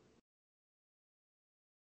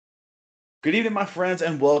Good evening, my friends,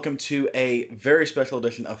 and welcome to a very special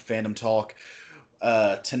edition of Fandom Talk.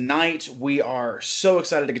 Tonight, we are so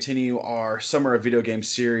excited to continue our Summer of Video Games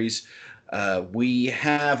series. We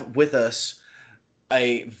have with us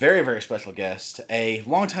a very, very special guest, a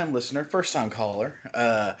longtime listener, first time caller,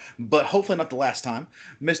 but hopefully not the last time.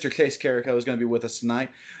 Mr. Chase Carrico is going to be with us tonight.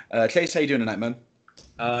 Chase, how you doing tonight, man?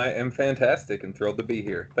 I am fantastic and thrilled to be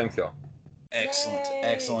here. Thanks, y'all. Excellent, Yay.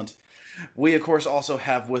 excellent. We, of course, also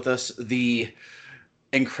have with us the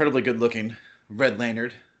incredibly good-looking Red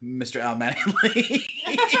Lanyard, Mr. Al Mattingly.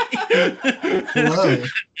 Hello.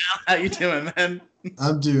 How you doing, man?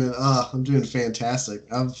 I'm doing fantastic.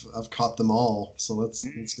 I've caught them all. So let's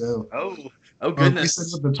go. Oh You goodness. said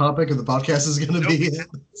what the topic of the podcast is going to be.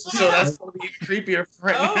 So that's gonna be creepier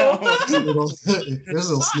right There's a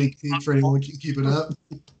little sneak peek for anyone keeping up.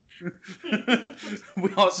 now.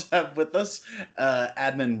 We also have with us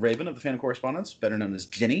admin Raven of the Fan Correspondence, better known as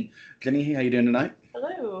Jenny. Jenny, how you doing tonight?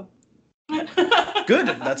 Hello. Good.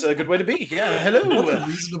 That's a good way to be. Yeah. Hello.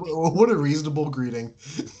 What a reasonable greeting.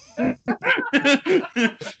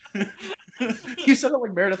 You sounded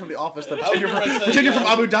like Meredith from The Office, the pretend you're from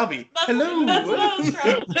Abu Dhabi. Hello. That's what I was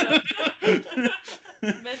trying to do.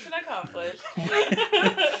 Mission accomplished.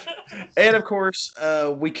 And of course,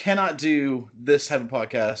 we cannot do this type of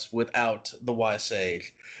podcast without the wise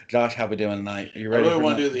sage. Josh, how we doing tonight? Are you I ready? really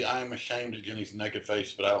want to do the I am ashamed of Jenny's naked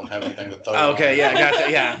face, but I don't have anything to throw. Okay, on. yeah,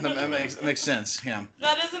 gotcha. Yeah, that makes sense. Yeah.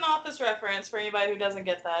 That is an Office reference for anybody who doesn't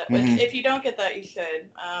get that. Mhm. If you don't get that, you should.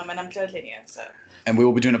 And I'm judging you. So. And we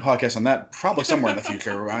will be doing a podcast on that probably somewhere in the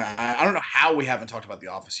future. I don't know how we haven't talked about The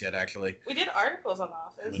Office yet, actually. We did articles on the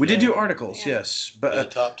Office. We did do articles, Yeah. yes. But The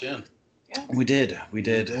top 10. we did. Yeah. We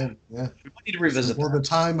need to revisit Well, the that.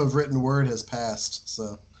 time of written word has passed.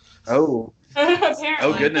 So Oh. Apparently.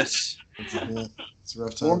 Oh, goodness. yeah, it's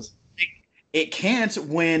rough times. It can't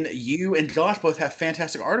when you and Josh both have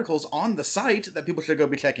fantastic articles on the site that people should go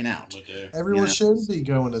be checking out. We do. Everyone Yeah. should be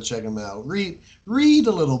going to check them out. Read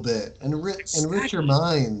a little bit and enrich your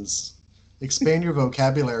minds. Expand your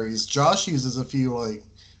vocabularies. Josh uses a few like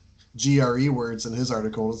GRE words in his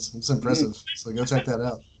articles. It's impressive. So go check that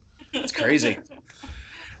out. It's crazy.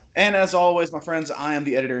 And as always, my friends, I am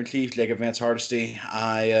the editor-in-chief, Jacob Vance Hardesty.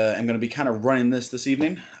 I am going to be kind of running this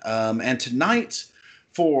evening. And tonight,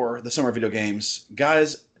 for the Summer of Video Games,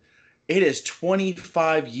 guys, it is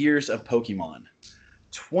 25 years of Pokemon.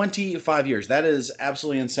 25 years. That is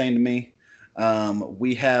absolutely insane to me.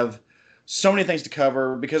 We have so many things to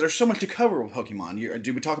cover because there's so much to cover with Pokemon.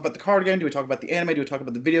 Do we talk about the card game? Do we talk about the anime? Do we talk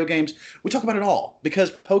about the video games? We talk about it all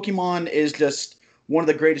because Pokemon is just one of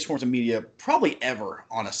the greatest forms of media probably ever,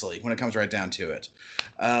 honestly, when it comes right down to it.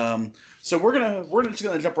 So we're just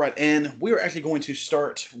gonna jump right in. We are actually going to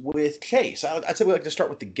start with Chase. I'd say we like to start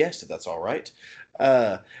with the guest, if that's all right.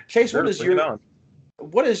 Chase, Sure, bring it on.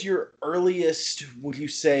 what is your earliest, would you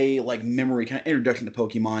say, like memory, kind of introduction to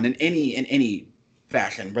Pokemon in any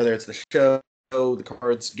fashion, whether it's the show, the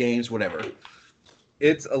cards, games, whatever?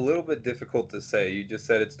 It's a little bit difficult to say. You just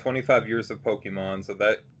said it's 25 years of Pokemon, so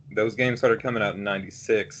that those games started coming out in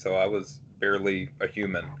 96, so I was barely a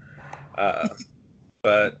human.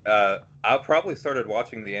 But I probably started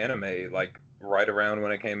watching the anime like right around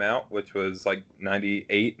when it came out, which was like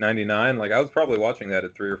 98, 99. Like I was probably watching that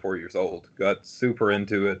at 3 or 4 years old. Got super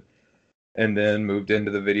into it, and then moved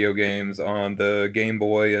into the video games on the Game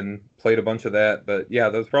Boy and played a bunch of that. But yeah,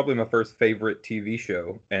 that was probably my first favorite TV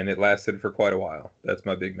show, and it lasted for quite a while. That's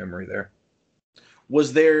my big memory there.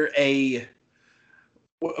 Was there a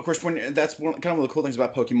Well, of course, that's one of the cool things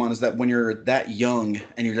about Pokemon is that when you're that young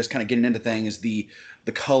and you're just kind of getting into things, the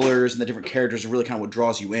colors and the different characters are really kind of what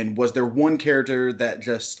draws you in. Was there one character that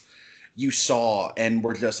just you saw and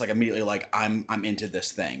were just like immediately like I'm into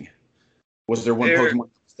this thing? Was there one Pokemon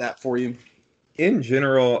that for you? In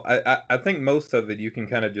general, I think most of it you can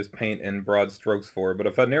kind of just paint in broad strokes for. But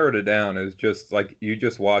if I narrowed it down, it's just like you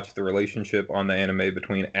just watch the relationship on the anime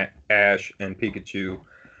between Ash and Pikachu.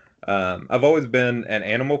 I've always been an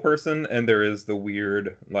animal person, and there is the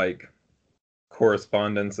weird like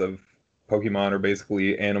correspondence of Pokemon are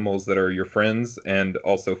basically animals that are your friends and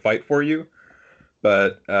also fight for you.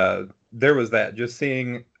 But there was that. Just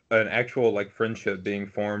seeing an actual like friendship being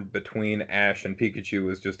formed between Ash and Pikachu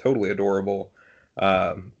was just totally adorable,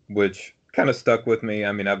 which kind of stuck with me.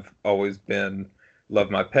 I mean, I've always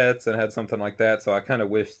loved my pets and had something like that, so I kind of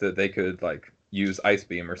wish that they could like use Ice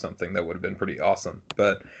Beam or something. That would have been pretty awesome.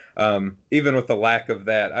 But even with the lack of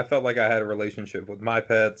that, I felt like I had a relationship with my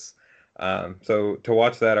pets. So to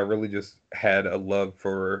watch that, I really just had a love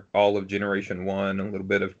for all of Generation 1, a little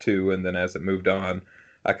bit of 2, and then as it moved on,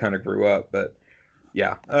 I kind of grew up. But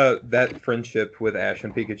Yeah, that friendship with Ash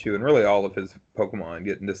and Pikachu, and really all of his Pokemon,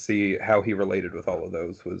 getting to see how he related with all of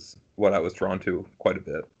those was what I was drawn to quite a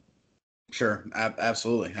bit. Sure,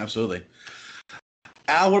 absolutely, absolutely.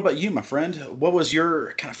 Al, what about you, my friend? What was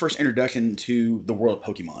your kind of first introduction to the world of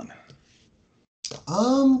Pokemon?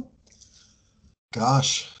 Um,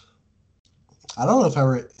 gosh, I don't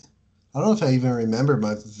know if I even remember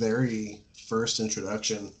my very first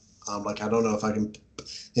introduction. Like I don't know if I can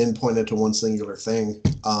pinpoint it to one singular thing.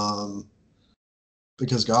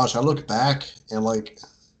 Because gosh, I look back and like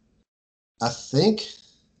I think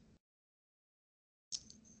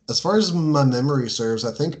as far as my memory serves,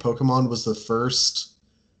 I think Pokemon was the first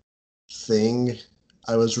thing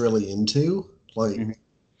I was really into. Like Mhm.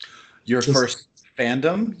 Your just first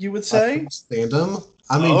fandom, you would my say? first fandom.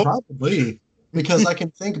 I mean, Oh, probably because I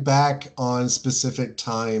can think back on specific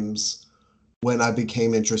times when I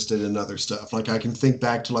became interested in other stuff. Like I can think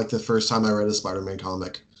back to like the first time I read a Spider-Man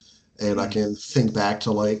comic, and I Mm. can think back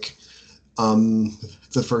to like um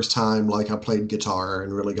the first time like I played guitar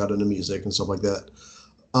and really got into music and stuff like that.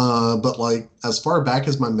 But like as far back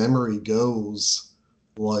as my memory goes,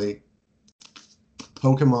 like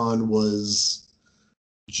Pokemon was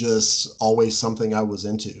just always something I was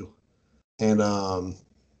into. And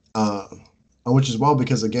uh which is well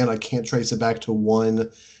because again I can't trace it back to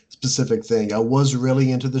one specific thing. I was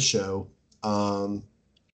really into the show. Um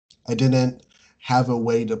I didn't have a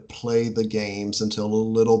way to play the games until a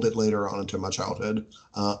little bit later on into my childhood,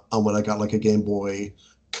 when I got like a Game Boy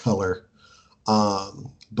Color.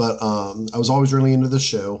 But I was always really into the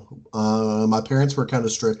show. My parents were kind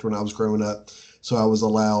of strict when I was growing up, so I was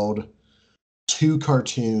allowed two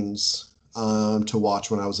cartoons to watch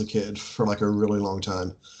when I was a kid for like a really long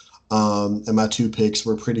time. And my two picks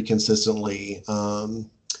were pretty consistently on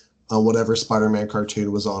whatever Spider-Man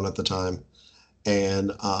cartoon was on at the time.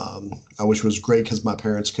 And which was great because my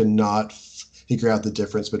parents could not figure out the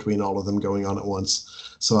difference between all of them going on at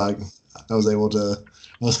once. So I was able to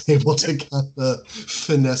kind of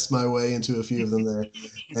finesse my way into a few of them there,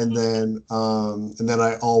 and then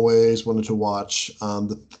I always wanted to watch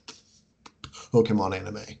the Pokemon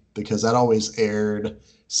anime because that always aired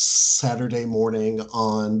Saturday morning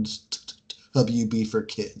on WB for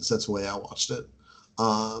Kids. That's the way I watched it,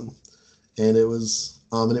 um, and it was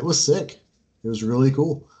sick. It was really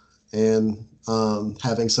cool, and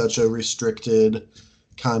having such a restricted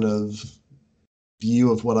kind of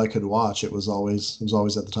view of what I could watch, it was always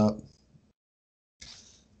at the top.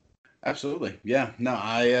 absolutely. Yeah. No,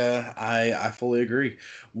 I fully agree.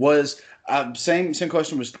 Was same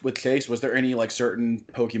question was with Chase. Was there any like certain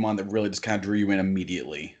Pokemon that really just kind of drew you in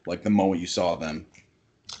immediately, like the moment you saw them?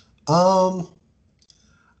 Um,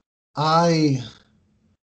 I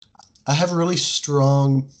I have really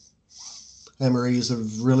strong memories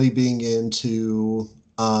of really being into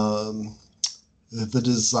the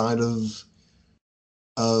design of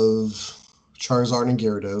Charizard and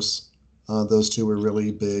Gyarados. Those two were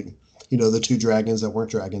really big. You know, the two dragons that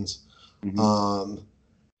weren't dragons. Mhm. Um,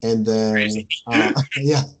 and then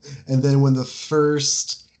yeah, and then when the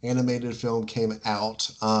first animated film came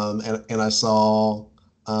out, um, and I saw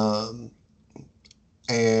the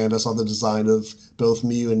design of both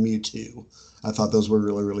Mew and Mewtwo. I thought those were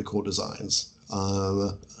really really cool designs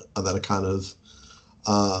that I kind of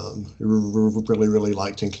really really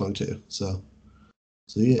liked and clung to. So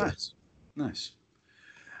yeah. Nice, nice.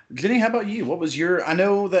 Jenny, how about you? What was your? I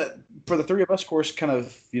know that for the three of us, of course, kind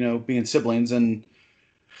of being siblings, and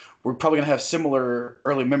we're probably gonna have similar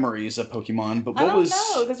early memories of Pokemon. But I what don't was?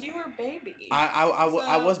 know because you were a baby.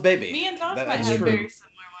 I was baby. Me and Josh That, might that's have Mhm. true. very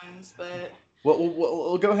similar ones, but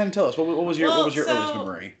Well, go ahead and tell us. What was well, your earliest so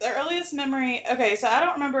memory? the earliest memory. Okay, so I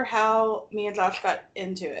don't remember how me and Josh got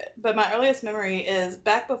into it, but my earliest memory is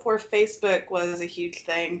back before Facebook was a huge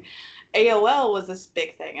thing. AOL was this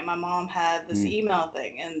big thing, and my mom had this Mm. email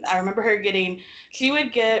thing, and I remember her getting. She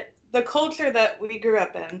would get the culture that we grew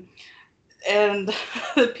up in, and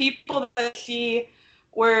the people that she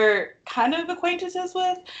were kind of acquaintances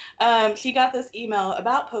with. She got this email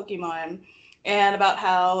about Pokemon and about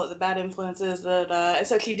how the bad influences that and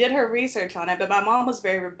so she did her research on it, but my mom was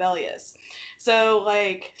very rebellious, so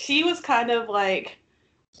like she was kind of like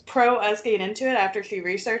pro us getting into it after she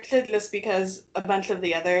researched it just because a bunch of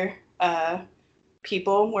the other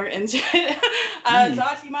people were into it. Mm.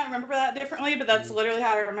 Josh, you might remember that differently, but that's literally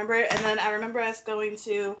how I remember it. And then I remember us going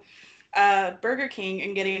to Burger King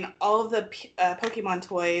and getting all of the Pokemon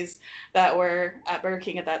toys that were at Burger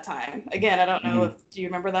King at that time. Again, I don't know if do you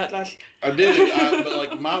remember that, Josh? I did, but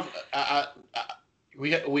like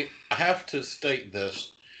we I have to state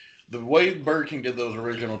this. The way Burger King did those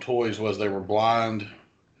original toys was they were blind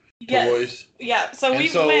toys. Yeah. So And we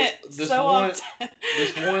so went this so one- often.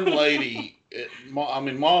 This one lady,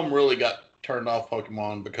 Mom really got turned off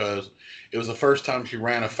Pokemon because it was the first time she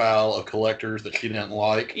ran afoul of collectors that she didn't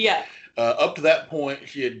like. Yeah. Up to that point,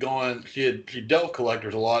 she dealt with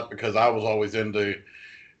collectors a lot because I was always into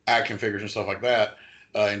action figures and stuff like that.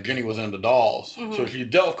 And Jenny was into dolls. Mhm. So she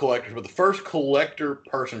dealt with collectors, but the first collector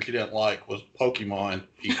person she didn't like was Pokemon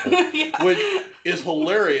people, Yeah. which is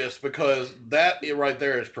hilarious because that right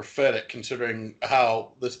there is prophetic considering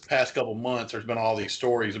how this past couple months there's been all these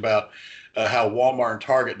stories about how Walmart and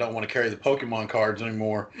Target don't want to carry the Pokemon cards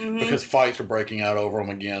anymore Mhm. because fights are breaking out over them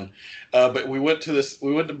again. But we went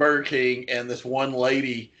to Burger King, and this one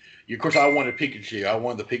lady, of course, I wanted Pikachu. I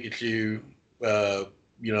wanted the Pikachu,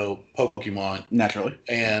 Pokemon, Naturally.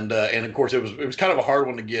 and of course it was kind of a hard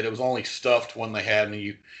one to get. It was only stuffed one they had, and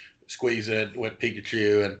you squeeze it with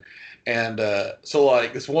Pikachu, and so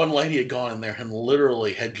like this one lady had gone in there and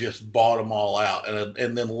literally had just bought them all out,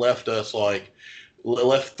 and then left us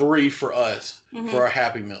left 3 for us Mhm. for our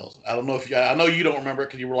Happy Meals. I don't know if I know you don't remember it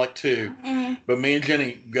because you were like 2, Mhm. but me and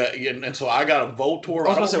Jenny got, and so I got a Voltorb. I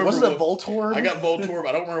was going to say, was it a what- Voltorb? I got Voltorb.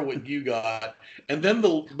 I don't remember what you got. And then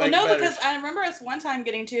Well, no, because I remember us one time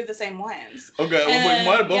getting 2 of the same ones. okay, well, we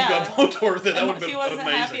might have both yeah. got Voltorb. That would And have been she wasn't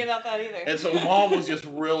amazing. happy about that either. And so Mom was just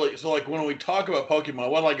really like when we talk about Pokemon,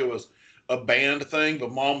 it wasn't like it was a band thing, but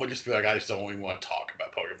Mom would just be like, I just don't even want to talk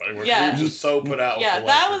about Pokemon. Yeah. She was just so put out. Yeah, with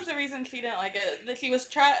that collectors. was the reason she didn't like it. That she was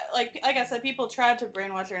like I said, people tried to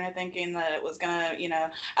brainwash her into thinking that it was gonna,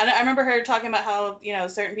 I remember her talking about how,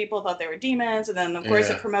 certain people thought they were demons, and then of course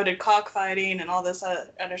Yeah. it promoted cockfighting and all this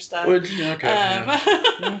other stuff. Which, okay. Yeah.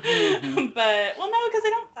 But no, because they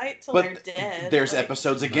don't fight till they're dead. There's like,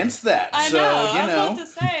 episodes against that. I so, know. I was know. about to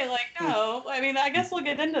say, no. I mean, I guess we'll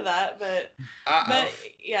get into that, but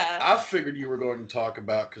yeah. I figured you were going to talk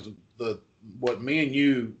about because what me and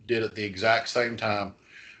you did at the exact same time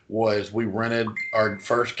was we rented our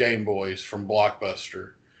first Game Boys from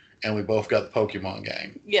Blockbuster, and we both got the Pokemon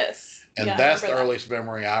game. Yes. And Yeah, I that's the remember that. earliest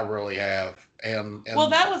memory I really have. And Well,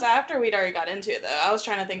 that was after we'd already got into it, though. I was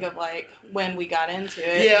trying to think of when we got into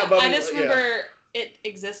it. Yeah, but I just remember it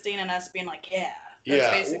existing and us being like,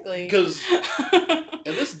 that's basically. because and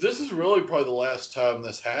this is really probably the last time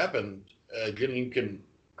this happened. Jenny, you can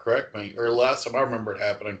correct me, or last time I remember it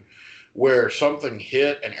happening, where something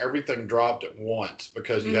hit and everything dropped at once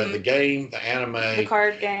because you had the game, the anime, the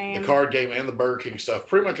card game, and the Burger King stuff,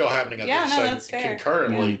 pretty much all happening at the same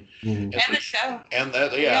concurrently. Mhm. and the show. And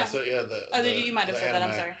that, so You might have said that.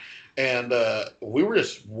 I'm sorry. And we were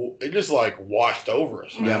it just like washed over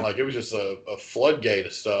us, man. Yeah. Like it was just a floodgate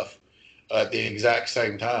of stuff at the exact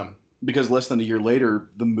same time. Because less than a year later,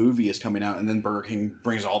 the movie is coming out, and then Burger King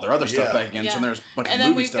brings all their other stuff Yeah. back again. Yeah. So there's a bunch And of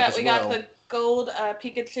then movie stuff as we well. got the gold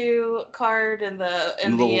Pikachu card and the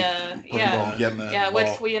little yeah. Pokeball. Yep. Yeah,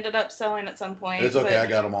 which we ended up selling at some point. It's okay, I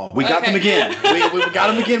got them all. We got them Okay. again. we got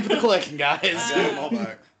them again for the collection, guys. got them all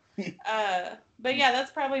back. But yeah, that's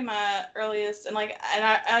probably my earliest, and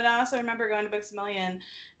I also remember going to Books A Million,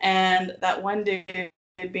 and that one dude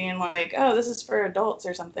being like, "Oh, this is for adults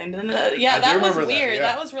or something." And, I that do was remember weird. Yeah.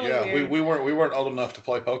 That was really yeah. weird. We weren't old enough to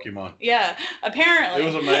play Pokemon. Yeah, apparently. It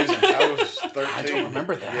was amazing. I was 13. I don't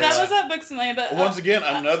remember that. Yeah. That was at Books A Million, but Once again,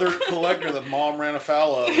 another collector that Mom ran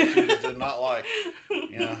afoul of that she just did not like.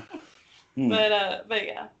 Yeah. But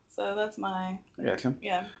yeah. So that's my I got you.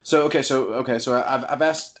 yeah. So I've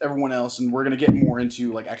asked everyone else, and we're gonna get more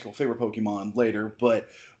into like actual favorite Pokemon later. But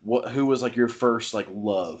who was like your first like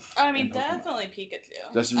love? I mean, in Pokemon? definitely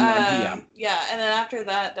Pikachu. That's yeah, and then after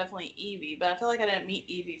that, definitely Eevee. But I feel like I didn't meet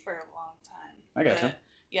Eevee for a long time. I gotcha. But,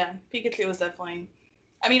 yeah, Pikachu was definitely.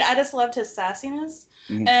 I mean, I just loved his sassiness,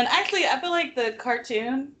 Mhm. and actually, I feel like the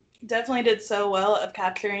cartoon definitely did so well of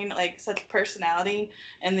capturing like such personality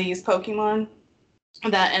in these Pokemon.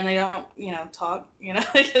 And they don't, talk,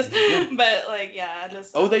 they just, but like, yeah, I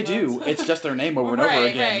just. Oh, they do. It's just their name over and over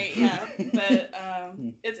again. Right, yeah. But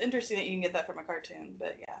it's interesting that you can get that from a cartoon,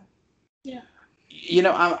 but yeah.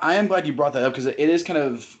 I am glad you brought that up because it's kind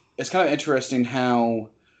of interesting how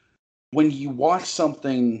when you watch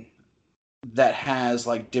something that has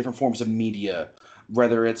like different forms of media,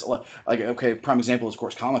 whether it's like okay, prime example is of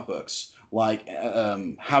course comic books, like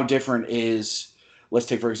how different is, let's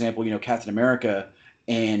take for example, Captain America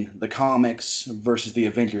in the comics versus the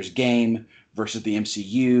Avengers game versus the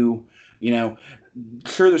MCU.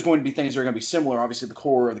 Sure, there's going to be things that are going to be similar. Obviously, the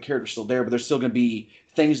core of the character is still there, but there's still going to be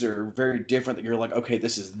things that are very different that you're like, okay,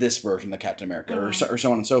 this is this version of Captain America, or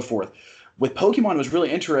so on and so forth. With Pokemon, it was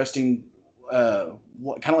really interesting, kind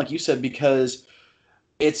of like you said, because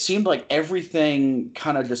it seemed like everything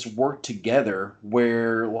kind of just worked together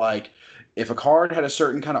where, like, if a card had a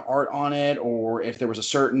certain kind of art on it, or if there was a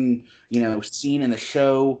certain, scene in the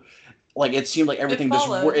show, like it seemed like everything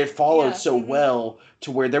it followed so well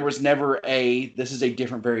to where there was never this is a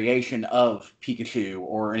different variation of Pikachu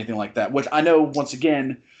or anything like that. Which I know, once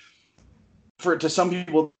again, to some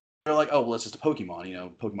people, they're like, oh, well, it's just a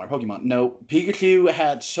Pokemon, Pokemon. No, Pikachu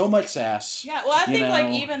had so much sass. Yeah, well, I think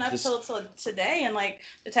like even up till today, and like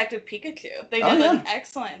Detective Pikachu, they did an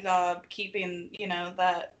excellent job keeping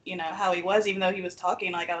that how he was, even though he was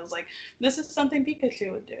talking. Like I was like, this is something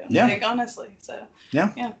Pikachu would do. Yeah. Like honestly, so.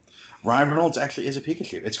 Yeah. Ryan Reynolds actually is a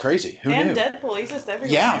Pikachu. It's crazy. Who knew? And Deadpool, he's just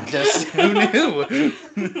everywhere. Yeah, who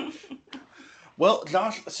knew? Well,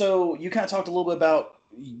 Josh, so you kind of talked a little bit about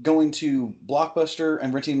going to Blockbuster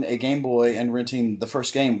and renting a Game Boy and renting the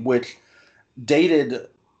first game, which dated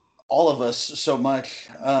all of us so much,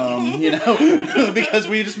 because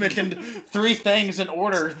we just mentioned 3 things in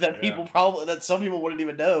order that some people wouldn't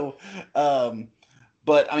even know.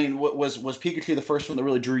 But I mean, was Pikachu the first one that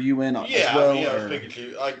really drew you in? Yeah, as well, it was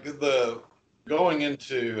Pikachu. Like going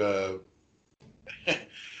into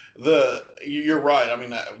you're right. I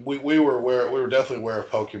mean, we were definitely aware of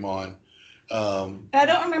Pokemon. I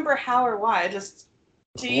don't remember how or why.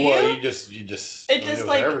 Do you? Well, you just. It just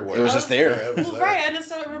was everywhere. It was just there. Right. I just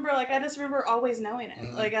don't remember. Like I just remember always knowing it.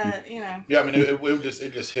 Mm-hmm. Like Yeah, I mean,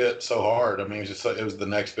 it just hit so hard. I mean, it was the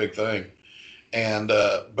next big thing, and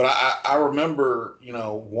but I remember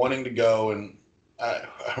wanting to go, and I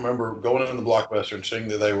remember going into the Blockbuster and seeing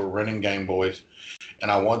that they were renting Game Boys,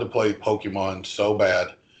 and I wanted to play Pokemon so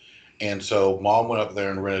bad. And so Mom went up there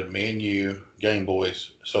and rented me and you Game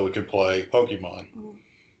Boys so we could play Pokemon. Mm-hmm.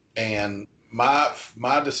 And my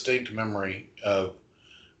distinct memory of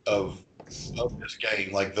this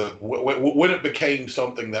game, like when it became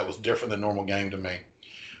something that was different than normal game to me,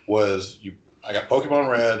 was I got Pokemon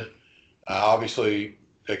Red. I obviously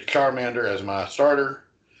picked Charmander as my starter,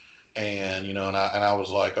 and and I was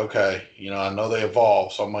like, okay, I know they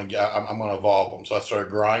evolve, so I'm gonna evolve them. So I started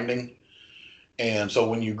grinding. And so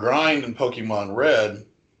when you grind in Pokemon Red,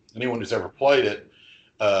 anyone who's ever played it,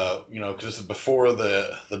 because this is before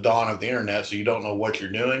the dawn of the internet, so you don't know what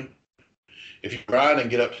you're doing. If you grind and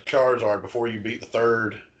get up to Charizard before you beat the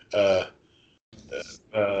 3rd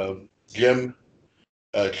gym,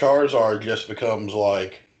 Charizard just becomes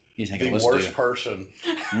like the worst person,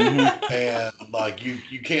 and like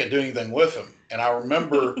you can't do anything with him. And I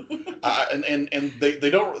remember, and they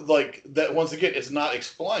don't like that. Once again, it's not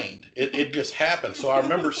explained. It just happens. So I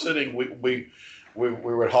remember sitting. We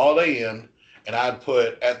were at Holiday Inn, and I'd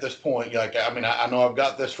put at this point, like, I mean, I know I've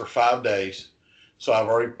got this for 5 days, so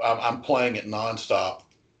I'm playing it nonstop.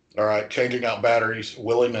 All right, changing out batteries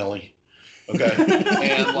willy nilly. Okay,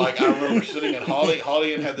 and like I remember sitting at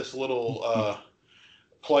Holiday Inn had this little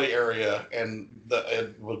play area, and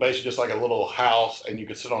it was basically just like a little house, and you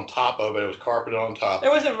could sit on top of it. It was carpeted on top.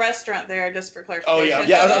 There was a restaurant there, just for clarification. Oh yeah,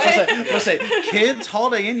 yeah. I was gonna say, kids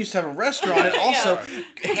Holiday Inn used to have a restaurant, and also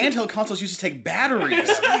handheld consoles used to take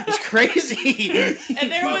batteries. It's crazy.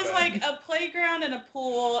 And there was like a playground and a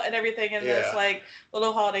pool and everything in this like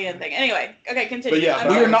little Holiday Inn thing. Anyway, okay, continue. But yeah,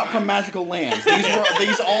 we are not from magical lands.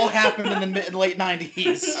 These all happened in the mid and late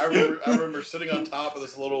 90s. I remember sitting on top of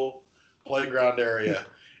this little playground area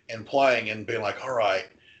and playing and being like, all right,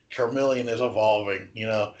 Charmeleon is evolving,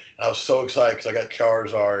 and I was so excited because I got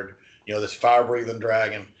Charizard, this fire-breathing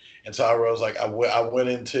dragon. And so I was like, I went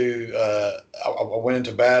into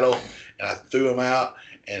battle, and I threw him out,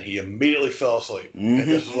 and he immediately fell asleep. Mm-hmm. And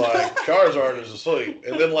this was like, Charizard is asleep.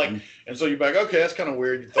 And then and so you're back, okay, that's kind of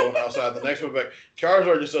weird. You throw him outside. The next one back,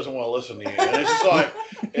 Charizard just doesn't want to listen to you. And it's just like,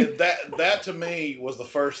 that to me was the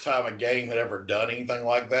first time a game had ever done anything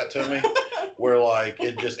like that to me, where like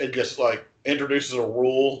it just like introduces a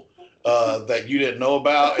rule that you didn't know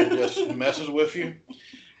about and just messes with you.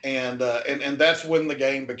 And that's when the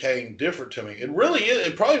game became different to me. It really is.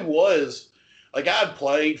 It probably was. Like, I'd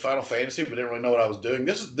played Final Fantasy, but didn't really know what I was doing.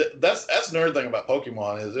 That's another thing about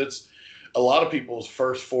Pokemon is it's a lot of people's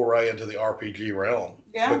first foray into the RPG realm.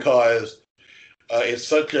 Yeah. Because it's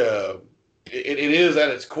such it is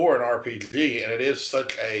at its core an RPG, and it is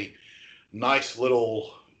such a nice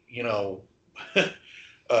little,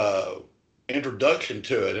 introduction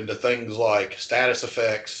to it, into things like status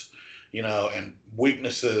effects, and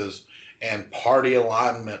weaknesses and party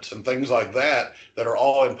alignments and things like that are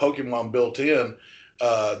all in Pokemon built in,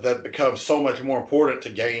 that become so much more important to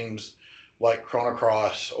games like Chrono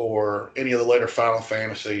Cross or any of the later Final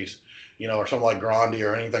Fantasies, or something like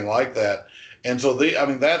Grandia or anything like that. And so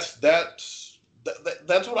that's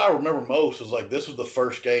what I remember most, is like, this was the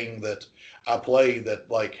first game that I played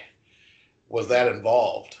that like was that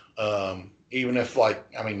involved. Even if, like,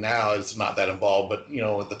 I mean, now it's not that involved, but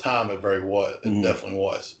at the time it definitely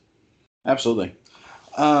was. Absolutely.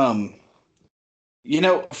 For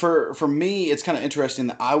me, it's kind of interesting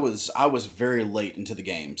that I was very late into the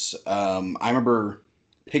games. I remember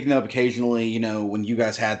picking them up occasionally, when you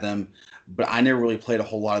guys had them, but I never really played a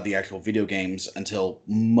whole lot of the actual video games until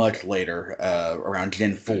much later, around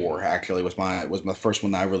Gen 4. Actually, was my first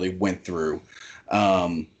one that I really went through.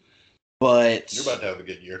 But You're about to have a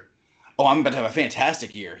good year. Oh, I'm about to have a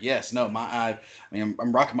fantastic year. Yes, no,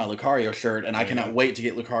 I'm rocking my Lucario shirt, and I cannot wait to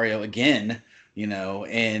get Lucario again.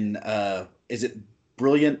 And is it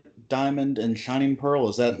Brilliant Diamond and Shining Pearl?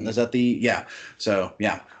 Is that the yeah? So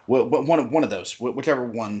yeah, one of those, whichever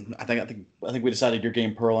one. I think we decided you're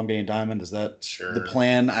getting Pearl, I'm getting Diamond. Is that the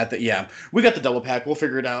plan? Yeah, we got the double pack. We'll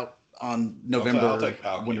figure it out on November. I'll take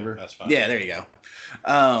Palkia. Whenever. That's fine. Yeah, there you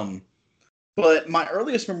go. But my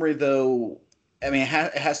earliest memory, though, I mean, it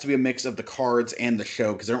has to be a mix of the cards and the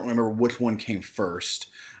show because I don't remember which one came first.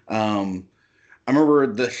 I remember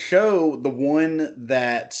the show, the one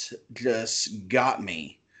that just got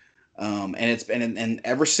me, and it's been and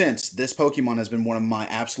ever since this Pokemon has been one of my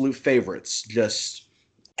absolute favorites, just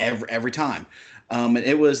every time. And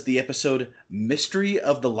it was the episode "Mystery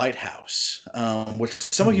of the Lighthouse," which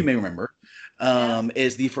some of you may remember,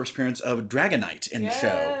 is the first appearance of Dragonite in the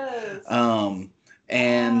show.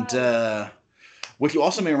 What you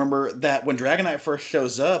also may remember that when Dragonite first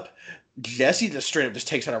shows up, Jesse just straight up just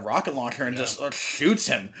takes out a rocket launcher and just shoots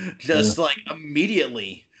him like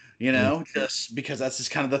immediately, just because that's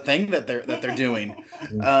just kind of the thing that they're doing.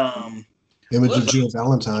 Image of Jill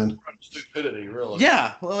Valentine. Stupidity, really.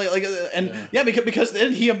 Yeah, well, because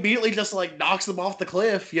then he immediately just like knocks them off the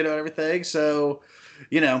cliff, and everything. So,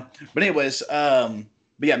 but anyways, but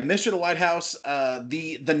yeah, Mr. the Lighthouse,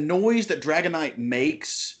 the noise that Dragonite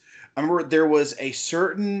makes. I remember there was a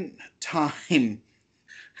certain time.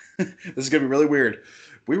 This is gonna be really weird.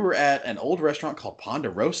 We were at an old restaurant called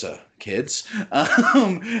Ponderosa, kids,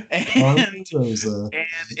 and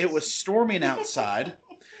it was storming outside,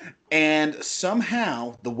 and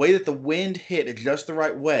somehow the way that the wind hit it just the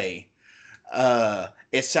right way,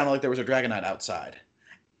 it sounded like there was a Dragonite outside,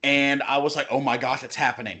 and I was like, "Oh my gosh, it's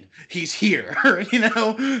happening! He's here!"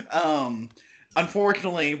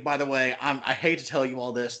 Unfortunately, by the way, I hate to tell you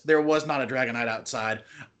all this. There was not a Dragonite outside.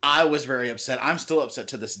 I was very upset. I'm still upset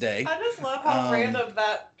to this day. I just love how random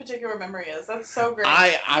that particular memory is. That's so great.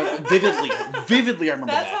 I vividly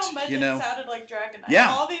remember that. That's how much it sounded like Dragonite. Yeah.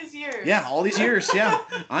 All these years. Yeah, all these years. Yeah.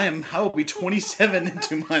 I will be 27 in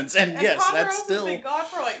 2 months, and yes, that's still. Been gone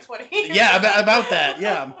for like 20 years. Yeah, about that.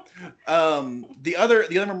 Yeah. The other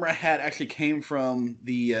memory I had actually came from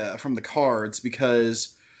the cards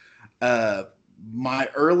because one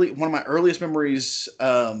of my earliest memories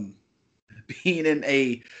being in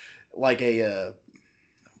a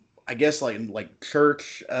I guess like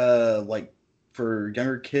church like for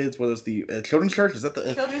younger kids. What is the children's church? Is that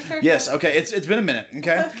the children's church? Yes. Okay. It's been a minute.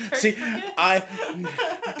 Okay. See,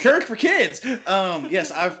 church for kids.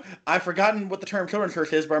 Yes, I've forgotten what the term children's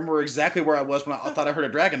church is, but I remember exactly where I was when I thought I heard a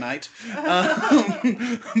Dragonite.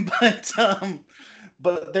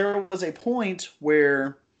 But there was a point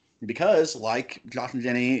where, because like Josh and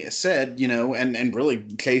Jenny said, and really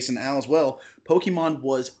Chase and Al as well, Pokemon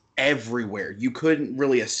was everywhere. You couldn't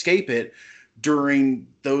really escape it during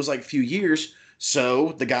those few years.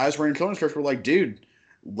 So the guys running children's church were like, dude,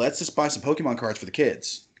 let's just buy some Pokemon cards for the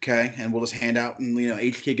kids. Okay. And we'll just hand out and,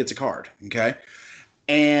 each kid gets a card. Okay.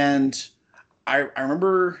 And I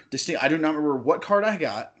remember I do not remember what card I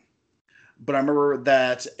got, but I remember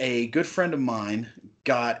that a good friend of mine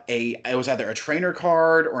got it was either a trainer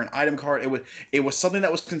card or an item card. It was something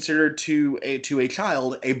that was considered to a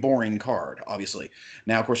child a boring card, obviously.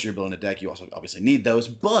 Now, of course, you're building a deck. You also obviously need those.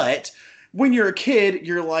 But when you're a kid,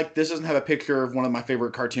 you're like, this doesn't have a picture of one of my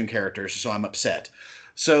favorite cartoon characters, so I'm upset.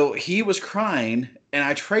 So he was crying, and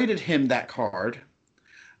I traded him that card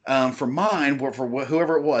for mine, for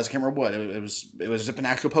whoever it was. I can't remember what. It was an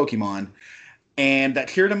actual Pokemon. And that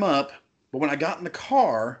cheered him up. But when I got in the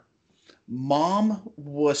car, Mom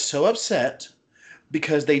was so upset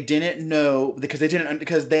because they didn't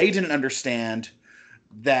understand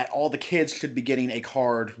that all the kids should be getting a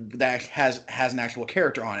card that has an actual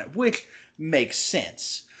character on it, which makes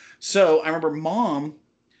sense. So I remember Mom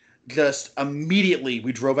just immediately,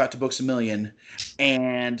 we drove out to Books A Million,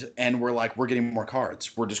 and we're like, we're getting more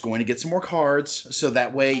cards. We're just going to get some more cards so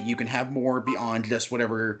that way you can have more beyond just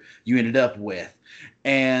whatever you ended up with.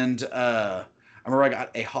 And I remember I got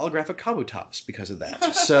a holographic Kabutops because of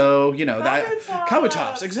that. So,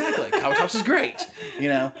 Kabutops, exactly. Kabutops is great,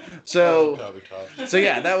 So,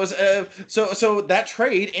 yeah, that was so that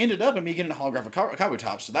trade ended up in me getting a holographic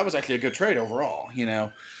Kabutops. So that was actually a good trade overall,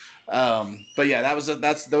 But yeah,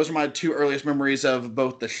 those are my two earliest memories of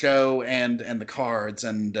both the show and the cards,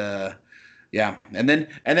 and yeah, and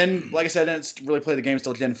then like I said, I didn't really play the game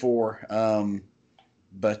till Gen 4.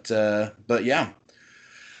 But yeah.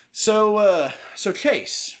 So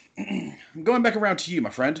Chase, going back around to you, my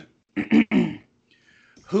friend.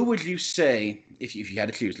 Who would you say, if you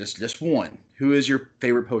had to choose just one, who is your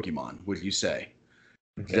favorite Pokemon, would you say?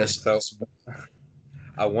 Okay,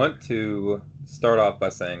 I want to start off by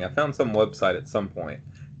saying I found some website at some point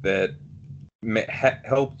that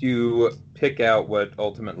helped you pick out what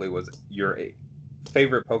ultimately was your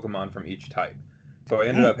favorite Pokemon from each type. So I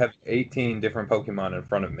ended up having 18 different Pokemon in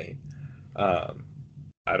front of me.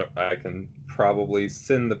 I can probably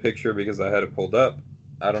send the picture because I had it pulled up.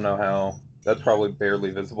 I don't know how. That's probably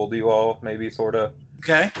barely visible to you all, maybe, sort of.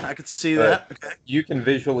 Okay, I could see that. Okay. You can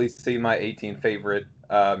visually see my 18 favorite.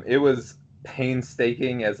 It was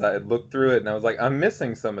painstaking as I looked through it, and I was like, I'm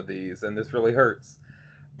missing some of these, and this really hurts.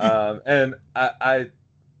 And I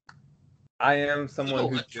am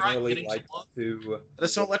someone who generally likes to...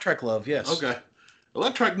 That's some Electrike love, yes. Okay.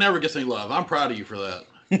 Electrike never gets any love. I'm proud of you for that.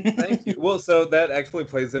 Thank you. Well, so that actually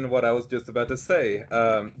plays into what I was just about to say.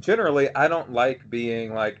 Generally, I don't like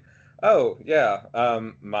being like, oh, yeah,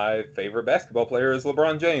 my favorite basketball player is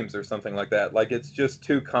LeBron James or something like that. Like, it's just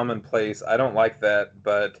too commonplace. I don't like that,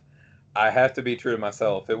 but I have to be true to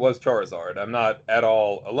myself. It was Charizard. I'm not at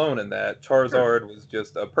all alone in that. Charizard was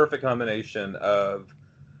just a perfect combination of...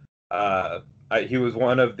 he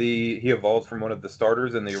evolved from one of the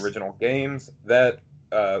starters in the original games. That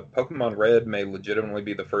Pokemon Red may legitimately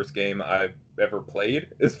be the first game I've ever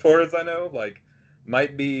played, as far as I know. Like,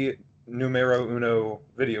 might be numero uno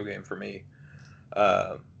video game for me.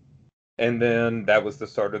 And then that was the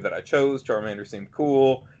starter that I chose. Charmander seemed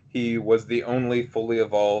cool. He was the only fully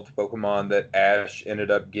evolved Pokemon that Ash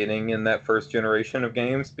ended up getting in that first generation of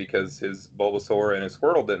games because his Bulbasaur and his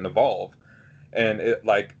Squirtle didn't evolve. And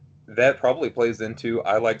that probably plays into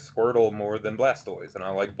I like Squirtle more than Blastoise, and I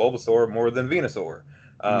like Bulbasaur more than Venusaur.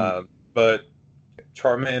 But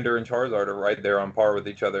Charmander and Charizard are right there on par with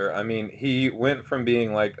each other. I mean, he went from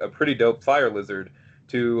being like a pretty dope fire lizard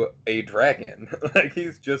to a dragon. Like,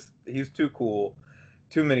 he's too cool.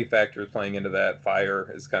 Too many factors playing into that.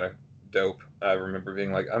 Fire is kind of dope. I remember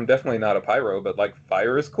being like, I'm definitely not a pyro, but like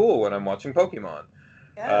fire is cool when I'm watching Pokemon.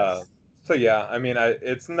 Yes. So yeah, I mean,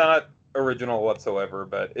 it's not original whatsoever,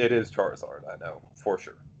 but it is Charizard, I know, for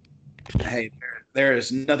sure. Hey, there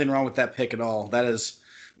is nothing wrong with that pick at all. That is,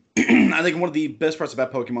 I think one of the best parts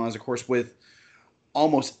about Pokemon is, of course, with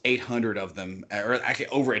almost 800 of them, or actually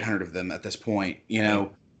over 800 of them at this point,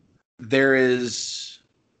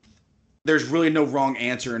 there's really no wrong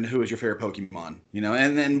answer in who is your favorite Pokemon,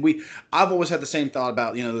 and then I've always had the same thought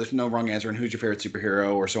about, there's no wrong answer in who's your favorite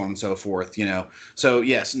superhero or so on and so forth, so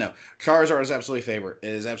yes, no, Charizard is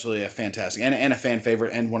absolutely a fantastic and a fan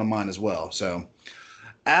favorite and one of mine as well. So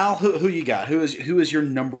Al, who you got? Who is your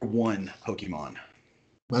number one Pokemon?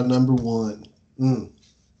 My number one.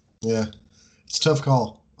 Yeah, it's a tough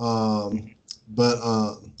call. But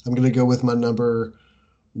I'm going to go with my number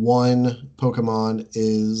one Pokemon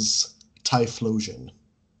is Typhlosion.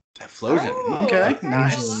 Typhlosion. Oh, okay. okay.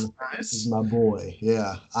 Nice. Is my boy.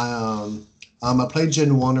 Yeah. I played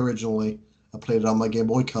Gen 1 originally. I played it on my Game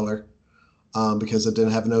Boy Color because I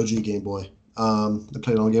didn't have an OG Game Boy. I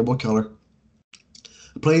played it on Game Boy Color.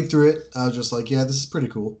 I played through it. I was just like, yeah, this is pretty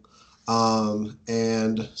cool.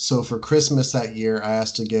 And so for Christmas that year, I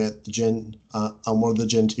asked to get the Gen on one of the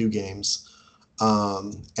Gen 2 games.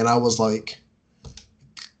 And I was like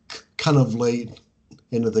kind of late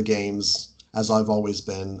into the games, as I've always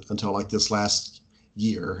been, until like this last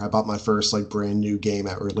year. I bought my first like brand new game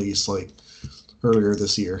at release like earlier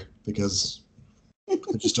this year because I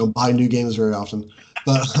just don't buy new games very often,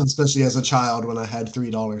 but especially as a child when I had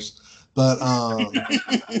 $3. But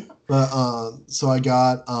so I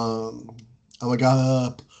got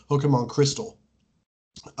Pokemon Crystal,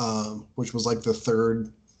 which was like the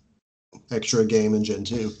third extra game in Gen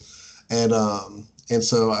 2, and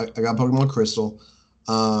so I got Pokemon Crystal,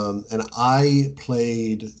 and I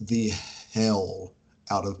played the hell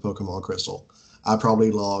out of Pokemon Crystal. I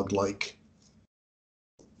probably logged like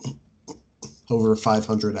over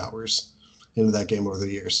 500 hours into that game over the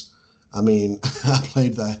years. I mean, I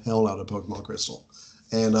played the hell out of Pokemon Crystal,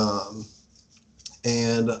 and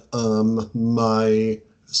my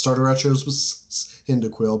starter I chose was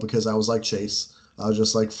Cyndaquil because I was like Chase. I was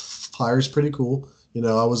just like, fire's pretty cool. You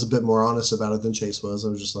know, I was a bit more honest about it than Chase was. I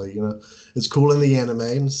was just like, you know, it's cool in the anime,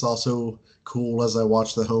 and it's also cool as I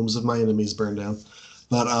watch the homes of my enemies burn down.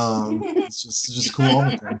 But it's just cool all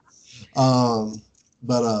the time.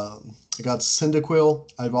 I got Cyndaquil.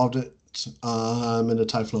 I evolved it into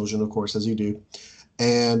Typhlosion, of course, as you do.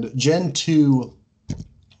 And Gen 2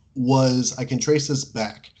 was, I can trace this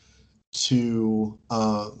back to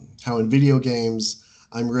how in video games,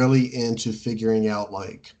 I'm really into figuring out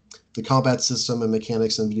like the combat system and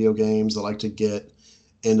mechanics in video games. I like to get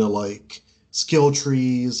into like skill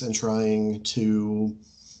trees and trying to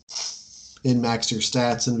in-max your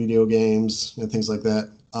stats in video games and things like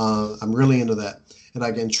that. I'm really into that. And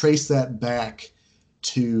I can trace that back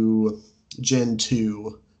to Gen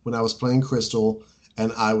 2 when I was playing Crystal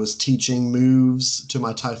and I was teaching moves to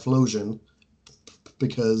my Typhlosion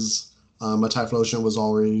because my Typhlosion was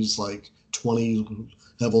always like 20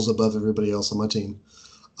 levels above everybody else on my team.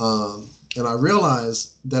 And I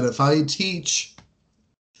realized that if I teach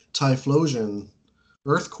Typhlosion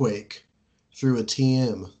Earthquake through a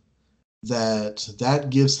TM, that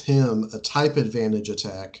gives him a type advantage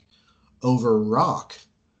attack over Rock,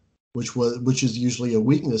 which is usually a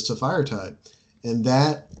weakness to Fire type, and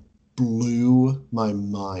that blew my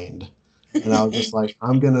mind. And I was just like,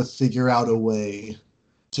 I'm gonna figure out a way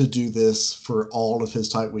to do this for all of his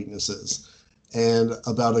type weaknesses. And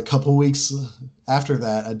about a couple weeks after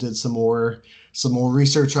that, I did some more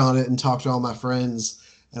research on it and talked to all my friends,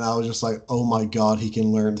 and I was just like, oh my god, he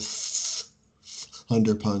can learn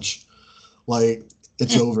Thunder Punch. Like,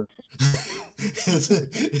 it's over.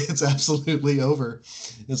 it's absolutely over.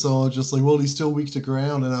 And so I was just like, well, he's still weak to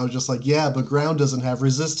ground. And I was just like, yeah, but ground doesn't have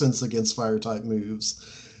resistance against fire type moves.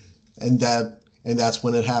 And that's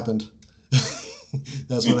when it happened.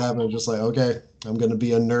 That's what happened. Just like, okay, I'm going to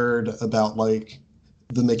be a nerd about like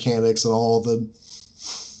the mechanics and all the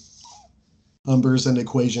numbers and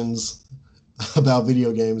equations about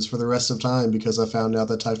video games for the rest of time because I found out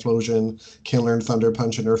that Typhlosion can learn Thunder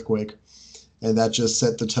Punch and Earthquake. And that just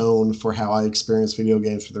set the tone for how I experience video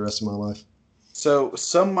games for the rest of my life. So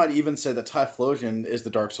some might even say that Typhlosion is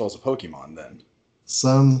the Dark Souls of Pokemon then.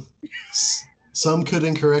 Some could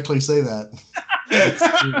incorrectly say that.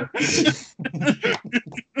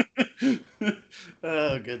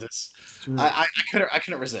 Oh goodness! I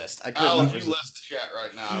couldn't resist. I'll let you left the chat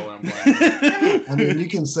right now when I'm playing. I mean, you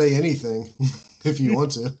can say anything if you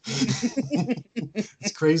want to.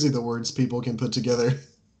 It's crazy the words people can put together.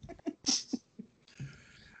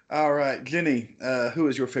 All right, Jenny, who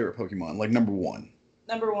is your favorite Pokemon? Like number one.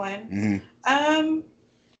 Number one. Mm-hmm.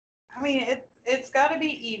 I mean, it's got to be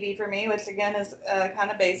Eevee for me, which again is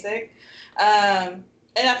kind of basic. And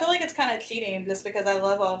I feel like it's kind of cheating just because I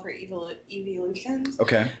love all of her evolutions.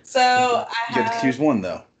 Okay. So you have to choose one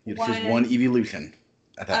though. You have to choose one evolution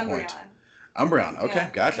at that point. Umbreon. Okay, yeah.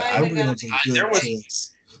 Gotcha.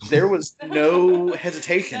 There was no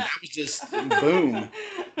hesitation. That was just boom.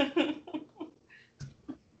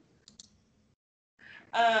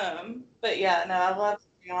 But yeah, no, I love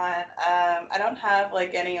Pokemon. I don't have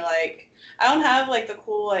like any I don't have like the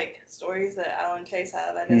cool like stories that Alan and Chase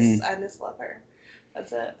have. I just love her.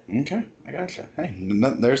 That's it. Okay, I gotcha. Hey,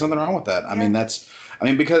 there's nothing wrong with that.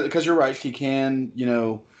 Yeah. Because you're right. She can,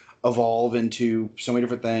 evolve into so many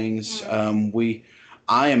different things. Mm-hmm.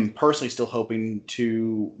 I am personally still hoping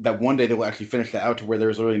that one day they will actually finish that out to where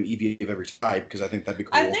there's literally an EV of every type, because I think that'd be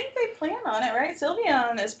cool. I think they plan on it, right?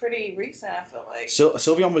 Sylveon is pretty recent, I feel like.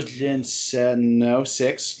 Sylveon was Gen 6, I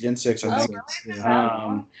think.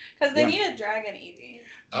 Really? Because they need a dragon EV.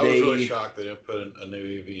 I was really shocked they didn't put a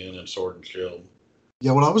new EV in Sword and Shield.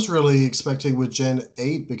 Yeah, what I was really expecting with Gen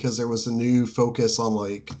 8, because there was a new focus on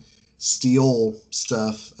like Steel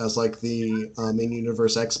stuff as like the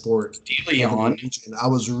in-universe export. Steeleon. I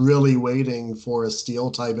was really waiting for a Steel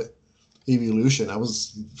type evolution. I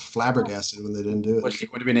was flabbergasted when they didn't do it. Would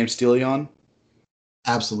it be named Steeleon?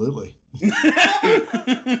 Absolutely.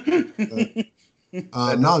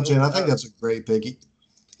 No, Jen, I think that's a great pick.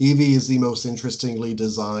 Eevee is the most interestingly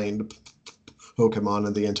designed Pokemon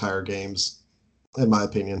in the entire games, in my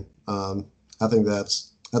opinion. I think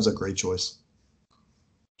that's a great choice.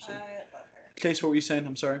 Case, what were you saying?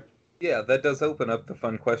 I'm sorry. Yeah, that does open up the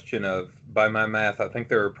fun question of, by my math, I think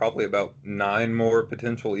there are probably about 9 more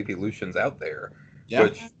potential evolutions out there. Yeah.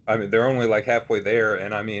 Which, they're only like halfway there,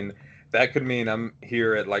 and that could mean I'm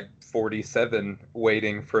here at like 47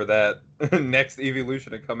 waiting for that next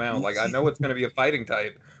evolution to come out. Like, I know it's going to be a fighting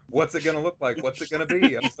type. What's it going to look like? What's it going to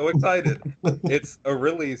be? I'm so excited. It's a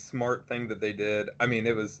really smart thing that they did.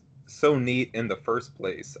 It was so neat in the first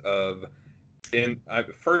place of in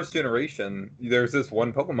first generation, there's this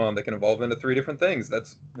one Pokemon that can evolve into 3 different things.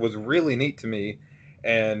 Was really neat to me.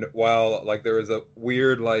 And while like there was a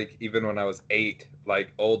weird like even when I was 8,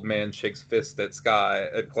 like old man shakes fist at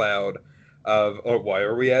Cloud of why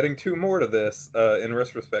are we adding 2 more to this? In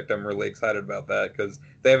retrospect, I'm really excited about that because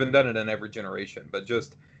they haven't done it in every generation, but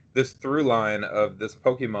just this through line of this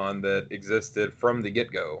Pokemon that existed from the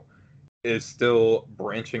get-go is still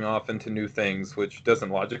branching off into new things, which doesn't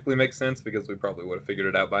logically make sense because we probably would have figured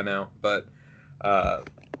it out by now. But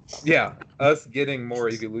yeah, us getting more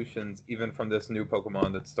evolutions even from this new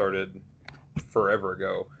Pokemon that started forever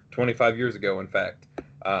ago, 25 years ago, in fact,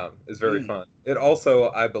 is very fun. It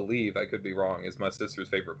also, I believe, I could be wrong, is my sister's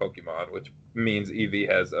favorite Pokemon, which means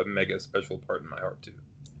Eevee has a mega special part in my heart too.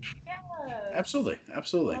 Yeah. Absolutely.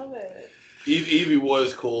 Love it. Eevee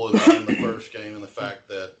was cool in the first game, and the fact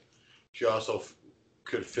that she also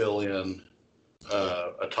could fill in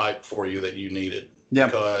a type for you that you needed. Yeah.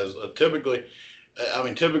 Because typically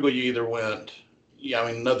you either went,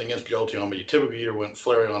 nothing against Jolteon, but you typically either went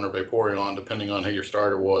Flareon or Vaporeon, depending on who your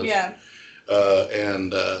starter was. Yeah.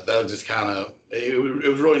 And that was just kind of, it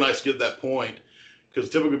was really nice to get that point, because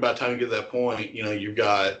typically by the time you get that point, you've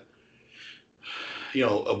got,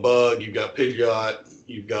 a bug, you've got Pidgeot,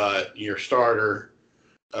 you've got your starter,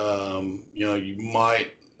 you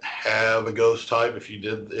might have a ghost type if you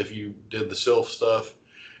did the Sylph stuff,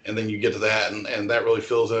 and then you get to that, and that really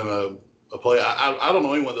fills in a play. I don't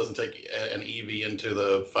know anyone that doesn't take an Eevee into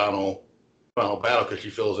the final battle because she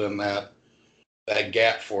fills in that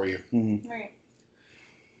gap for you. Mm-hmm. Right.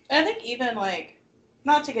 And I think even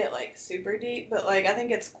not to get super deep, but I think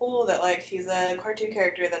it's cool that she's a cartoon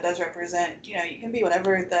character that does represent, you can be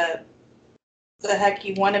whatever the heck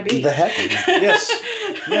you want to be. The heck, yes.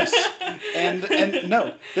 And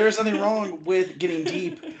no, there's nothing wrong with getting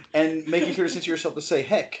deep and making sure to censor yourself to say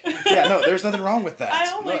heck. Yeah, no, there's nothing wrong with that. I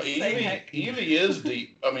don't say heck. Eevee is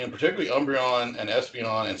deep. Particularly Umbreon and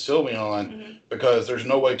Espeon and Sylveon, Mm-hmm. because there's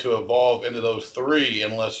no way to evolve into those 3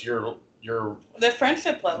 unless you're the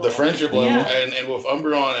friendship level. Yeah. And with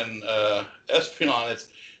Umbreon and Espeon, it's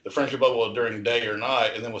the friendship level during day or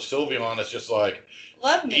night, and then with Sylveon, it's just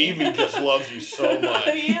love me. Eevee just loves you so much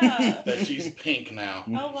that she's pink now.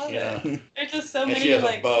 I love it. There's just so And many she has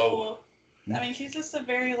a bow. cool. She's just a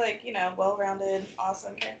very well-rounded,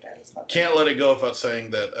 awesome character. Can't let it go without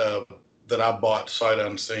saying that I bought sight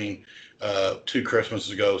unseen 2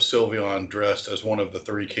 Christmases ago. Sylveon dressed as one of the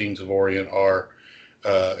 3 kings of Orient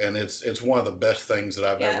and it's one of the best things that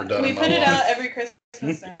I've ever done. We in my put it life. out every Christmas.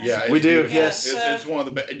 Yeah, we do. Beautiful. Yes, it's one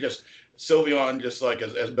of the just Sylveon, just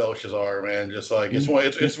as Belshazzar, man, just it's one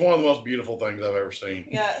of the most beautiful things I've ever seen.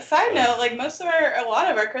 Yeah. Side note, a lot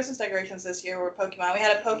of our Christmas decorations this year were Pokemon. We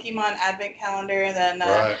had a Pokemon advent calendar, and then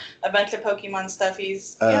a bunch of Pokemon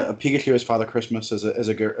stuffies. Pikachu as Father Christmas is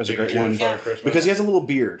a great one Christmas. because he has a little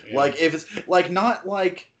beard. Yeah. If it's not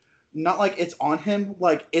like it's on him,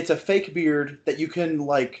 it's a fake beard that you can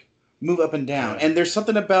move up and down. Yeah. And there's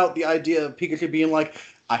something about the idea of Pikachu being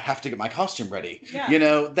I have to get my costume ready.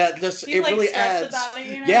 Yeah. That just He's it really stressed adds. about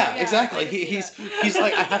it, Yeah, exactly. He's I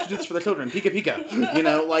have to do this for the children. Pika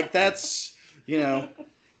Pika. That's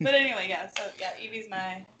But anyway, So Eevee's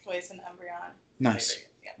my choice in Umbreon. Nice.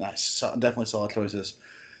 Yeah. Nice. So, definitely solid choices.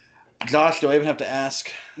 Josh, do I even have to ask?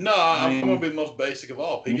 No, I'm going to be the most basic of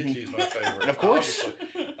all. Pikachu's my favorite. Of course.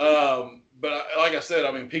 But like I said,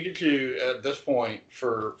 Pikachu at this point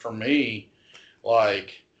for me,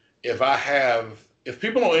 if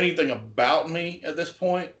people know anything about me at this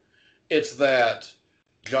point, it's that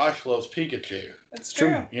Josh loves Pikachu. That's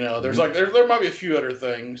true. There's there might be a few other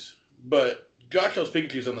things, but Josh loves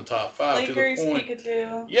Pikachu's in the top 5 Lakers, to the point.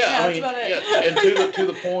 Pikachu. Yeah, that's about it. and to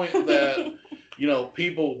the point that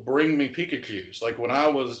people bring me Pikachus. When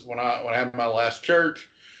I had my last church,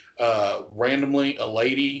 randomly a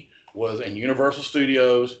lady was in Universal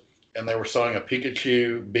Studios and they were selling a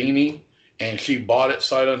Pikachu beanie, and she bought it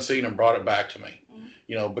sight unseen and brought it back to me.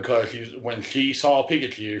 Because when she saw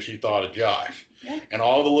Pikachu, she thought of Josh. Yeah. And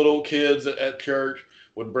all the little kids at church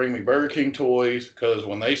would bring me Burger King toys because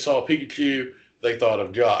when they saw Pikachu, they thought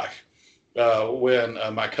of Josh. When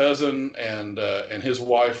my cousin and his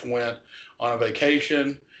wife went on a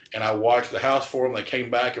vacation, and I watched the house for them, they came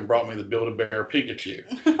back and brought me the Build-A-Bear Pikachu.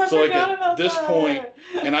 So at this point,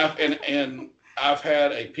 and I've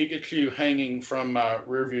had a Pikachu hanging from my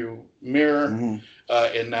rearview mirror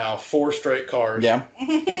in now 4 straight cars. Yeah.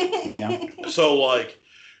 So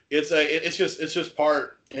it's just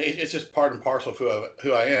part and parcel of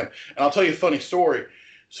who I am. And I'll tell you a funny story.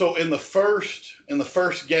 So in the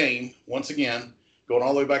first game, once again, going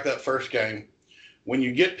all the way back to that first game, when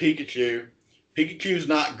you get Pikachu, Pikachu's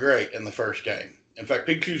not great in the first game. In fact,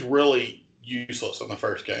 Pikachu's really useless in the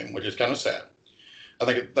first game, which is kind of sad. I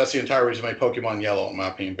think that's the entire reason they made Pokemon Yellow, in my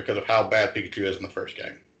opinion, because of how bad Pikachu is in the first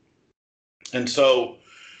game. And so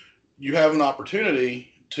you have an opportunity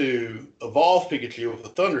to evolve Pikachu with a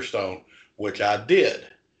Thunderstone, which I did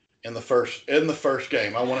in the first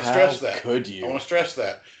game. I want to stress that. Could you? I want to stress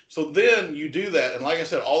that. So then you do that, and like I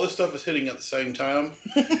said, all this stuff is hitting at the same time.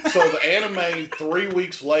 So the anime 3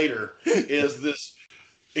 weeks later is this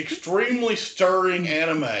extremely stirring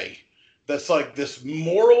anime that's like this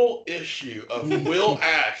moral issue of will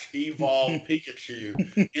Ash evolve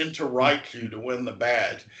Pikachu into Raichu to win the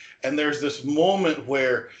badge? And there's this moment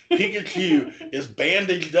where Pikachu is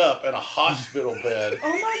bandaged up in a hospital bed. Oh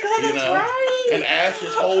my god, You that's know, right. And Ash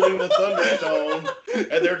is holding the Thunderstone,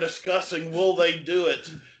 and they're discussing, will they do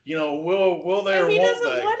it? You know, will they or And he won't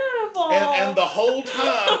doesn't they? want to evolve. And the whole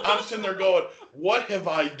time, I'm sitting there going, what have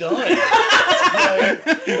I done? Like,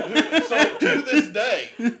 so to this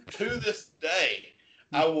day,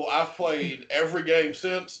 I've played every game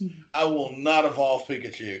since. I will not evolve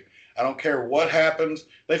Pikachu. I don't care what happens.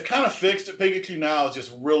 They've kind of fixed it. Pikachu now is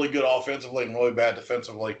just really good offensively and really bad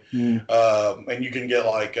defensively. And you can get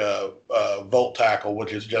like Volt Tackle,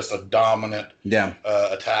 which is just a dominant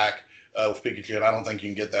attack with Pikachu, and I don't think you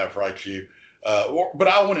can get that for Raichu. But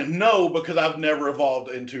I wouldn't know because I've never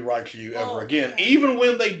evolved into Raichu ever again. Even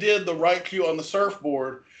when they did the Raichu on the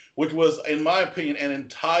surfboard, which was, in my opinion, an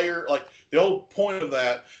entire, like, the whole point of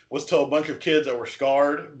that was to a bunch of kids that were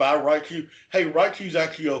scarred by Raichu, hey, Raichu's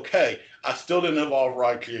actually okay. I still didn't evolve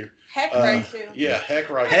Raichu. Heck Raichu. Yeah, heck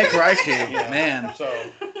Raichu. Heck Raichu, Yeah. man.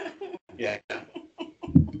 So, yeah.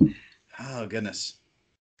 Oh goodness.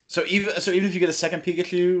 So even if you get a second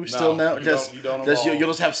Pikachu, still no, you just don't you'll evolve.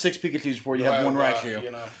 just have 6 Pikachus before you have one Raichu.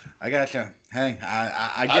 You know. I gotcha. Hey,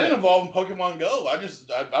 I I get didn't it. evolve in Pokemon Go.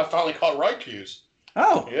 I finally caught Raichus.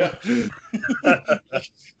 Oh, Yeah. You're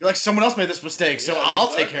like, someone else made this mistake, so Yeah,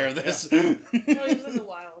 I'll take exactly. care of this. No, he was in the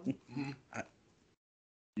wild.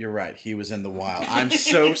 You're right. He was in the wild. I'm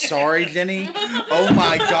so sorry, Jenny. Oh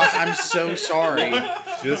my gosh, I'm so sorry.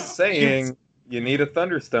 Just saying, you need a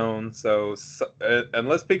Thunderstone. So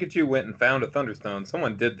unless Pikachu went and found a Thunderstone,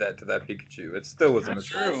 someone did that to that Pikachu. It still was a That's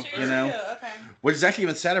mistake. true. You know? Yeah, okay. Which is actually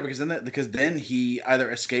even sadder because then he either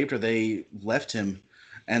escaped or they left him,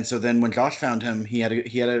 and so then when Josh found him, he had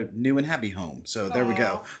a new and happy home. So there we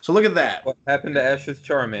go. Aw. So look at that. What happened to Ash's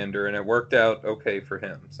Charmander, and it worked out okay for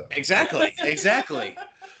him. So Exactly.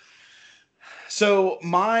 So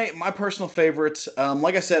my personal favorites,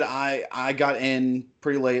 like I said, I got in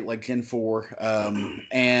pretty late, like Gen 4,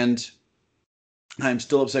 and I'm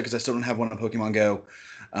still upset because I still don't have one on Pokemon Go.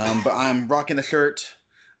 But I'm rocking the shirt.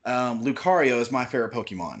 Lucario is my favorite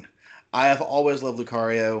Pokemon. I have always loved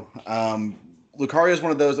Lucario. Lucario is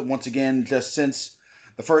one of those that, once again, just since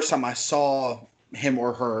the first time I saw him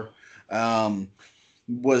or her,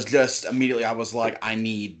 was just immediately I was like,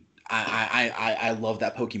 I love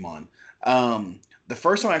that Pokemon. The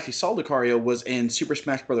first time I actually saw Lucario was in Super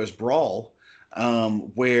Smash Bros. Brawl,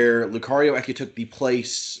 where Lucario actually took the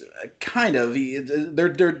place, kind of.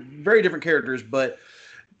 They're very different characters, but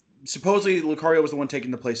supposedly Lucario was the one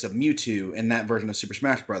taking the place of Mewtwo in that version of Super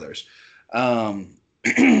Smash Bros.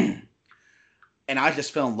 And I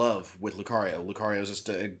just fell in love with Lucario. Lucario is just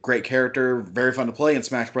a great character, very fun to play in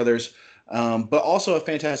Smash Brothers, but also a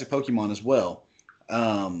fantastic Pokemon as well.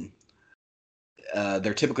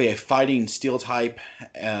 They're typically a fighting steel type,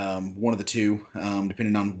 one of the two,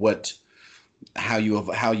 depending on how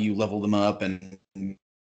you level them up and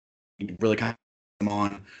really kind of them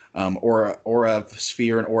on. Aura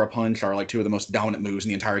Sphere and Aura Punch are like two of the most dominant moves in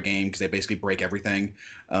the entire game because they basically break everything.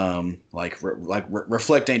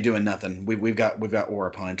 Reflect ain't doing nothing. We've got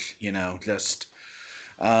Aura Punch, just.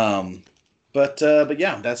 But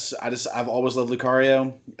yeah, I've always loved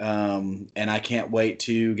Lucario, and I can't wait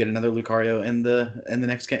to get another Lucario in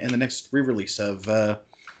the next re-release of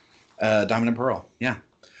Diamond and Pearl. Yeah.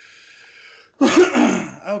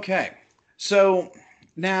 Okay, so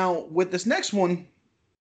now with this next one,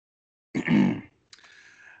 I'm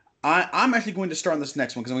actually going to start on this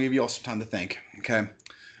next one because I'm going to give you all some time to think. Okay,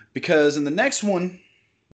 because in the next one,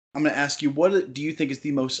 I'm going to ask you, what do you think is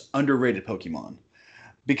the most underrated Pokemon?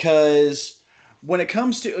 Because when it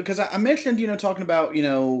comes to, because I mentioned, talking about,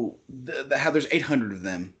 how there's 800 of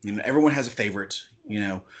them, everyone has a favorite,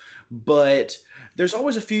 but there's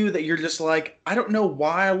always a few that you're just like, I don't know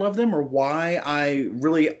why I love them or why I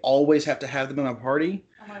really always have to have them in my party.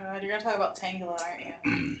 Oh my god, you're gonna talk about Tangela, aren't you?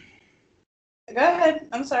 Go ahead.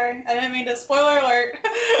 I'm sorry. I didn't mean to. Spoiler alert.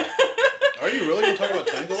 Are you really going to talk about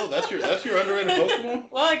Tangela? That's your underrated Pokemon?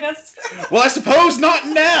 Well, I guess. Well, I suppose not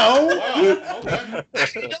now. Wow.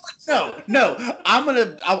 Okay. No.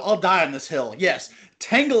 I'll die on this hill. Yes,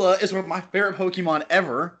 Tangela is one of my favorite Pokemon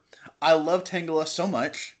ever. I love Tangela so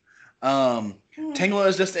much. Tangela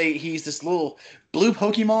is he's this little blue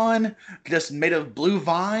Pokemon just made of blue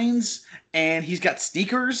vines, and he's got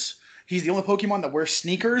sneakers. He's the only Pokemon that wears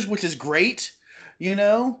sneakers, which is great. You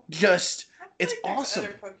know, just it's awesome.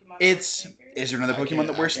 Is there another Pokemon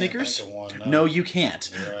that wears sneakers? No, you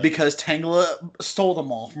can't, Right. because Tangela stole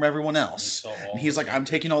them all from everyone else. And he's like, I'm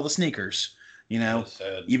taking all the sneakers. You know, That's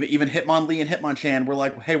sad. even Hitmonlee and Hitmonchan were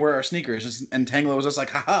like, hey, where are our sneakers? And Tangela was just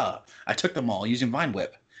like, haha, I took them all using Vine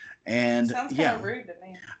Whip. And Sounds yeah, kind of rude to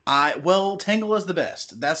me. Tangela is the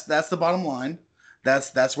best. That's the bottom line.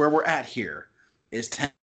 That's where we're at here. Is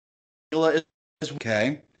Tangela is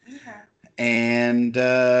okay. Okay. And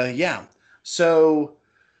yeah, so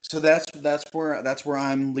that's where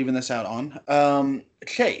I'm leaving this out on.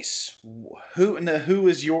 Chase, who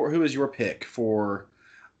is your pick for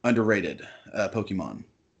underrated Pokemon?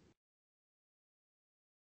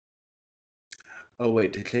 Oh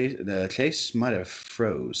wait, Chase might have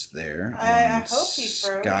froze there. I on hope he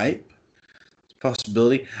froze. Skype.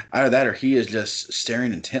 Possibility. Either that or he is just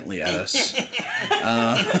staring intently at us.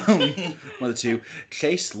 One of the two.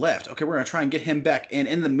 Chase left. Okay, we're gonna try and get him back. And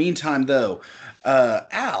in the meantime, though,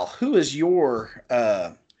 Al, who is your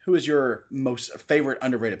most favorite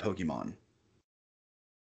underrated Pokemon?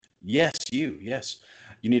 Yes, you. Yes,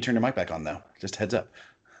 you need to turn your mic back on though. Just heads up.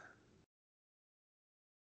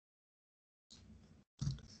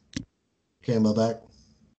 Okay, am I back?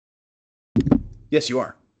 Yes, you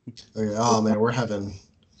are. Okay. Oh man, we're having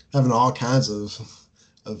all kinds of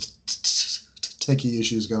techie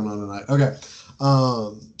issues going on tonight. Okay.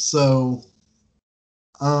 So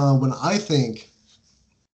when I think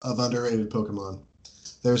of underrated Pokemon,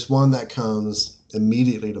 there's one that comes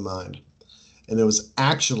immediately to mind, and it was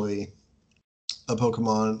actually a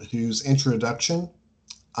Pokemon whose introduction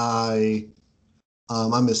I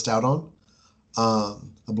missed out on. I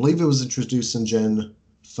believe it was introduced in Gen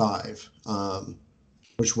 5.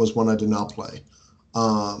 Which was one I did not play.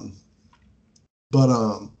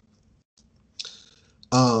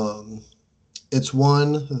 It's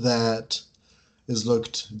one that is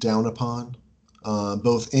looked down upon,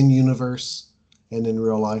 both in universe and in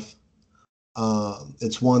real life.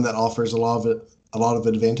 It's one that offers a lot of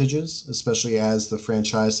advantages, especially as the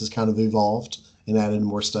franchise has kind of evolved and added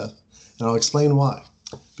more stuff. And I'll explain why.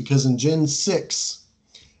 Because in Gen 6,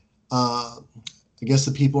 I guess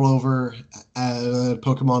the people over at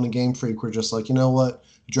Pokemon and Game Freak were just like, you know what,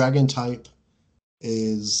 Dragon type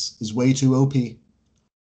is way too OP.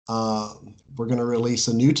 We're gonna release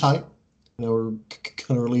a new type. We're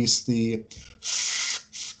gonna release the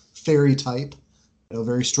Fairy type,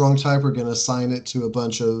 very strong type. We're gonna assign it to a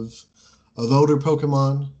bunch of older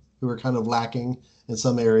Pokemon who are kind of lacking in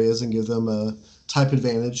some areas and give them a type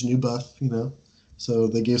advantage, new buff. So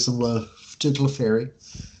they gave some particular Fairy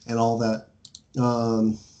and all that.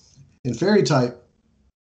 And Fairy type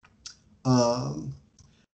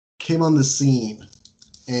came on the scene,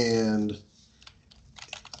 and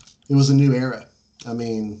it was a new era. I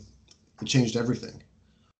mean, it changed everything.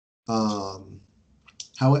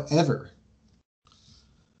 However,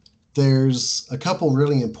 there's a couple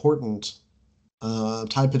really important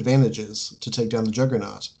type advantages to take down the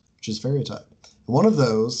Juggernaut, which is Fairy type. One of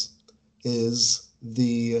those is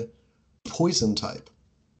the Poison type.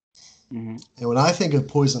 Mm-hmm. And when I think of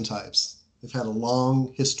poison types, they've had a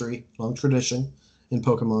long history, long tradition in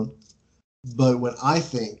Pokemon. But when I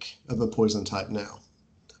think of a poison type now,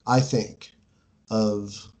 I think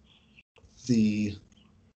of the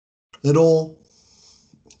little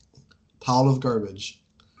pile of garbage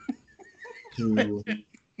who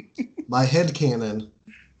my headcanon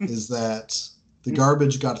is that the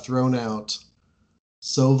garbage got thrown out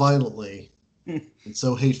so violently and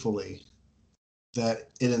so hatefully that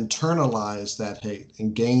it internalized that hate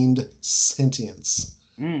and gained sentience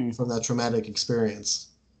from that traumatic experience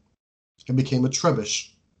and became a Trubbish.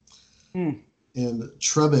 And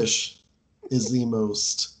Trubbish is the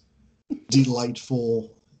most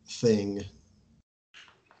delightful thing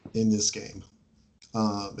in this game,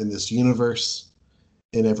 in this universe,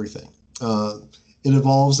 in everything. It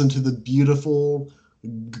evolves into the beautiful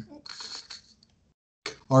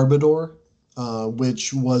Arbador,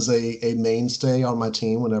 which was a mainstay on my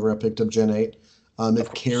team whenever I picked up Gen 8.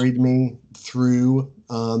 It carried me through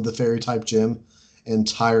the Fairy type gym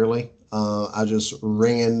entirely. I just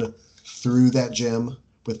ran through that gym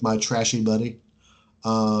with my trashy buddy.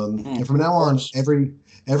 And from now on, every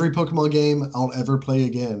Pokemon game I'll ever play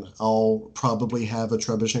again, I'll probably have a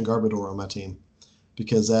Trubbish and Garbodor on my team,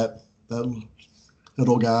 because that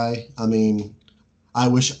little guy. I mean, I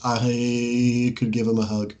wish I could give him a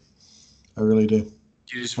hug. I really do.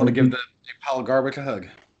 You just want to give the pile of garbage a hug.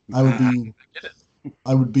 I would be. get it.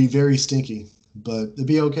 I would be very stinky, but it'd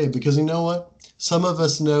be okay, because you know what? Some of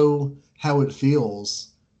us know how it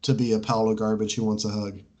feels to be a pile of garbage who wants a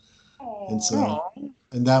hug, and so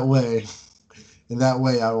in that way,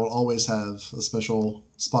 I will always have a special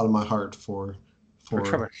spot in my heart for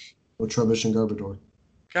Trubbish. Trubbish and Garbodor.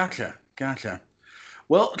 Gotcha.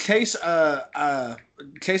 Well, Chase,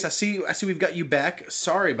 Chase, I see we've got you back.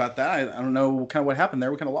 Sorry about that. I don't know kind of what happened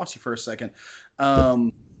there. We kind of lost you for a second.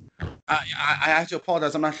 I have to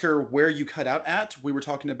apologize. I'm not sure where you cut out at. We were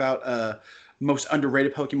talking about most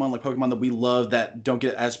underrated Pokemon, like Pokemon that we love that don't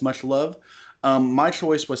get as much love. My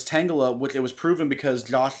choice was Tangela, which it was proven because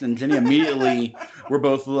Josh and Jenny immediately were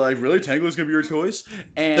both like, "Really, Tangela's gonna be your choice?"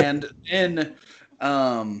 And then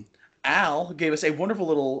Al gave us a wonderful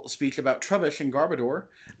little speech about Trubbish and Garbodor,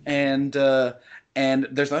 and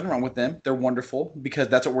there's nothing wrong with them. They're wonderful because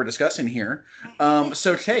that's what we're discussing here.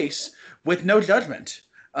 So Chase, with no judgment,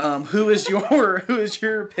 who is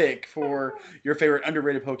your pick for your favorite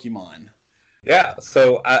underrated Pokemon? Yeah,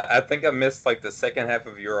 so I think I missed like the second half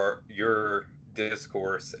of your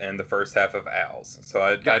discourse and the first half of Al's. So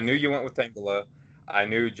I knew you went with Tangela. I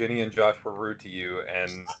knew Jenny and Josh were rude to you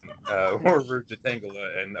and were rude to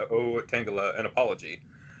Tangela and owe Tangela an apology.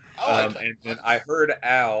 And then I heard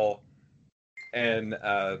Al, and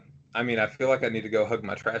I mean, I feel like I need to go hug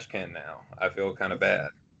my trash can now. I feel kind of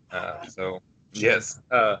bad. So yes.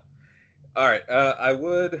 All right.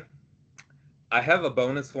 I have a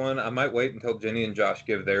bonus one. I might wait until Jenny and Josh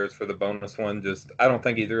give theirs for the bonus one. I don't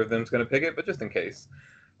think either of them is going to pick it, but just in case.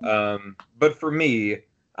 But for me,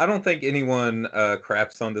 I don't think anyone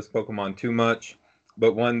craps on this Pokemon too much,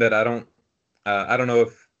 but one that I don't know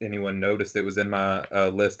if anyone noticed it was in my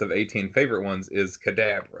list of 18 favorite ones is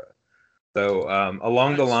Kadabra. So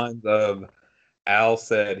along the lines of Al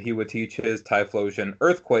said he would teach his Typhlosion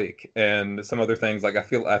Earthquake and some other things. Like I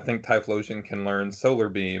think Typhlosion can learn Solar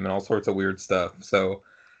Beam and all sorts of weird stuff. So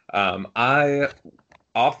I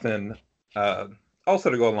often, also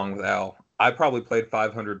to go along with Al, I probably played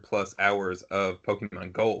 500 plus hours of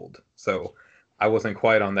Pokemon Gold. So I wasn't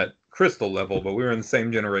quite on that Crystal level, but we were in the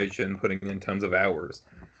same generation putting in tons of hours.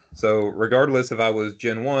 So regardless if I was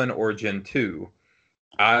Gen 1 or Gen 2,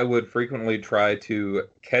 I would frequently try to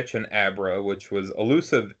catch an Abra, which was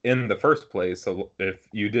elusive in the first place. So if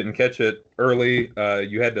you didn't catch it early,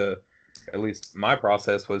 you had to, at least my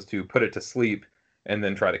process was to put it to sleep and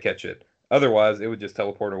then try to catch it. Otherwise, it would just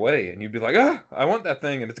teleport away, and you'd be like, I want that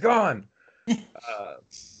thing, and it's gone.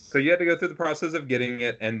 So you had to go through the process of getting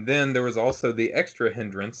it, and then there was also the extra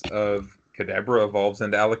hindrance of Kadabra evolves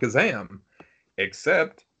into Alakazam.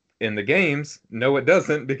 Except in the games, no, it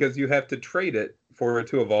doesn't, because you have to trade it for it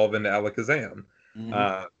to evolve into Alakazam.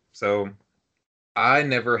 Mm-hmm. So I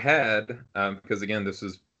never had, because again, this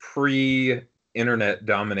is pre-internet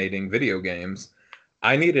dominating video games,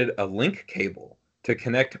 I needed a link cable to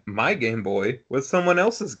connect my Game Boy with someone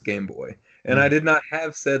else's Game Boy. And I did not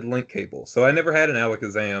have said link cable. So I never had an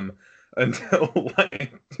Alakazam until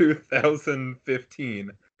like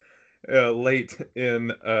 2015, late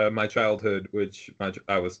in my childhood, which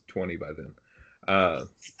I was 20 by then. I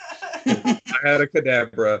had a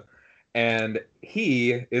Kadabra, and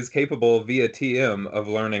he is capable via TM of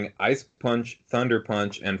learning Ice Punch, Thunder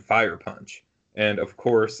Punch, and Fire Punch. And of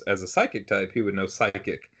course, as a Psychic type, he would know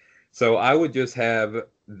Psychic. So I would just have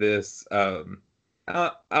this.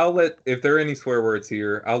 I'll let, if there are any swear words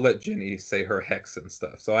here, I'll let Jenny say her hex and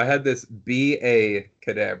stuff. So I had this BA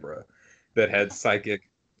Kadabra that had Psychic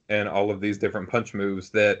and all of these different punch moves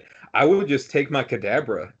that I would just take my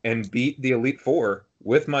Kadabra and beat the Elite Four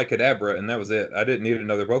with my Kadabra, and that was it. I didn't need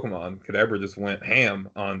another Pokemon. Kadabra just went ham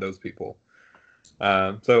on those people.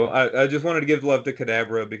 So I just wanted to give love to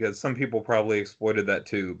Kadabra because some people probably exploited that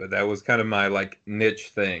too, but that was kind of my like niche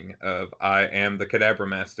thing of I am the Kadabra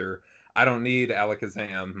master. I don't need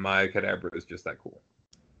Alakazam. My Kadabra is just that cool.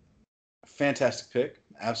 Fantastic pick.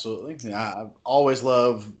 Absolutely. Yeah, I always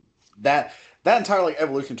love that entire like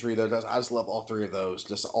evolution tree though. I just love all three of those.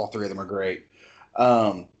 Just all three of them are great.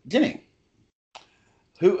 Jenny,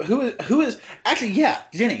 who is actually, yeah,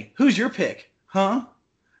 Jenny, who's your pick? Huh?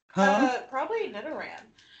 Probably Nidoran.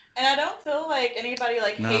 And I don't feel like anybody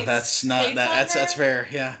like hates. No, that's not that. That's fair.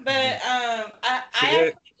 Yeah. But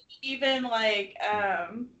I even like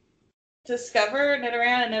discover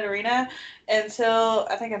Nidoran and Nidorina until,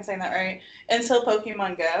 I think I'm saying that right, until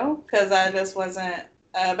Pokemon Go, because I just wasn't,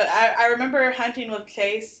 but I remember hunting with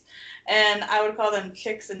Chase, and I would call them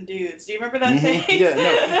chicks and dudes. Do you remember that Chase? Yeah,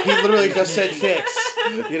 no, he literally just said chicks,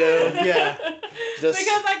 yeah. Just...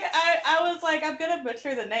 Because I was like, I'm going to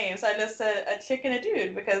butcher the name, so I just said a chick and a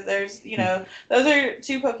dude, because there's, those are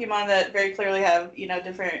two Pokemon that very clearly have,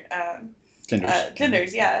 different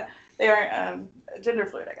genders, yeah. They aren't gender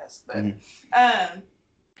fluid, I guess. But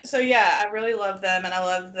so yeah, I really love them, and I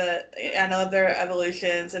love their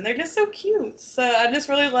evolutions, and they're just so cute. So I just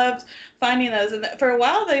really loved finding those, and for a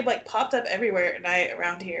while they like popped up everywhere at night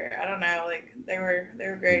around here. I don't know, like they were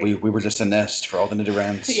great. We were just a nest for all the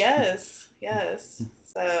Nidorans. Yes.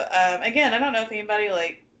 So again, I don't know if anybody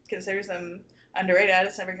like considers them underrated. I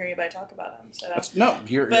just never hear anybody talk about them. So I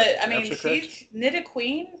mean,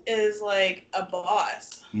 Nidoqueen is like a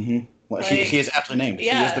boss. Mm-hmm. Well, she is aptly named.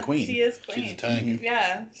 Yeah, she is the queen. She is queen. She's a tank. Mm-hmm.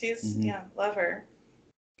 Yeah, she's love her.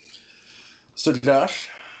 So Josh,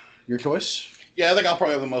 your choice? Yeah, I think I'll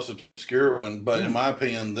probably have the most obscure one, but in my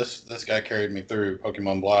opinion, this guy carried me through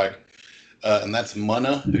Pokemon Black, and that's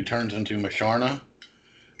Munna, who turns into Musharna.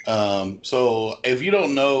 So if you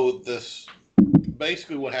don't know this,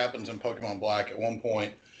 basically what happens in Pokemon Black, at one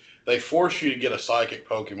point, they force you to get a psychic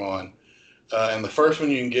Pokemon. And the first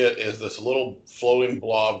one you can get is this little floating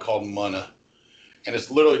blob called Munna, and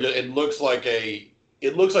it's literally it looks like a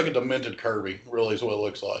demented Kirby. Really, is what it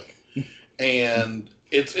looks like. And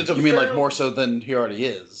it's a. You mean like more so than he already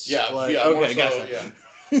is? Yeah, like, yeah, okay, more so, gotcha. Yeah.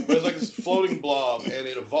 But it's like this floating blob, and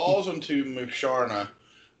it evolves into Musharna,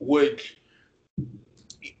 which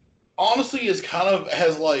honestly is kind of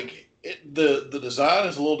has like the design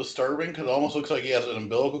is a little disturbing because it almost looks like he has an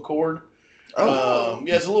umbilical cord. Oh.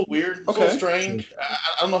 Yeah, it's a little weird. It's a little strange. I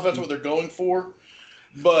don't know if that's what they're going for,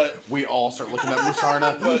 but we all start looking at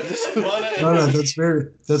Musharna. No,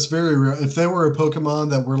 that's very real. If they were a Pokemon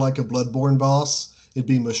that were like a Bloodborne boss, it'd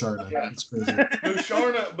be Musharna. Yeah. That's crazy.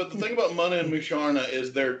 Musharna, but the thing about Munna and Musharna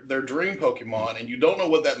is they're dream Pokemon, and you don't know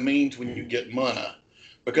what that means when you get Munna,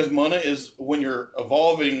 because Munna is when you're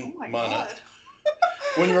evolving Munna.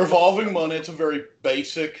 When you're evolving Munna, it's a very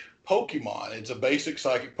basic Pokemon. It's a basic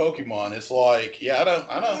psychic Pokemon. It's like, I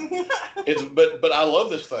know. It's but I love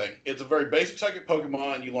this thing. It's a very basic psychic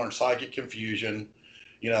Pokemon. You learn psychic confusion,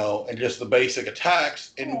 and just the basic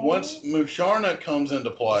attacks. And once Musharna comes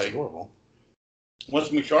into play,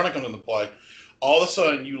 all of a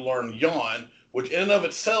sudden you learn Yawn, which in and of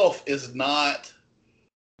itself is not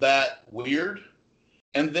that weird.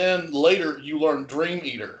 And then later you learn Dream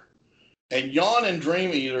Eater. And Yawn and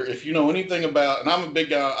Dream Eater, if you know anything about, and I'm a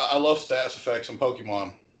big guy, I love stats effects in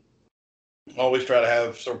Pokemon. I always try to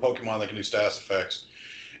have some Pokemon that can do stats effects.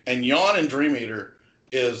 And Yawn and Dream Eater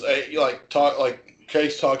is like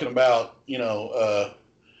Chase talking about,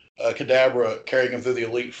 Kadabra carrying him through the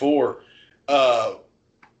Elite Four.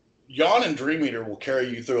 Yawn and Dream Eater will carry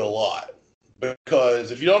you through a lot.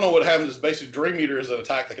 Because if you don't know what happens, basically Dream Eater is an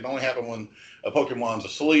attack that can only happen when a Pokemon's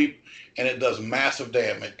asleep, and it does massive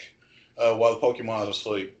damage. While the Pokemon is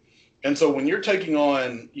asleep. And so when you're taking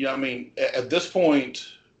on, at this point,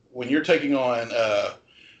 when you're taking on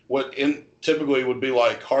what typically would be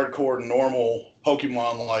like hardcore normal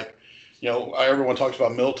Pokemon, like, everyone talks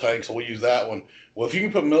about Miltank, so we'll use that one. Well, if you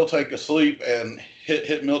can put Miltank asleep and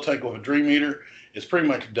hit Miltank with a Dream Eater, it's pretty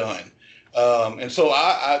much done. And so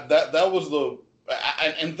that was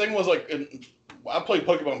and the thing was like, I played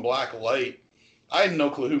Pokemon Black late. I had no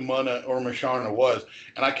clue who Munna or Musharna was,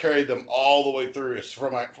 and I carried them all the way through.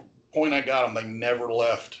 From the point I got them, they never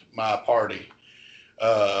left my party.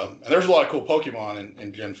 And there's a lot of cool Pokemon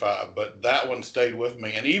in Gen 5, but that one stayed with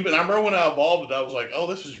me. And even I remember when I evolved it, I was like, oh,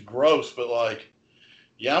 this is gross, but like,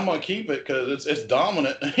 yeah, I'm gonna keep it because it's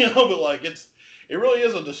dominant, But like, it really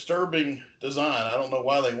is a disturbing design. I don't know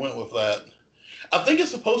why they went with that. I think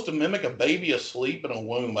it's supposed to mimic a baby asleep in a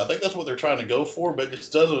womb. I think that's what they're trying to go for, but it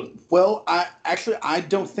just doesn't. Well, I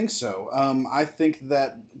don't think so. I think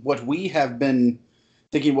that what we have been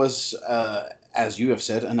thinking was, as you have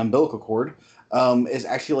said, an umbilical cord, is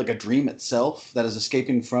actually like a dream itself that is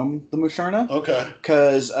escaping from the Musharna. Okay.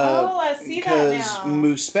 Because I see that now.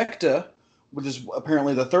 Muspecta, which is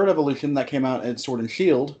apparently the third evolution that came out in Sword and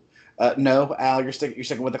Shield. No, Al, you're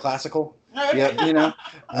sticking with the classical. Yeah,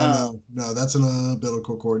 No, that's an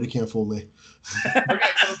umbilical cord. You can't fool me. Okay,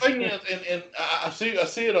 so the thing is, and I see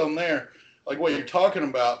it on there, like what you're talking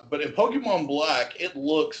about. But in Pokemon Black, it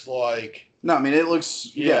looks like. No, I mean it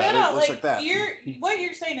looks. Yeah, it looks like that. What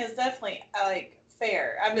you're saying is definitely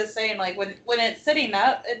fair. I'm just saying, like when it's sitting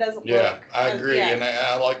up, it doesn't look. Yeah, I agree, and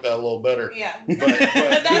I like that a little better. Yeah, but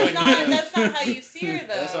that's not how you see her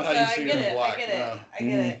though. That's not how So you I see get it in it. black. I get it. No. I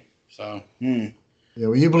get it. So Hmm. Yeah,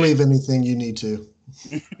 well, you believe anything you need to.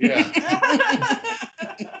 yeah.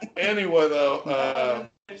 Anyway, though,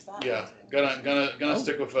 There's that yeah, one, too. gonna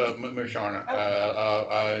stick with Musharna.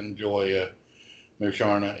 I enjoy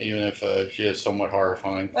Musharna, even if she is somewhat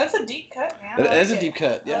horrifying. That's a deep cut, man. That I is a like deep it.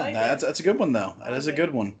 cut. I Yeah, like that's a good one though. That is a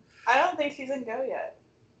good one. I don't think she's in Go yet.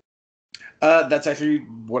 That's actually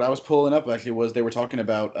what I was pulling up. Actually, was they were talking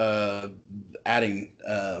about adding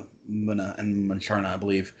Muna and Musharna, I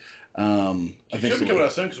believe. She should be Eventually. coming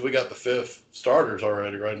out soon because we got the 5th starters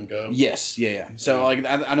already ready to go. Yes, yeah. So like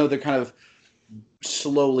I know they're kind of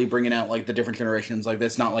slowly bringing out like the different generations. Like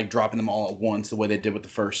that's not like dropping them all at once the way they did with the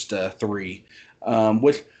first 3.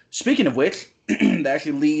 Which, speaking of which, that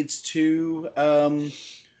actually leads to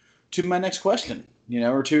my next question.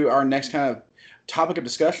 Or to our next kind of topic of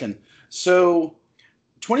discussion. So,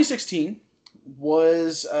 2016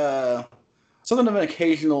 was something of an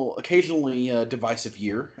occasionally divisive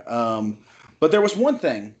year. But there was one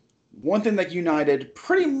thing that united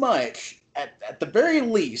pretty much, at the very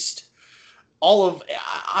least, all of,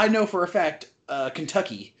 I know for a fact,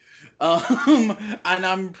 Kentucky. And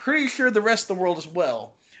I'm pretty sure the rest of the world as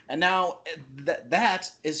well. And now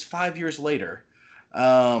that is 5 years later.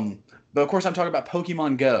 But of course, I'm talking about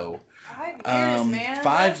Pokemon Go. 5 years, man. 5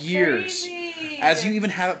 That's years. Crazy. As you even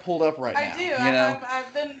have it pulled up right now. I do.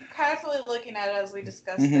 I've been casually looking at it as we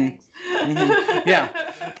discuss things. Yeah.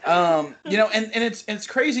 And it's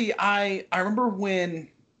crazy. I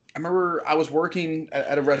remember I was working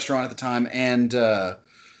at a restaurant at the time, and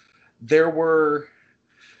there were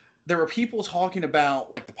people talking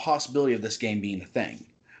about the possibility of this game being a thing.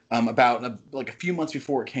 About like a few months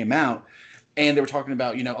before it came out, and they were talking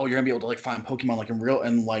about, you're gonna be able to like find Pokemon like in real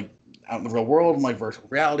and like out in the real world and like virtual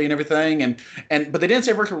reality and everything, but they didn't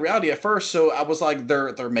say virtual reality at first, so I was like,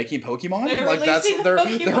 they're making Pokemon, they're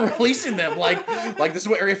releasing them like this is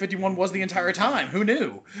what Area 51 was the entire time. Who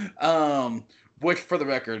knew? Which, for the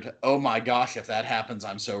record, oh my gosh, if that happens,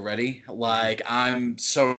 I'm so ready. Like, I'm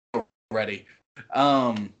so ready.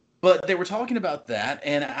 But they were talking about that,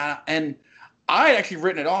 and I had actually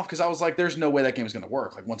written it off because I was like, there's no way that game is going to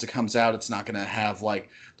work. Like, once it comes out, it's not going to have like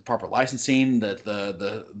the proper licensing.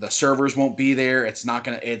 The servers won't be there. It's not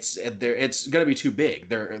going to. It's going to be too big.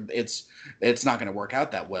 It's not going to work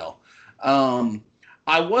out that well.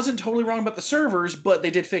 I wasn't totally wrong about the servers, but they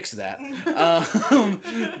did fix that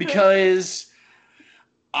because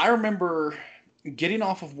I remember getting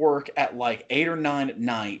off of work at like 8 or 9 at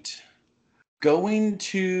night, going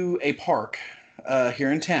to a park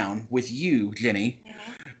here in town with you, Jenny.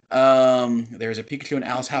 Mm-hmm. There's a Pikachu in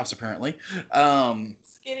Al's house, apparently.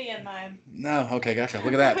 Skinny in mine. No, okay, gotcha.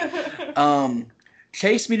 Look at that.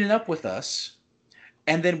 Chase meeting up with us,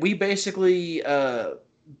 and then we basically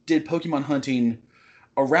did Pokemon hunting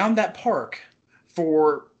around that park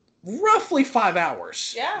for roughly 5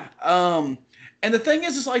 hours. Yeah. And the thing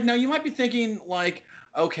is like, now you might be thinking like,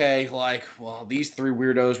 okay, like, well, these 3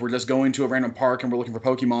 weirdos were just going to a random park and we're looking for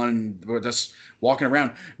Pokemon and we're just walking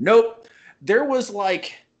around. Nope. There was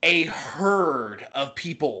like a herd of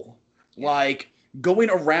people like going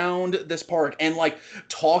around this park and like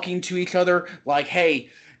talking to each other like, hey,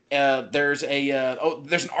 there's an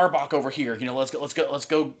Arbok over here. Let's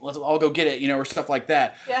all go get it. Or stuff like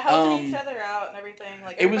that. Yeah, helping each other out and everything.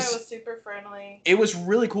 Like everybody was super friendly. It was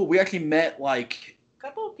really cool. We actually met like a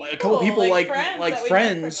couple of people like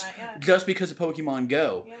friends just because of Pokemon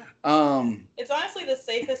Go. Yeah. It's honestly the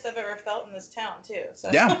safest I've ever felt in this town too. So.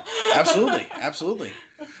 Yeah, absolutely.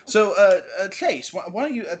 So, Chase, why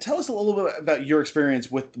don't you tell us a little bit about your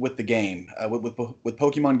experience with the game, with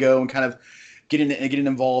Pokemon Go, and kind of getting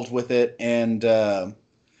involved with it, and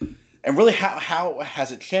really how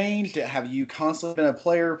has it changed? Have you constantly been a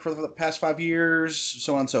player for the past 5 years,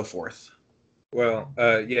 so on and so forth? Well,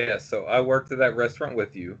 yeah, so I worked at that restaurant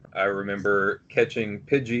with you. I remember catching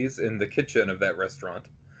Pidgeys in the kitchen of that restaurant.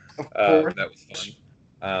 That was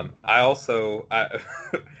fun. I also,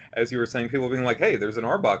 as you were saying, people being like, hey, there's an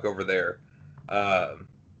Arbok over there.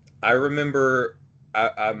 I remember,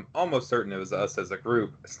 I'm almost certain it was us as a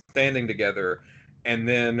group standing together, and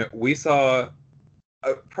then we saw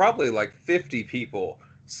probably like 50 people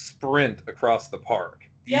sprint across the park.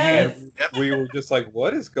 Yes. And we were just like,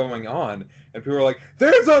 what is going on? And people were like,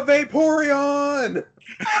 there's a Vaporeon!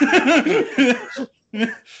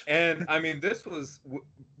 And I mean, this was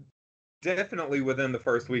definitely within the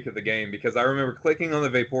first week of the game, because I remember clicking on the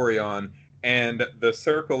Vaporeon and the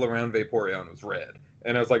circle around Vaporeon was red.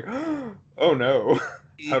 And I was like, oh no,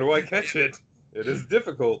 how do I catch it? It is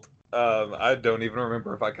difficult. I don't even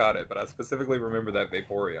remember if I caught it, but I specifically remember that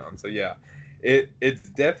Vaporeon. So yeah, it's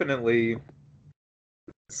definitely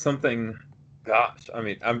something. Gosh, I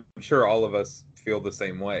mean, I'm sure all of us feel the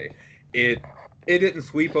same way. It didn't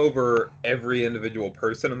sweep over every individual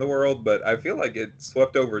person in the world, but I feel like it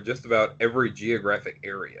swept over just about every geographic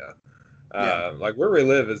area. Yeah. Like where we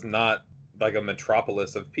live is not like a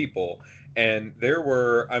metropolis of people, and there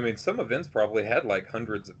were, I mean, some events probably had like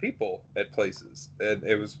hundreds of people at places, and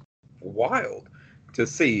it was wild to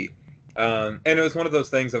see. And it was one of those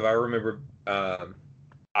things. If I remember,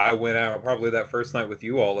 I went out probably that first night with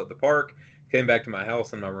you all at the park, came back to my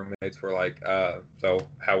house, and my roommates were like, "So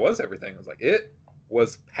how was everything?" I was like, "It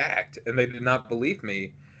was packed," and they did not believe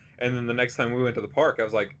me. And then the next time we went to the park, I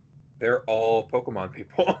was like, "They're all Pokemon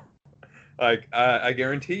people." Like I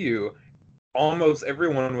guarantee you, almost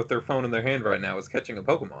everyone with their phone in their hand right now is catching a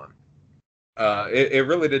Pokemon. It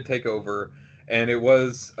really did take over, and it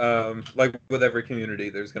was like with every community,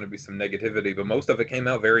 there's going to be some negativity, but most of it came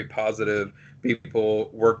out very positive. People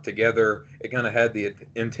worked together. It kind of had the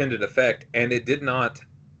intended effect, and it did not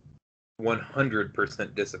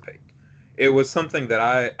 100% dissipate. It was something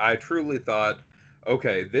that I truly thought,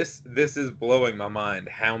 okay, this is blowing my mind.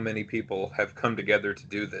 How many people have come together to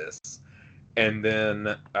do this? And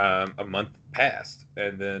then a month passed,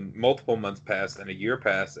 and then multiple months passed, and a year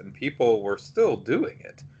passed, and people were still doing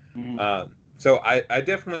it. So I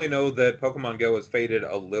definitely know that Pokemon Go has faded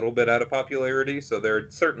a little bit out of popularity. So there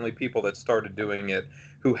are certainly people that started doing it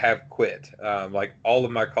who have quit. Like all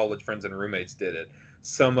of my college friends and roommates did it.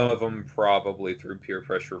 Some of them probably through peer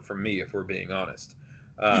pressure from me, if we're being honest.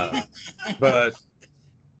 But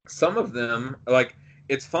some of them, like,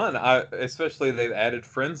 it's fun. Especially they've added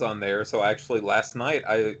friends on there. So actually last night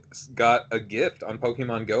I got a gift on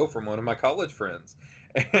Pokemon Go from one of my college friends.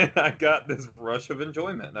 And I got this rush of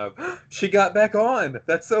enjoyment of, she got back on.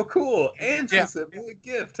 That's so cool. And she sent me a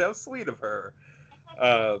gift. How sweet of her.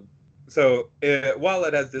 While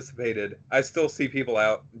it has dissipated, I still see people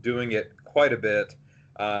out doing it quite a bit.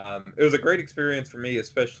 It was a great experience for me,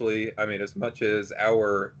 especially, I mean, as much as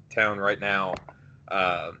our town right now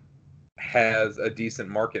has a decent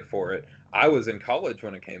market for it. I was in college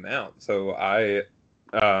when it came out, so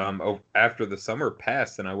after the summer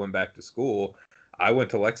passed and I went back to school, I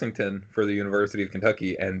went to Lexington for the University of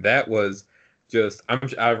Kentucky, and that was just,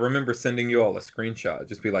 I remember sending you all a screenshot,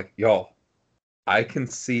 just be like, y'all, I can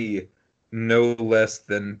see no less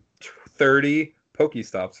than 30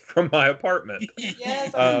 Pokestops from my apartment.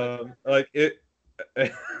 Yes. Like it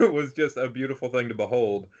was just a beautiful thing to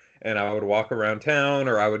behold. And I would walk around town,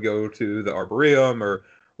 or I would go to the Arboretum or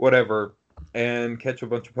whatever and catch a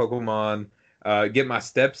bunch of Pokemon, get my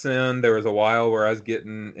steps in. There was a while where I was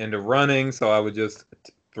getting into running, so I would just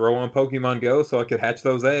throw on Pokemon Go so I could hatch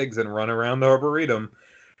those eggs and run around the Arboretum,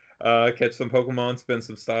 catch some Pokemon, spend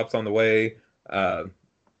some stops on the way.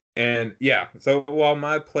 And yeah, so while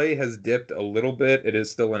my play has dipped a little bit, it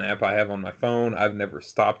is still an app I have on my phone. I've never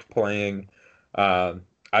stopped playing.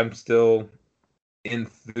 I'm still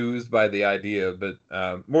enthused by the idea, but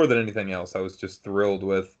more than anything else, I was just thrilled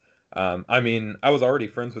with. I mean, I was already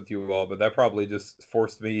friends with you all, but that probably just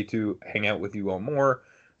forced me to hang out with you all more.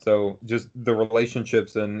 So just the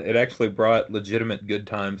relationships, and it actually brought legitimate good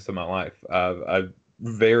times to my life. I'm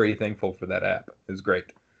very thankful for that app. It was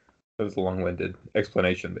great. It was a long-winded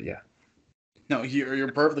explanation, but yeah. No,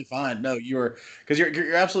 you're perfectly fine. No, because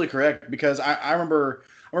you're absolutely correct. Because I remember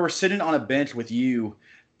sitting on a bench with you,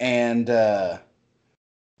 and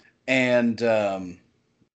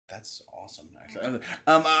that's awesome. Actually,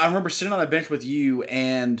 I remember sitting on a bench with you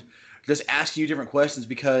and just asking you different questions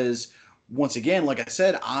because, once again, like I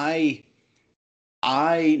said, I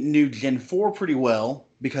knew Gen 4 pretty well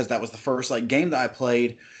because that was the first game that I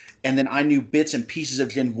played, and then I knew bits and pieces of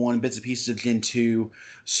Gen 1, bits and pieces of Gen 2.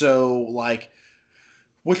 So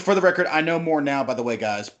which, for the record, I know more now, by the way,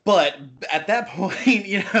 guys. But at that point,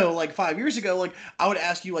 5 years ago, I would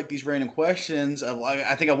ask you these random questions of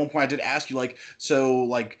I think at one point I did ask you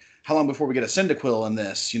how long before we get a Cyndaquil in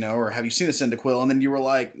this, or have you seen a Cyndaquil? And then you were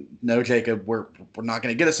like, no, Jacob, we're not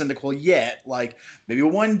going to get a Cyndaquil yet. Maybe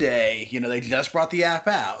one day, they just brought the app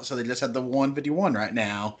out, so they just had the 151 right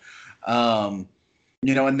now, and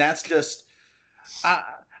that's just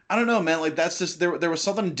I don't know, man. That's just there was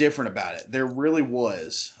something different about it. There really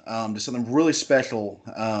was just something really special.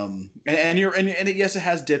 Yes, it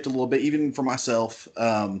has dipped a little bit, even for myself.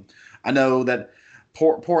 I know that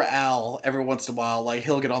poor Al, every once in a while,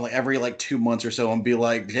 he'll get on every 2 months or so and be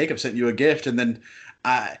like, Jacob sent you a gift, and then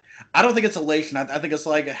I don't think it's elation. I think it's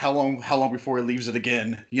how long before he leaves it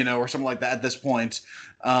again, or something like that at this point.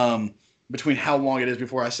 Between how long it is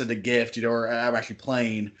before I send a gift, or I'm actually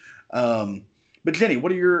playing. But Jenny,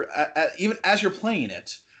 what are your even as you're playing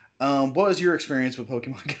it? What has your experience with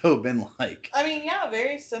Pokemon Go been like? I mean, yeah,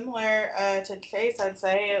 very similar to Chase. I'd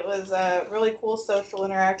say it was a really cool social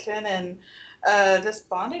interaction and just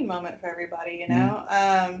bonding moment for everybody.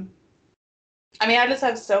 I mean, I just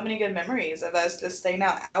have so many good memories of us just staying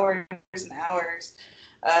out hours and hours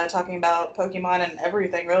talking about Pokemon and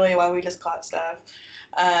everything, really, while we just caught stuff.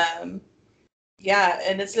 Um, yeah,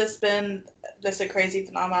 and it's just been just a crazy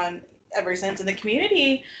phenomenon ever since. And the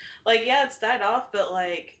community, like, yeah, it's died off, but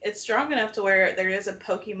like, it's strong enough to where there is a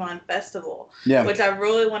Pokemon festival, Yeah. which I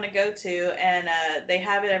really want to go to. And they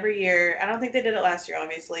have it every year. I don't think they did it last year,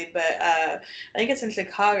 obviously, but I think it's in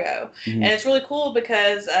Chicago. Mhm. And it's really cool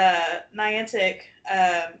because Niantic,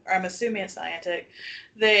 or I'm assuming it's Niantic,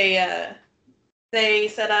 they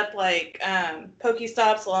set up like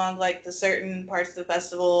Pokestops along like the certain parts of the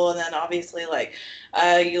festival, and then obviously like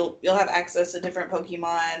you'll have access to different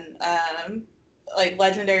Pokemon, like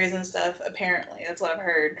legendaries and stuff. Apparently, that's what I've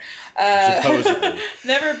heard. Supposedly.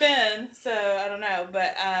 Never been, so I don't know,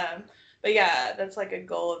 but yeah, that's like a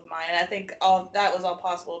goal of mine. I think all that was all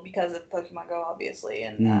possible because of Pokemon Go, obviously,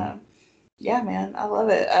 and yeah, man, I love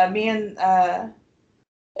it. Me and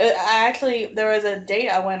there was a date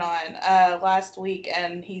I went on last week,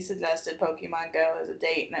 and he suggested Pokemon Go as a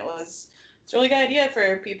date, and it's a really good idea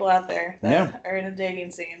for people out there that are in a dating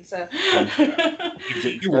scene. So,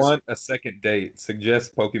 If you want a second date,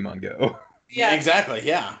 suggest Pokemon Go. yeah, Exactly.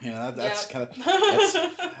 Yeah. That's kind of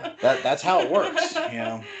that's how it works.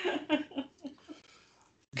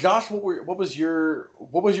 Josh, what was your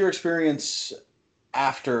experience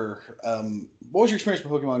after? What was your experience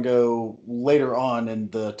with Pokemon Go later on in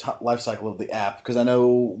the life cycle of the app? Because I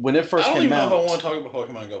know when it first I don't came even know out. if I want to talk about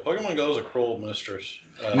Pokemon Go. Pokemon Go is a cruel mistress.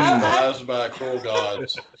 I- Raised by cruel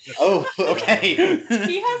gods. Oh, okay.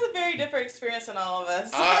 he has a very different experience than all of us.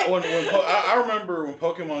 I remember when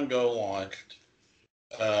Pokemon Go launched.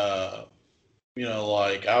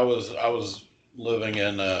 Like I was living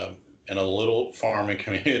in a little farming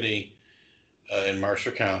community in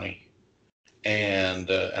Mercer County, and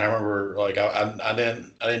I remember like I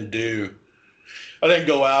didn't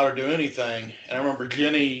go out or do anything. And I remember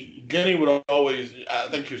Jenny would always, I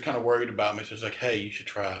think she was kind of worried about me. She was like, "Hey, you should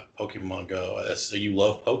try Pokemon Go. You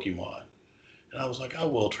love Pokemon." And I was like, "I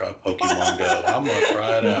will try Pokemon Go. I'm going to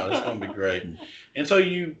try it out. It's going to be great." And so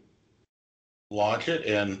you launch it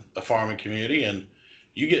in a farming community and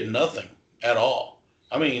you get nothing at all.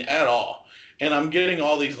 I mean, at all. And I'm getting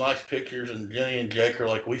all these nice pictures, and Jenny and Jake are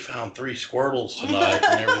like, "We found 3 Squirtles tonight,"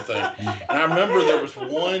 and everything. And I remember there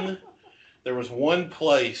was one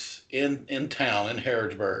place in town in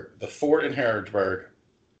Harrodsburg, the fort in Harrodsburg,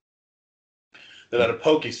 that had a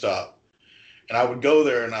Pokestop. And I would go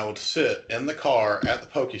there and I would sit in the car at the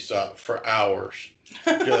Pokestop for hours,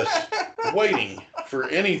 just waiting for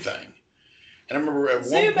anything. And I remember at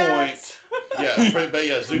one point,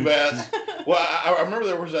 Zubats. Well, I remember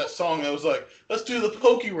there was that song that was like, "Let's do the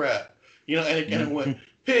Poke Rap," and it went,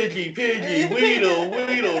 "Pidgey, Pidgey, Weedle,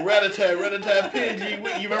 Weedle, Rat-a-tat, Rat-a-tat, Pidgey,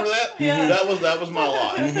 Weedle." You remember that? Yeah. That was my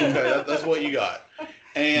life. Okay, that's what you got.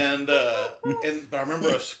 And but I remember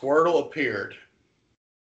a Squirtle appeared,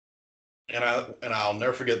 and I'll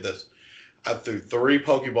never forget this. I threw 3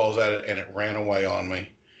 Pokeballs at it, and it ran away on me.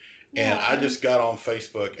 And I just got on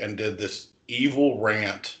Facebook and did this evil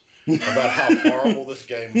rant about how horrible this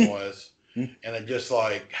game was, and it just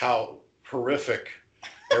like how horrific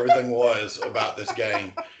everything was about this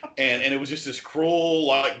game, and it was just this cruel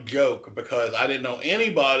like joke because I didn't know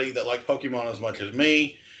anybody that liked Pokemon as much as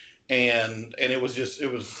me, and it was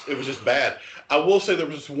just bad. I will say there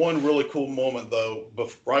was this one really cool moment though,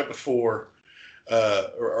 right before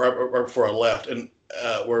right before I left, and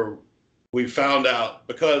where we found out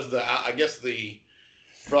because I guess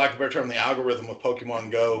for lack of a better term, the algorithm of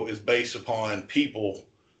Pokemon Go is based upon people,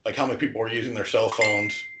 like how many people are using their cell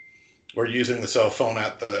phones or using the cell phone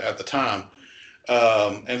at the time.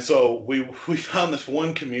 And so we found this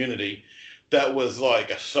one community that was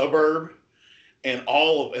like a suburb, and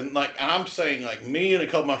I'm saying like me and a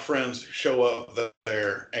couple of my friends show up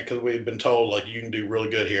there, and because we had been told like you can do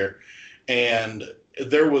really good here, and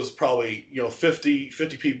there was probably 50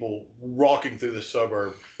 people walking through the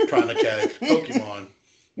suburb trying to catch Pokemon.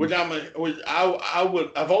 Which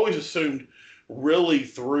I've always assumed really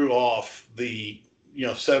threw off the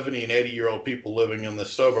 70 and 80-year-old people living in the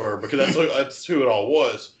suburb because that's who it all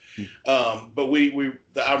was. But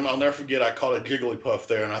I'll never forget. I caught a Jigglypuff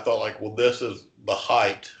there, and I thought like, well, this is the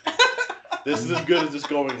height. This is as good as it's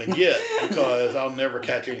going to get because I'll never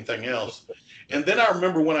catch anything else. And then I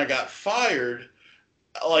remember when I got fired,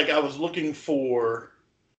 like I was looking for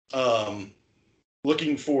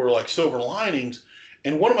like silver linings.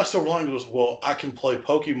 And one of my silver linings was, well, I can play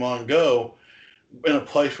Pokemon Go in a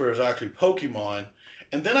place where there's actually Pokemon.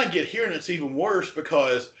 And then I get here and it's even worse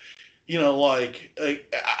because,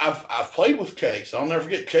 I've played with Chase. I'll never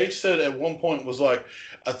forget. Chase said at one point was like,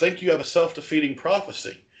 I think you have a self-defeating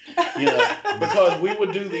prophecy. Because we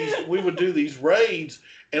would do these raids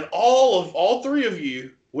and all three of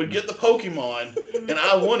you would get the Pokemon and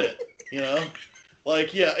I won it. Yeah,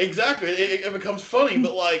 exactly. It becomes funny,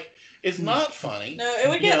 but it's not funny. No, it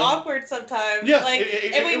would get awkward sometimes. Yeah,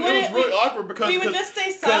 it was really awkward because we would just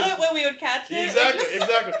stay silent when we would catch it. Exactly.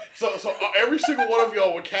 So every single one of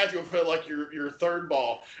y'all would catch it with like your third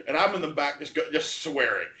ball, and I'm in the back just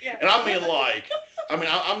swearing. Yeah. And I mean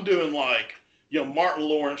I'm doing Martin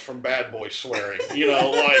Lawrence from Bad Boys swearing,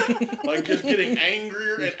 like just getting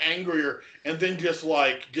angrier and angrier, and then just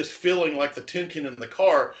feeling like the tension in the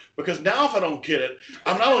car, because now if I don't get it,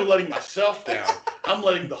 I'm not only letting myself down, I'm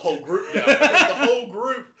letting the whole group down, because the whole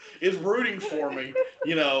group is rooting for me,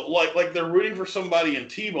 like they're rooting for somebody in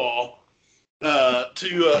T-ball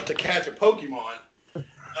to catch a Pokemon.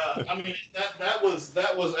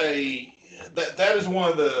 That is one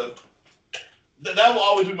of the. That will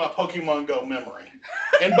always be my Pokemon Go memory.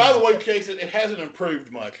 And by the way, Chase, it hasn't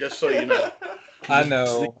improved much, just so you know. I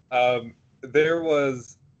know. There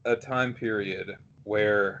was a time period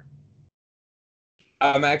where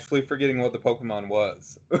I'm actually forgetting what the Pokemon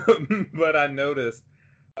was. But I noticed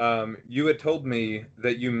you had told me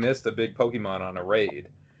that you missed a big Pokemon on a raid.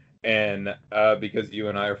 And because you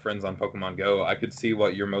and I are friends on Pokemon Go, I could see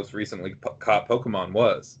what your most recently caught Pokemon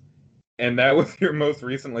was. And that was your most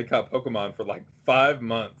recently caught Pokemon for 5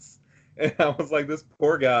 months. And I was like, this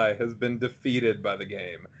poor guy has been defeated by the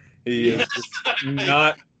game. He is just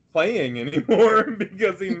not playing anymore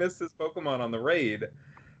because he missed his Pokemon on the raid.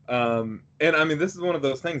 And this is one of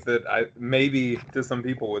those things that maybe to some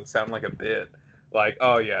people would sound like a bit. Like,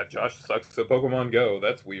 oh yeah, Josh sucks at Pokemon Go.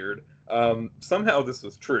 That's weird. Somehow this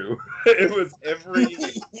was true. It was every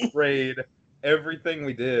raid. Everything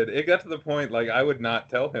we did, it got to the point I would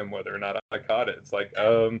not tell him whether or not I caught it. It's I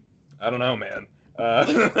don't know, man. I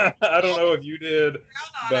don't know if you did,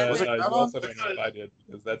 but you also don't know if I did,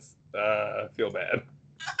 because that's I feel bad.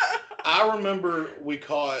 I remember we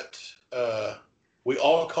all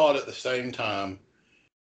caught at the same time.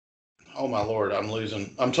 Oh my lord, I'm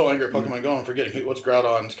losing. I'm so angry at Pokemon Go, I'm forgetting what's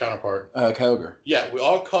Groudon's counterpart. Kyogre. Yeah, we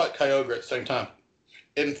all caught Kyogre at the same time.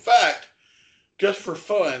 In fact, just for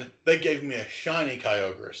fun, they gave me a shiny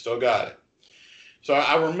Kyogre. Still got it. So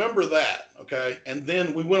I remember that, okay? And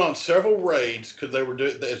then we went on several raids because they were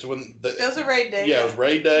doing. It was a raid day. Yeah, it was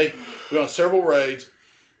raid day. We went on several raids,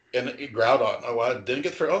 and Groudon. Oh, I didn't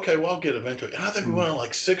get through. Okay, well, I'll get it eventually. And I think we went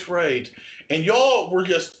on 6 raids, and y'all were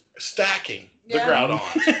just stacking the Groudon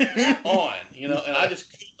on, and I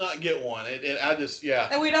just could not get one. And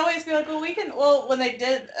we'd always be like, well, when they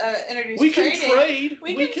did introduce we trading, can trade.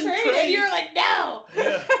 We can trade. And you were like, no.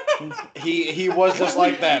 Yeah. He was just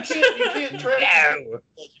like that. You can't trade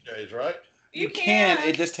legendaries, right? You can.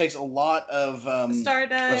 It just takes a lot of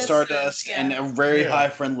Stardust and a very high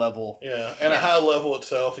friend level. Yeah, and a high level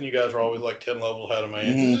itself, and you guys are always 10 levels ahead of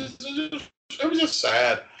me. Mm-hmm. It was just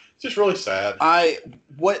sad. It's just really sad.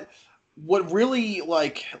 What really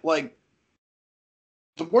the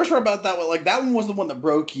worst part about that one, that one was the one that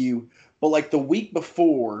broke you, but the week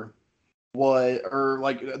before a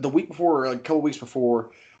couple weeks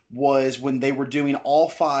before was when they were doing all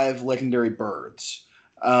 5 legendary birds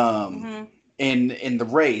in the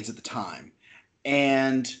raids at the time.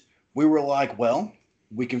 And we were like, well,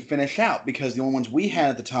 we can finish out, because the only ones we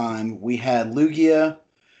had at the time, we had Lugia,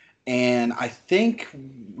 and I think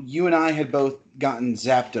you and I had both gotten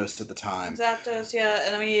Zapdos at the time. Zapdos, yeah,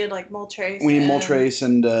 and then we needed Moltres. We need Moltres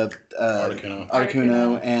and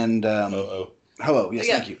Articuno and Hello. Yes,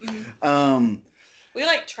 thank you. Mm-hmm. We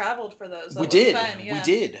traveled for those. We did.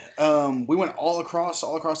 We went all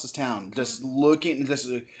across this town, just looking,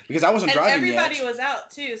 because I wasn't driving yet. Everybody was out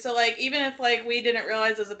too. So even if we didn't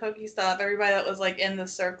realize it was a Pokestop, everybody that was in the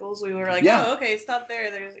circles, we were oh, okay, stop there.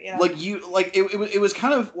 There's it was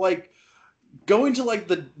kind of going to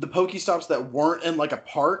the Pokestops that weren't in a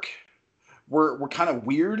park were kind of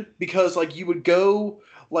weird, because you would go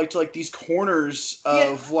to these corners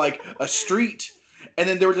of a street, and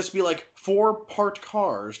then there would just be 4 parked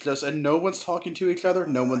cars, and no one's talking to each other,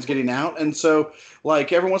 no one's getting out, and so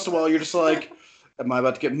every once in a while you're just am I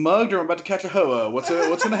about to get mugged, or am I about to catch a Ho-Oh? What's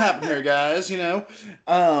going to happen here, guys?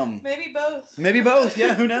 Maybe both. Maybe both.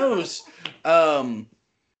 Yeah, who knows?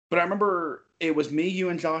 But I remember it was me, you,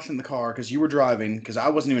 and Josh in the car, because you were driving, because I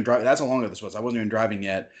wasn't even driving. That's how long ago this was. I wasn't even driving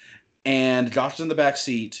yet, and Josh was in the back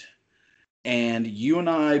seat, and you and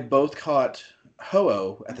I both caught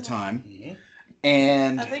Ho-Oh at the time, Mhm.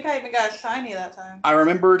 and I think I even got a shiny that time. I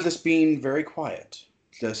remember just being very quiet,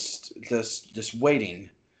 just waiting,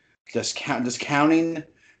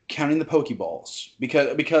 counting the Pokeballs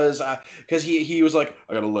because he was like,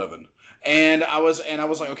 I got 11. And I was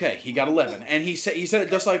like, okay, he got 11, and he said it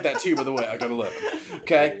just like that too. By the way, I got 11.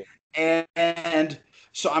 Okay, and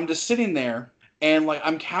so I'm just sitting there, and like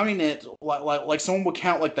I'm counting it like someone would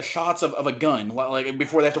count like the shots of a gun like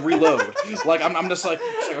before they have to reload. Like I'm just like,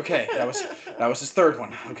 okay, that was his third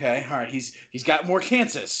one. Okay, all right, he's got more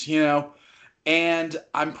chances, you know. And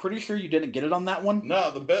I'm pretty sure you didn't get it on that one.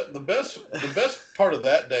 No, the best part of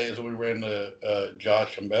that day is when we ran to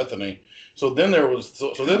Josh and Bethany. So then there was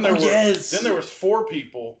then there was 4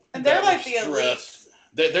 people. And they're that like were the stressed.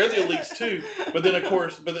 elites. They're the elites too. But then of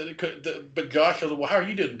course, but Josh was, well, how are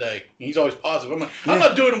you doing today? And he's always positive. I'm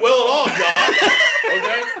not doing well at all, Josh.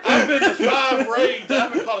 Okay, I've been to 5 raids. I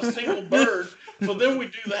haven't caught a single bird. So then we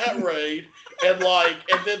do that raid, and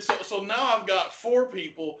then so now I've got 4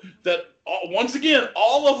 people that once again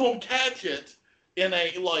all of them catch it in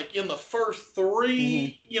the first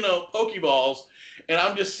 3 Pokeballs, and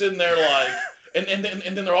I'm just sitting there like, and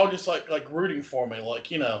then they're all just like rooting for me,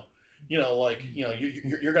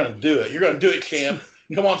 you're gonna do it, champ.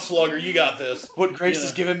 Come on, Slugger, you got this. What Grace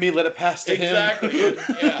has given me, let it pass to Exactly. him.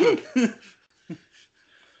 Yeah.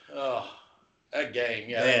 Oh, that game,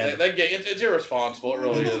 yeah, that game, it's irresponsible. It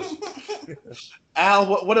really is. Al,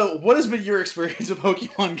 what has been your experience with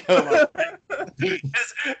Pokemon Go?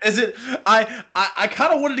 Is it? I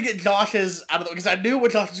kind of wanted to get Josh's out of the because I knew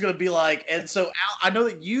what Josh was going to be like, and so Al, I know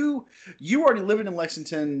that you were already living in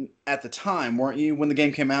Lexington at the time, weren't you, when the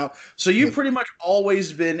game came out? So you've pretty much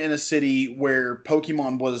always been in a city where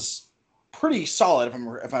Pokemon was pretty solid,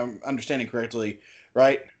 if I'm understanding correctly,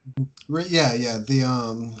 right? Yeah.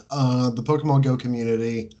 The Pokemon Go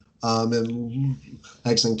community in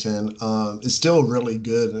Lexington is still really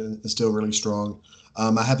good and is still really strong.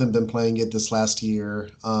 I haven't been playing it this last year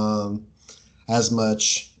as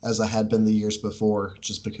much as I had been the years before,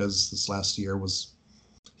 just because this last year was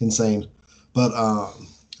insane. But I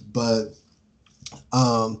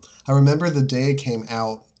remember the day it came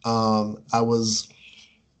out. I was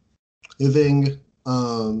living.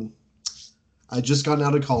 I just gotten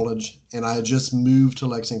out of college, and I had just moved to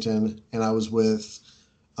Lexington, and I was with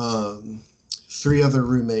 3 other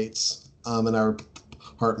roommates in our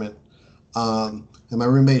apartment. And my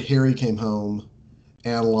roommate Harry came home,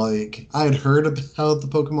 and like I had heard about the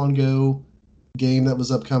Pokemon Go game that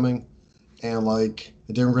was upcoming, and like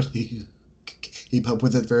I didn't really keep up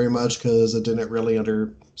with it very much because I didn't really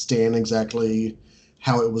understand exactly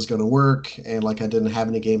how it was going to work, and like I didn't have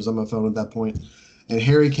any games on my phone at that point. And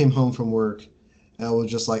Harry came home from work, and I was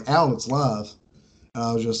just like, Al, it's live. And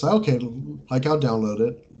I was just like, okay, like I'll download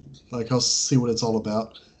it, like I'll see what it's all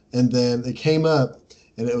about. And then it came up,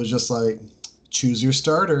 and it was just like, choose your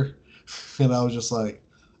starter. And I was just like,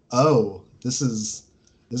 oh, this is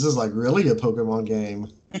like really a Pokemon game.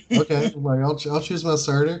 Okay, like I'll choose my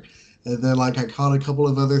starter. And then like I caught a couple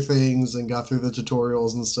of other things and got through the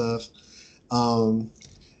tutorials and stuff.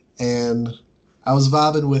 And I was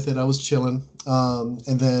vibing with it. I was chilling.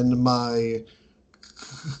 And then my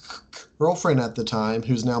girlfriend at the time,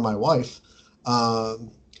 who's now my wife,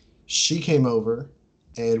 she came over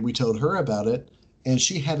and we told her about it. And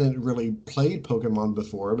she hadn't really played Pokemon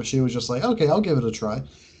before, but she was just like, okay, I'll give it a try.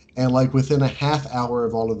 And like within a half hour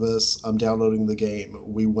of all of this, I'm downloading the game.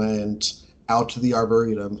 We went out to the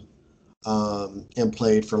Arboretum and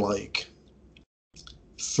played for like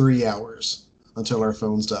 3 hours until our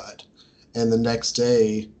phones died. And the next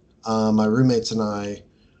day, my roommates and I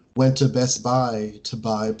went to Best Buy to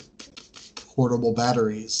buy portable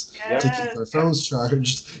batteries to keep our phones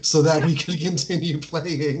charged so that we could continue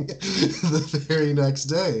playing the very next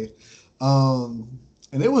day. And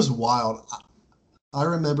it was wild. I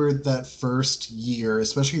remember that first year,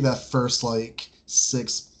 especially that first like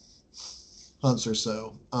 6 months or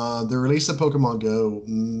so. The release of Pokemon Go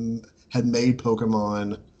had made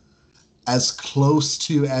Pokemon as close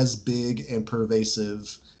to as big and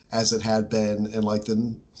pervasive as it had been in like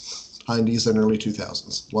the 90s and early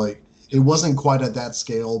 2000s. Like it wasn't quite at that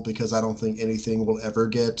scale because I don't think anything will ever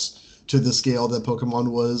get to the scale that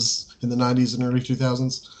Pokemon was in the 90s and early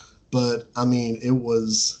 2000s. But I mean, it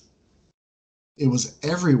was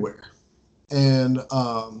everywhere. And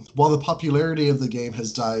while the popularity of the game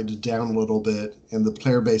has died down a little bit and the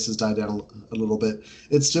player base has died down a little bit,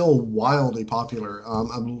 it's still wildly popular.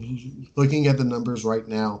 I'm looking at the numbers right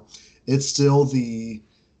now. It's still the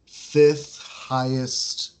 5th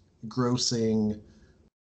highest grossing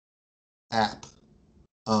app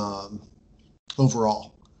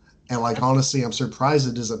overall. And like honestly, I'm surprised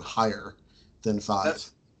it isn't higher than 5.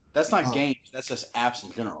 That's not Um, games. That's just apps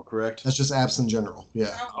in general, correct? That's just apps in general.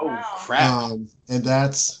 Yeah. Oh, Oh wow. crap! And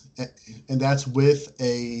that's with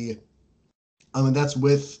a that's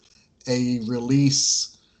with a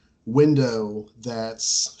release window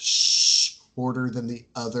that's shorter than the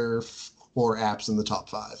other 4 apps in the top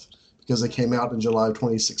 5 because it came out in July of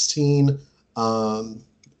 2016, and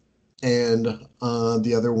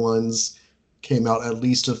the other ones came out at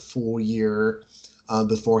least a full year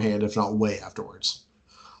beforehand, if not way afterwards,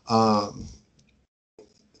 or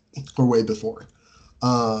way before.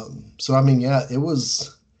 So I mean, yeah, it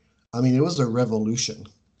was. I mean, it was a revolution.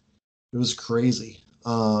 It was crazy.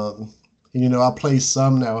 I play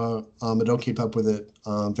some now. I don't keep up with it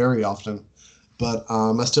very often, but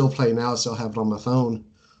I still play now. I still have it on my phone.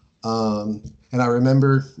 And I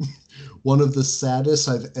remember one of the saddest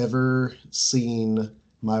I've ever seen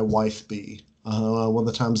my wife be. One of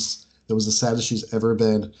the times that was the saddest she's ever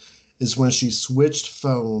been is when she switched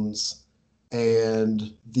phones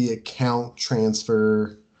and the account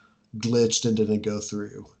transfer glitched and didn't go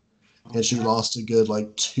through. And she lost a good like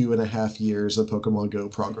 2.5 years of Pokemon Go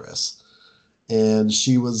progress. And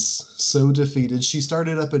she was so defeated. She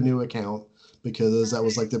started up a new account because that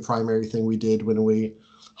was like the primary thing we did when we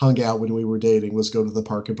hung out when we were dating was go to the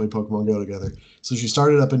park and play Pokemon Go together. So she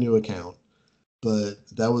started up a new account. But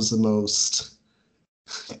that was the most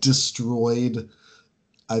destroyed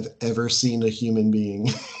I've ever seen a human being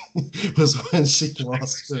was when she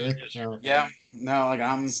lost her account. Yeah, no, like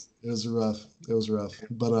It was rough. It was rough.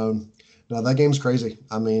 But no, that game's crazy.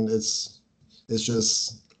 I mean, it's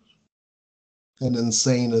just an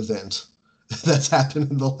insane event that's happened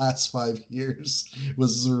in the last 5 years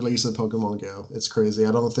was the release of Pokemon Go. It's crazy.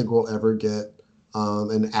 I don't think we'll ever get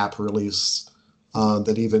an app release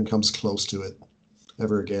that even comes close to it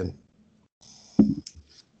ever again.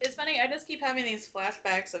 It's funny. I just keep having these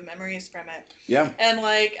flashbacks of memories from it. Yeah. And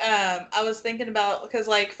like, I was thinking about because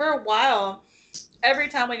like for a while, every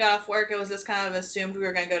time we got off work, it was just kind of assumed we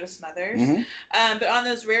were going to go to Smothers. Mm-hmm. But on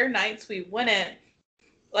those rare nights we wouldn't,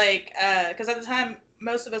 like, because at the time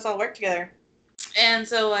most of us all worked together, and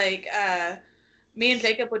so like, me and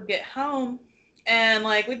Jacob would get home. And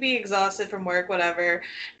like we'd be exhausted from work, whatever,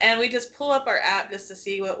 and we just pull up our app just to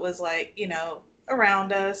see what was like,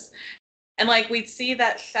 around us. And like we'd see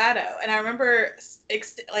that shadow, and I remember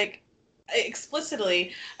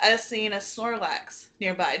explicitly us seeing a Snorlax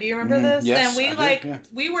nearby. Do you remember this? Yes, and we I do, yeah.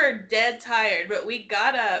 we were dead tired, but we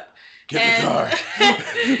got up. Get in the car.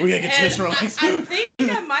 We gotta get to this Snorlax. I think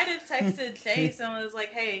I might have texted Chase and was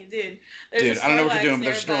like, "Hey, dude, there's a I don't know what you're doing, but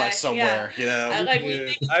there's nearby." Snorlax somewhere.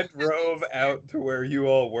 I drove out to where you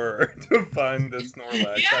all were to find the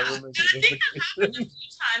Snorlax. Yeah, I remember I this think it happened a few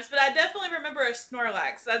times, but I definitely remember a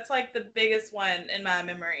Snorlax. That's like the biggest one in my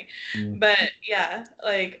memory. But yeah,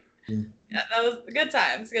 like that was good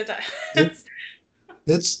times. Good times.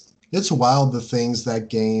 It's wild the things that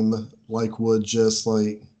game like would just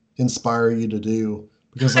like inspire you to do,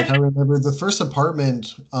 because like I remember the first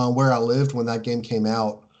apartment where I lived when that game came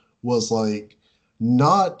out was like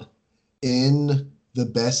not in the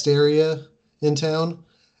best area in town,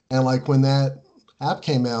 and like when that app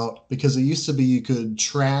came out, because it used to be you could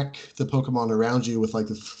track the Pokemon around you with like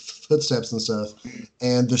the footsteps and stuff,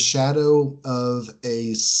 and the shadow of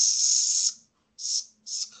a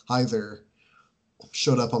Scyther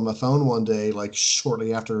showed up on my phone one day like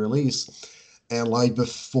shortly after release. And like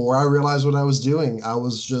before I realized what I was doing, I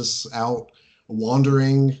was just out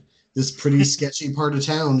wandering this pretty sketchy part of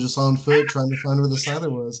town just on foot trying to find where the Scyther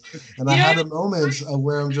was. And I had a moment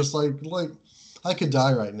where I'm just like I could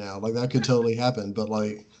die right now. Like that could totally happen, but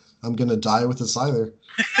like I'm gonna die with the Scyther.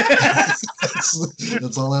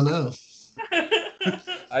 That's all I know.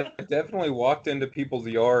 I definitely walked into people's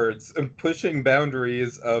yards pushing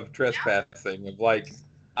boundaries of trespassing. Of like,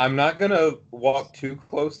 I'm not gonna walk too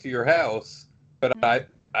close to your house, but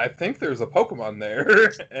I think there's a Pokemon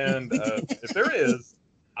there, and if there is,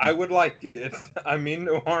 I would like it. I mean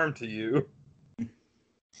no harm to you.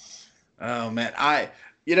 Oh man,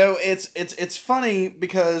 it's funny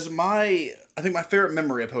because I think my favorite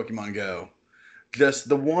memory of Pokemon Go, just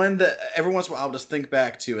the one that every once in a while I'll just think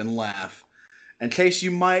back to and laugh. In case you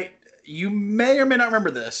may or may not remember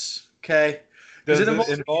this, okay? Does it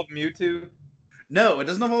involve Mewtwo? No, it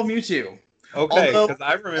doesn't involve Mewtwo. Okay, because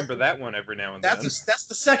I remember that one every now and then. That's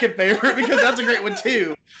the second favorite, because that's a great one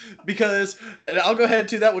too. And I'll go ahead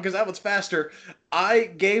to that one because that one's faster. I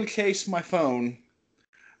gave Chase my phone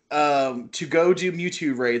to go do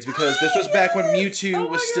Mewtwo raids, because this was back when Mewtwo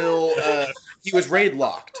was still he was raid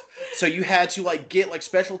locked. So you had to like get like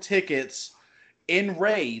special tickets in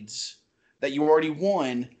raids that you already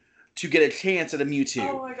won to get a chance at a Mewtwo.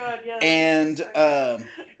 Oh my god, yes.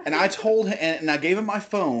 And I told him, and I gave him my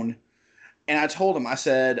phone, and I told him, I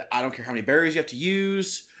said, I don't care how many berries you have to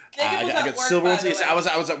use. Jacob was I at got work, silver by ones. the Yes, way.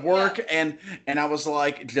 I was at work, Yeah. and I was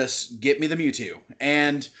like, just get me the Mewtwo.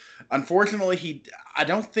 And unfortunately, I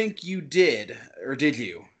don't think you did, or did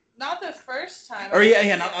you? Not the first time. Or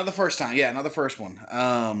yeah, not the first time. Yeah, not the first one.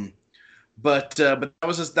 But that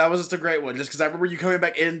was just a great one. Just because I remember you coming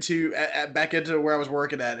back into where I was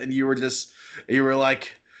working at, and you were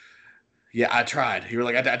like, yeah, I tried. You were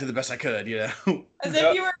like, I did the best I could, you know. As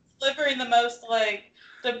if you were delivering the most like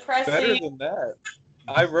depressing. Better than that,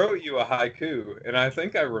 I wrote you a haiku, and I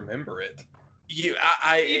think I remember it. You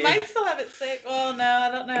might still have it saved. Well, no, I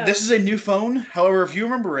don't know. This is a new phone. However, if you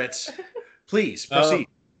remember it, please proceed.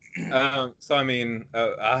 So I mean,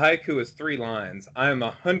 a haiku is 3 lines. I am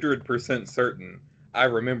 100% certain I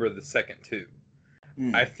remember the second 2.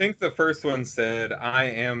 I think the first one said, "I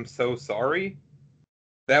am so sorry."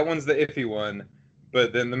 That one's the iffy one.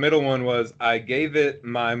 But then the middle one was, "I gave it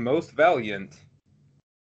my most valiant.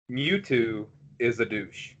 Mewtwo is a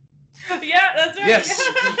douche." Yeah, that's right.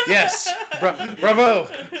 Yes. Bravo.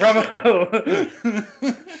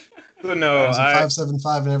 So no, It was a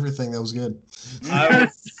 575 and everything. That was good.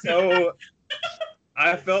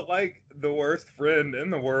 I felt like the worst friend in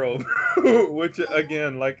the world, which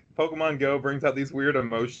again, like Pokemon Go brings out these weird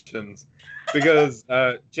emotions, because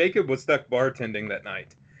Jacob was stuck bartending that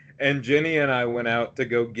night, and Jenny and I went out to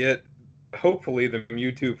go get hopefully the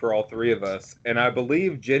Mewtwo for all 3 of us, and I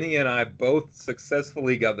believe Jenny and I both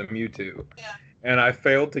successfully got the Mewtwo. Yeah. And I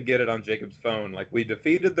failed to get it on Jacob's phone. Like, we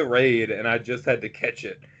defeated the raid, and I just had to catch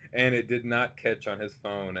it. And it did not catch on his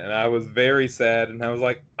phone. And I was very sad, and I was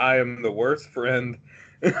like, I am the worst friend.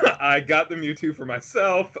 I got the Mewtwo for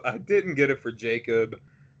myself. I didn't get it for Jacob.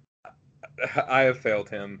 I have failed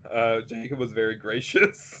him. Jacob was very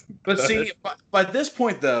gracious. But see, by this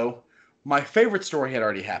point, though, my favorite story had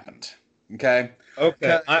already happened. Okay?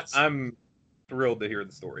 Okay, I'm thrilled to hear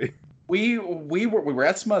the story. We were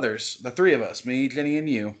at Smothers, the 3 of us, me, Jenny, and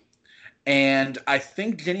you. And I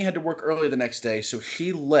think Jenny had to work early the next day, so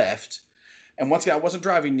she left. And once again, I wasn't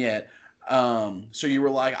driving yet. So you were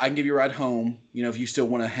like, I can give you a ride home, you know, if you still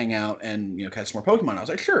want to hang out and, you know, catch some more Pokemon. I was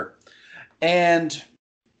like, sure. And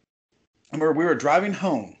I remember we were driving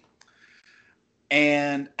home,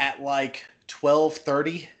 and at like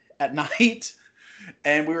 12:30 at night,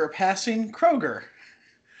 and we were passing Kroger.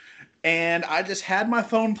 And I just had my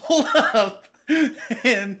phone pulled up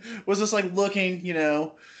and was just like looking, you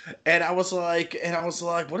know, and I was like,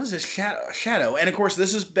 what is this shadow? And of course,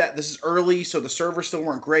 this is early, so the servers still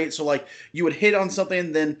weren't great. So like, you would hit on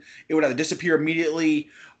something, then it would either disappear immediately,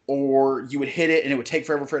 or you would hit it and it would take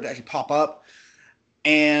forever for it to actually pop up.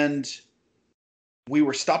 And we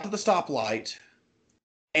were stopped at the stoplight,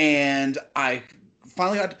 and I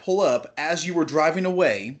finally got to pull up as you were driving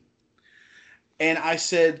away. And I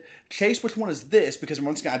said, Chase, which one is this? Because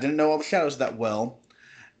once again, I didn't know all the shadows that well.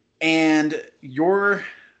 And your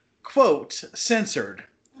quote, censored,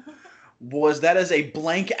 was that is a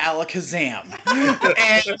blank Alakazam.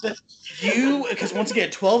 And you, because once again,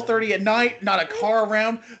 12:30 at night, not a car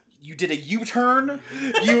around, you did a U-turn.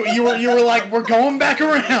 You were like, we're going back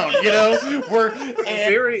around, you know?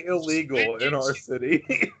 Very illegal in our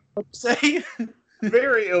city. Say?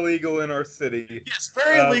 Very illegal in our city. Yes,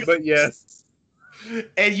 very illegal. But yes.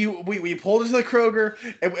 And we pulled into the Kroger,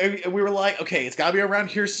 and we were like, okay, it's got to be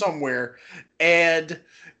around here somewhere. And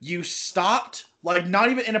you stopped, like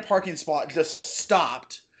not even in a parking spot, just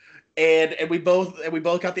stopped. And we both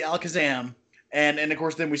got the Alakazam. And of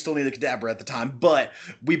course, then we still needed the Kadabra at the time, but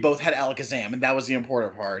we both had Alakazam, and that was the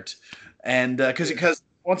important part. And because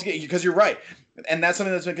once again, because you're right, and that's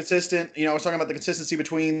something that's been consistent. You know, I was talking about the consistency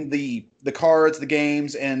between the cards, the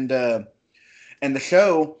games, and the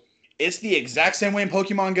show. It's the exact same way in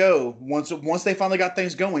Pokemon Go. Once they finally got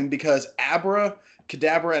things going, because Abra,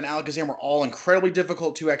 Kadabra, and Alakazam were all incredibly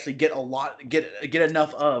difficult to actually get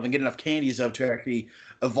enough of and get enough candies of to actually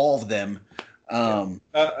evolve them.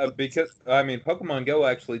 Because I mean, Pokemon Go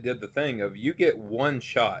actually did the thing of you get one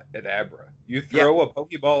shot at Abra. You throw a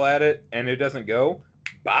Pokeball at it and it doesn't go.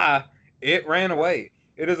 Bye. It ran away.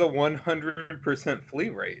 It is a 100% flee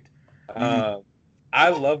rate. I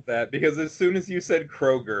love that because as soon as you said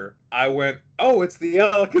Kroger, I went, "Oh, it's the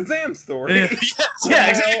Alakazam story." Yeah,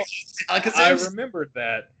 exactly. I remembered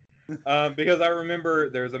that because I remember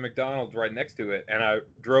there's a McDonald's right next to it, and I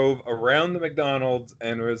drove around the McDonald's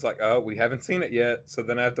and it was like, "Oh, we haven't seen it yet," so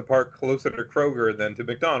then I have to park closer to Kroger than to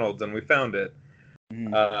McDonald's, and we found it.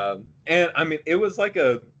 And I mean, it was like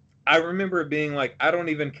I remember it being like, I don't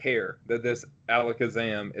even care that this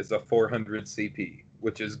Alakazam is a 400 CP.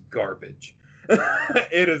 which is garbage.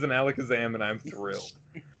 It is an Alakazam, and I'm thrilled.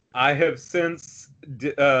 I have since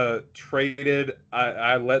traded.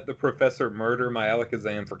 I let the professor murder my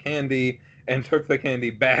Alakazam for candy and took the candy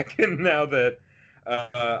back, and now that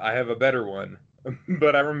I have a better one.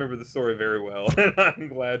 But I remember the story very well, and I'm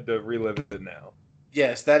glad to relive it now.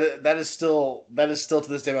 Yes, that is still to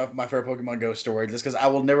this day my favorite Pokemon Go story. Just because I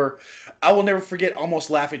will never forget almost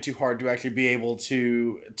laughing too hard to actually be able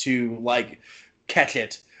to like catch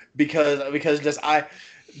it because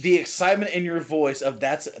the excitement in your voice of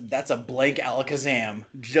that's a blank Alakazam,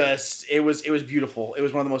 just it was beautiful. It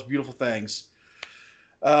was one of the most beautiful things.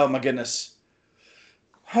 Oh my goodness.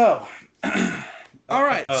 Oh, all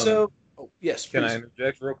right. So yes, can please. I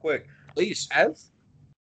interject real quick? Please.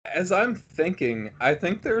 As I'm thinking, I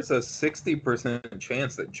think there's a 60%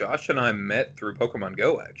 chance that Josh and I met through Pokemon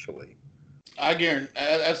Go, actually. I guarantee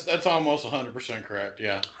that's almost 100% correct.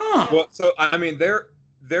 Yeah. Huh. Well, so I mean,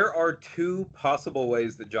 there are two possible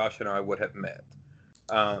ways that Josh and I would have met,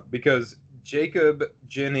 because Jacob,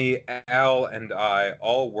 Jenny, Al, and I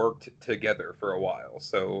all worked together for a while.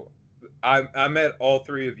 So I met all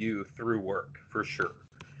three of you through work for sure.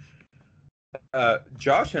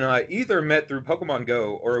 Josh and I either met through Pokemon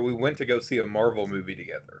Go or we went to go see a Marvel movie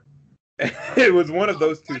together. It was one of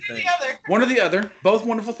those two things. One or the other. Both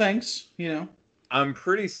wonderful things, you know. I'm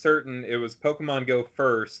pretty certain it was Pokemon Go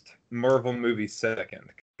first, Marvel movie second.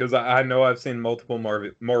 Because I know I've seen multiple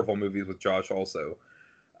Marvel movies with Josh also.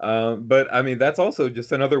 But, I mean, that's also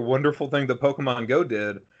just another wonderful thing that Pokemon Go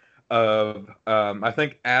did. I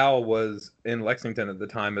think Al was in Lexington at the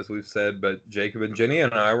time, as we've said, but Jacob and Jenny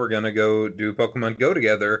and I were going to go do Pokemon Go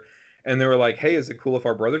together. And they were like, hey, is it cool if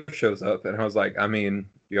our brother shows up? And I was like, I mean,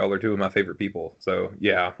 y'all are two of my favorite people. So,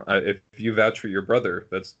 yeah, if you vouch for your brother,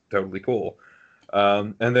 that's totally cool.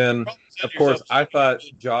 And then, of course, I thought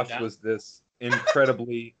Josh was this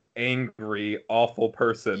incredibly angry, awful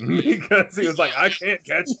person because he was like, I can't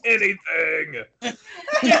catch anything.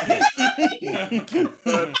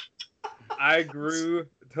 But I grew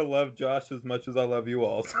to love Josh as much as I love you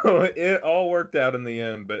all. So it all worked out in the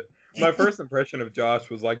end. But my first impression of Josh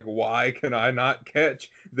was like, why can I not catch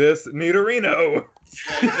this Nidorino?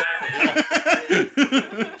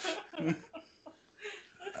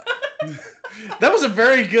 That's a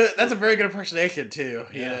very good impersonation too,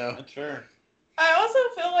 you know. That's fair. I also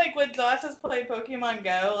feel like when Josh has played Pokemon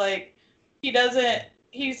Go, like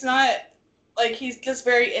he's just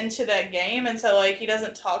very into that game, and so like he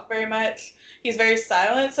doesn't talk very much. He's very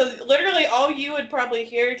silent. So literally all you would probably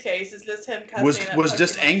hear, Chase, is just him cussing at Was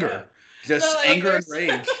just Pokemon anger. Go. Just So, like, anger and there's-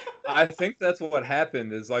 rage. I think that's what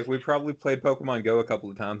happened is like we probably played Pokemon Go a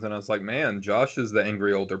couple of times and I was like, man, Josh is the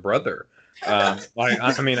angry older brother. Like,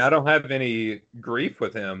 I mean, I don't have any grief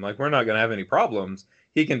with him. Like, we're not going to have any problems.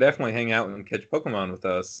 He can definitely hang out and catch Pokemon with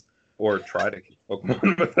us or try to catch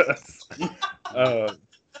Pokemon with us.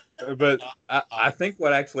 But I think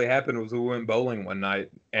what actually happened was we went bowling one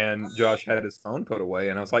night and Josh had his phone put away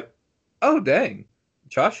and I was like, oh, dang.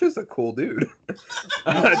 Josh is a cool dude.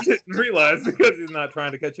 I didn't realize because he's not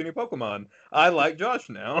trying to catch any Pokemon. I like Josh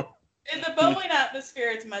now. In the bowling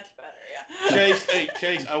atmosphere, it's much better, yeah.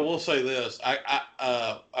 Chase, I will say this.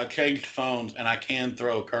 I changed phones and I can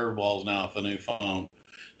throw curveballs now with a new phone.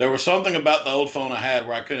 There was something about the old phone I had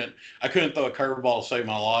where I couldn't throw a curveball to save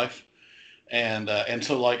my life. And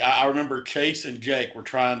so like I remember Chase and Jake were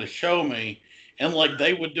trying to show me, and like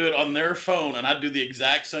they would do it on their phone and I'd do the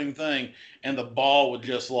exact same thing and the ball would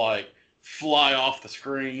just like fly off the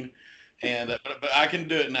screen. And but I can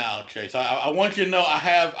do it now, Chase. I want you to know I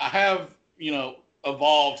have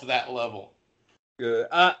evolved to that level. Good.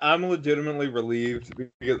 I'm legitimately relieved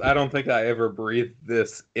because I don't think I ever breathed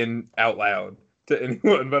this out loud to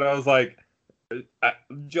anyone. But I was like,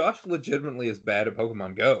 Josh legitimately is bad at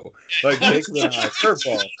Pokemon Go. Like Jacob and I,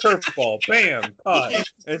 curveball, bam, caught,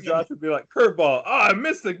 and Josh would be like, curveball, I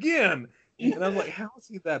missed again. And I'm like, how is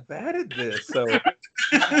he that bad at this? So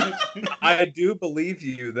I do believe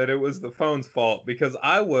you that it was the phone's fault because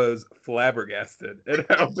I was flabbergasted at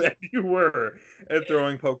how bad you were at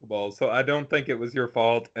throwing Pokeballs. So I don't think it was your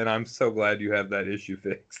fault, and I'm so glad you have that issue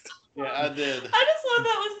fixed. Yeah, I did. I just love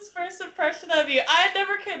that was his first impression of you. I had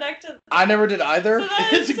never connected. I never did either. So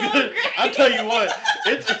that is It's so good. great. I tell you what,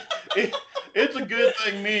 it's a good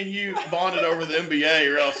thing me and you bonded over the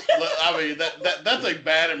NBA, or else I mean that's a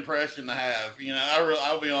bad impression to have. You know,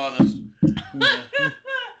 I'll be honest. Yeah.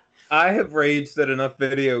 I have raged at enough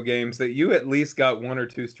video games that you at least got one or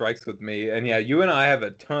two strikes with me, and yeah, you and I have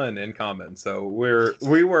a ton in common. So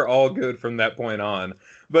we were all good from that point on.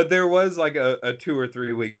 But there was like a 2 or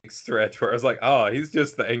 3 week stretch where I was like, oh, he's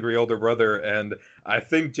just the angry older brother, and I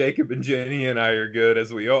think Jacob and Jenny and I are good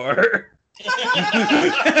as we are. We're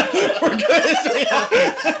good.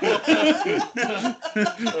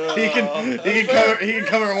 he can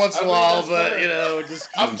come every once in a while, but just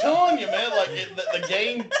I'm telling you, man, like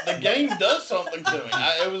the game does something to me.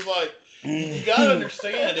 It was like you gotta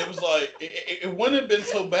understand. It was like it wouldn't have been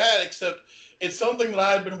so bad, except it's something that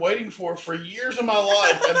I had been waiting for years of my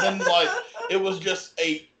life, and then like it was just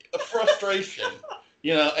a frustration,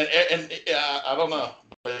 and I don't know,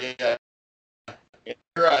 but yeah.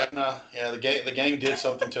 You're right. No, yeah, the game did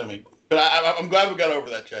something to me, but I'm glad we got over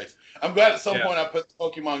that, Chase. I'm glad at some point I put the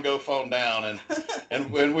Pokemon Go phone down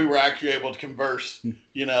and when we were actually able to converse,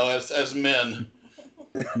 as men.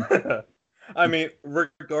 I mean,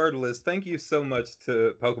 regardless, thank you so much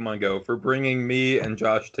to Pokemon Go for bringing me and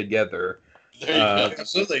Josh together. There you go.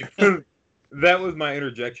 Absolutely. That was my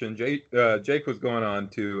interjection. Jake was going on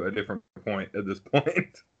to a different point at this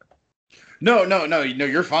point. No,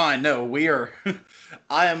 you're fine. No, we are.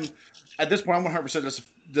 I am at this point. I'm 100%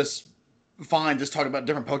 just fine. Just talking about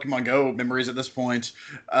different Pokemon Go memories at this point.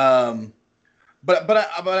 But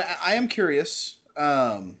I am curious.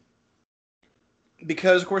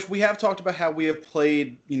 Because of course we have talked about how we have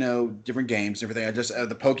played, different games and everything. I just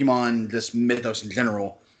the Pokemon, this mythos in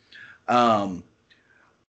general.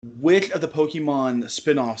 Which of the Pokemon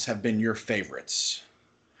spin-offs have been your favorites?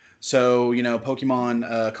 So,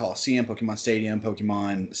 Pokemon Coliseum, Pokemon Stadium,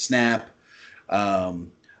 Pokemon Snap,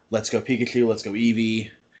 Let's Go Pikachu, Let's Go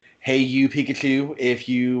Eevee, Hey You Pikachu, if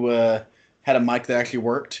you had a mic that actually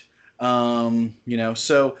worked.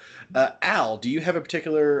 So, Al, do you have a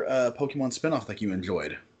particular Pokemon spinoff that you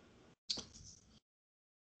enjoyed?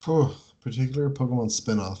 Particular Pokemon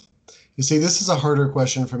spinoff. You see, this is a harder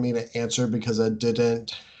question for me to answer because I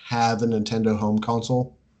didn't have a Nintendo home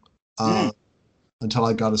console. Until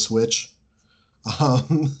I got a Switch. There's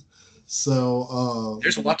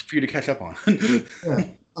a lot for you to catch up on. Yeah.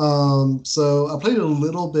 So I played a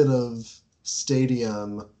little bit of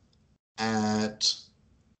Stadium at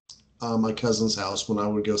my cousin's house when I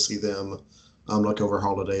would go see them, like over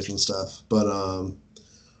holidays and stuff. But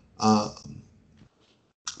other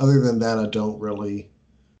than that, I don't really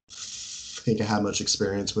think I have much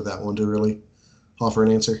experience with that one to really offer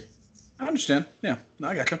an answer. I understand. Yeah, no,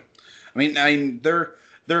 I gotcha. I mean, they're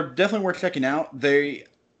definitely worth checking out. They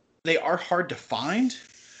are hard to find.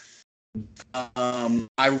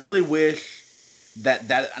 I really wish that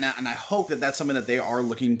and I hope that that's something that they are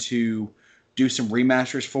looking to do some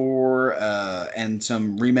remasters for and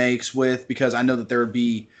some remakes with, because I know that there would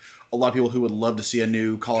be a lot of people who would love to see a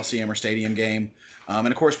new Coliseum or Stadium game. And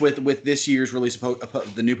of course, with this year's release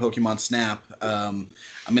of the new Pokemon Snap,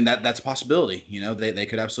 that's a possibility. They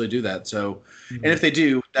could absolutely do that. So, and if they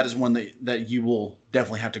do, that is one that you will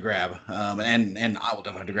definitely have to grab, and I will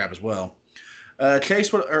definitely have to grab as well.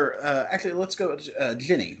 Chase, actually, let's go.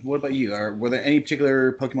 Jenny, what about you? Were there any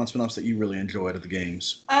particular Pokemon spin-offs that you really enjoyed of the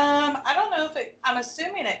games? I don't know if I'm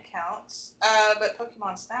assuming it counts, but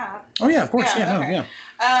Pokemon Snap. Oh yeah, of course. Yeah, okay. Yeah.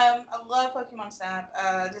 I love Pokemon Snap.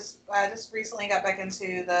 I just recently got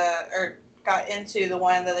into the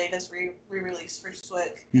one that they just re-released for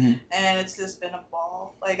Switch, and it's just been a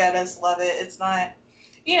ball. Like, I just love it. It's not,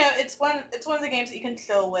 it's one of the games that you can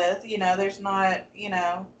chill with. There's not, you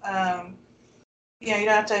don't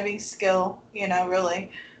have to have any skill,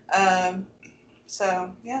 really.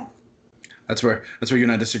 So yeah. That's where you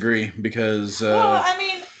and I disagree, because.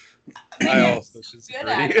 I also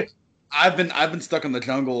disagree. I've been stuck in the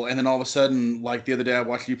jungle, and then all of a sudden, like the other day, I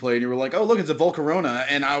watched you play, and you were like, "Oh, look, it's a Volcarona,"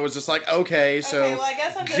 and I was just like, "Okay, so I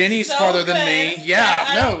guess I'm just Jenny's so farther than me." Yeah,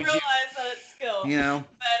 I don't realize that it's skill. But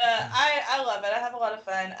I love it. I have a lot of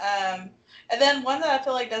fun. And then one that I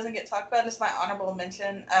feel like doesn't get talked about, is my honorable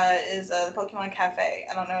mention, is the Pokemon Cafe.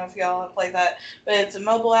 I don't know if y'all have played that, but it's a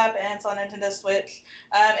mobile app and it's on Nintendo Switch.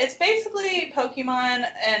 It's basically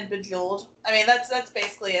Pokemon and Bejeweled. That's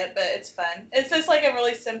basically it, but it's fun. It's just like a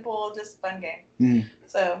really simple, just fun game.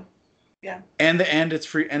 So, yeah. And it's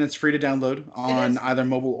free to download on either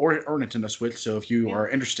mobile or Nintendo Switch. So if you are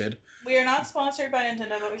interested, we are not sponsored by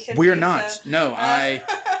Nintendo, but we should. We are not. So. No,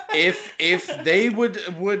 If they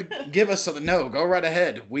would give us something, no, go right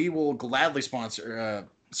ahead. We will gladly support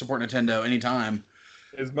Nintendo anytime.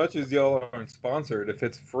 As much as y'all aren't sponsored, if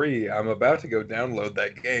it's free, I'm about to go download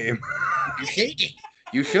that game.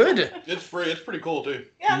 You should. It's free. It's pretty cool too.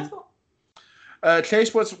 Yeah, it's cool.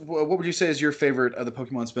 Chase, what would you say is your favorite of the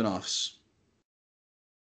Pokemon spin-offs?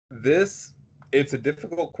 It's a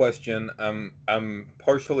difficult question. I'm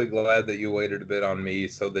partially glad that you waited a bit on me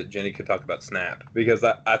so that Jenny could talk about Snap, because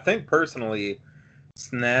I think personally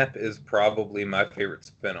Snap is probably my favorite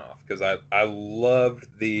spinoff because I loved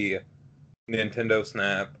the Nintendo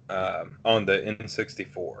Snap on the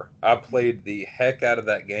N64. I played the heck out of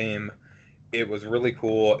that game. It was really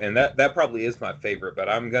cool, and that probably is my favorite. But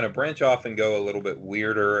I'm gonna branch off and go a little bit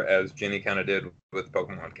weirder, as Jenny kind of did with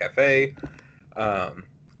Pokemon Cafe.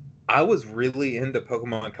 I was really into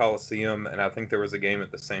Pokemon Coliseum, and I think there was a game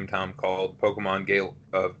at the same time called Pokemon Gale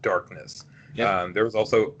of Darkness. Yep. There was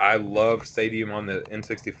also, I loved Stadium on the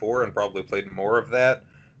N64 and probably played more of that.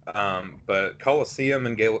 But Coliseum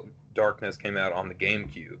and Gale of Darkness came out on the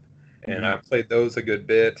GameCube, and I played those a good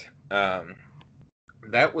bit.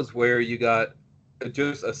 That was where you got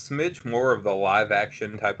just a smidge more of the live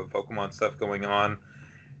action type of Pokemon stuff going on.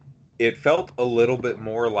 It felt a little bit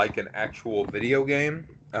more like an actual video game,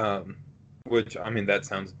 which, I mean, that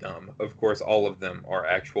sounds dumb. Of course, all of them are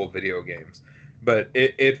actual video games. But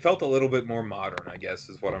it felt a little bit more modern, I guess,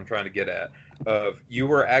 is what I'm trying to get at. You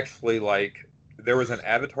were actually like, there was an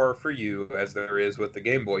avatar for you, as there is with the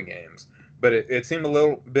Game Boy games. But it seemed a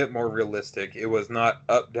little bit more realistic. It was not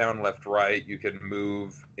up, down, left, right. You could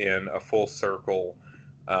move in a full circle,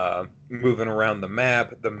 moving around the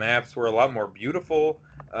map. The maps were a lot more beautiful.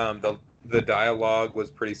 The dialogue was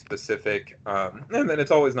pretty specific. And then it's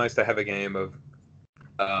always nice to have a game of,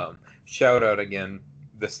 shout out again,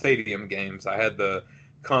 the Stadium games. I had the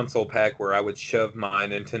console pack where I would shove my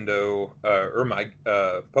Nintendo, or my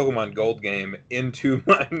Pokemon Gold game into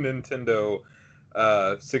my Nintendo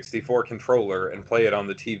 64 controller and play it on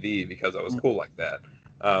the TV because I was cool like that,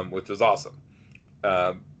 which was awesome.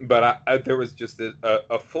 But there was just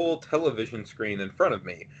a full television screen in front of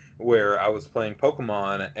me where I was playing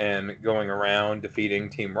Pokemon and going around defeating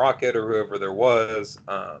Team Rocket or whoever there was.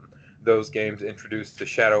 Those games introduced the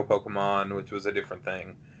Shadow Pokemon, which was a different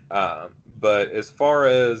thing. But as far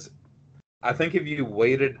as, I think if you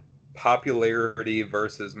weighted popularity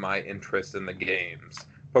versus my interest in the games,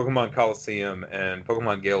 Pokemon Coliseum and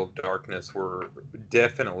Pokemon Gale of Darkness were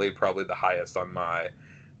definitely probably the highest on my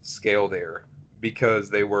scale there, because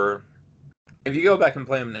they were, if you go back and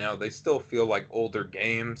play them now, they still feel like older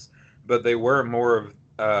games, but they were more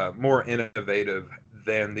innovative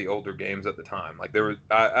than the older games at the time. Like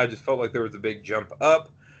I just felt like there was a big jump up.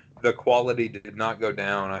 The quality did not go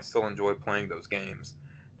down. I still enjoy playing those games,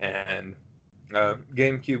 and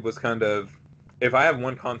GameCube was kind of, if I have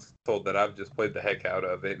one console that I've just played the heck out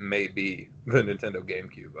of, it may be the Nintendo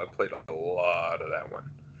GameCube. I've played a lot of that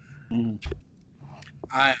one.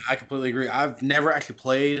 I completely agree. I've never actually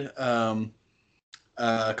played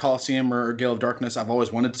Coliseum or Gale of Darkness. I've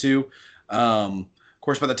always wanted to. Of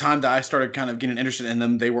course, by the time that I started kind of getting interested in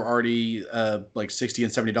them, they were already like $60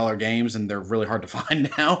 and $70 games, and they're really hard to find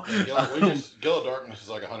now. Gale of Darkness is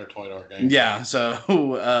like a $120 game. Yeah, so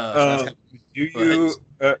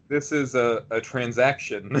this is a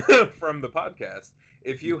transaction from the podcast.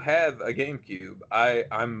 If you have a GameCube,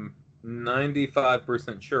 I'm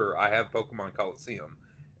 95% sure I have Pokemon Coliseum,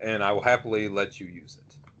 and I will happily let you use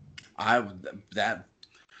it.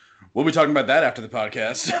 We'll be talking about that after the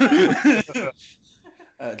podcast.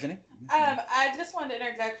 Jenny? I just wanted to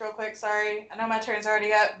interject real quick. Sorry, I know my turn's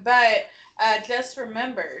already up, but I just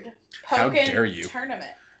remembered How dare you.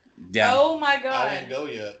 Tournament. Yeah. Oh my god. I didn't go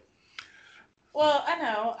yet. Well, I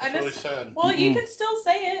know. That's really sad. Well, you can still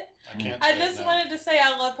say it. I can't. I just wanted to say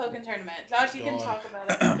I love Pokken Tournament. Josh, you can talk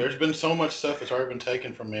about it. There's been so much stuff that's already been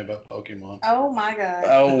taken from me about Pokemon. Oh my god.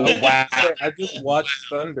 Oh wow. I just watched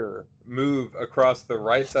Thunder move across the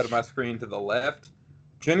right side of my screen to the left.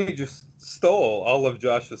 Jenny just stole all of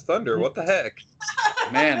Josh's thunder. What the heck?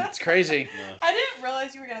 Man, it's crazy. Yeah. I didn't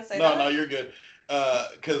realize you were gonna say that. No, you're good.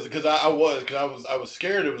 Because I was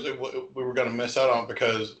scared we were gonna miss out on it,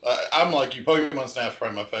 because I'm like you. Pokemon Snap's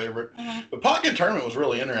probably my favorite. Mhm. But Pocket Tournament was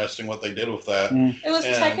really interesting what they did with that. It was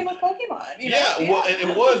And- checking with Pokemon. Well,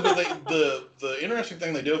 it was. But the interesting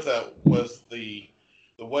thing they did with that was the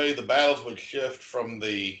way the battles would shift from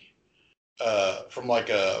like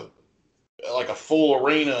a full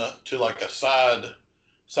arena to like a side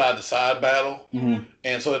to side battle. Mhm.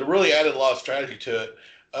 And so it really added a lot of strategy to it.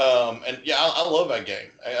 And yeah, I love that game.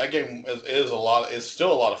 That game is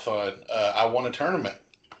still a lot of fun. I won a tournament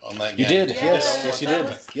on that You game. did, Yes, yes, you that did.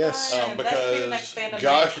 was Yes. fun. That should be the next Because fan of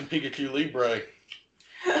Josh and Pikachu Libre,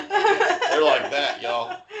 they're like that,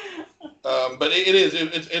 y'all. But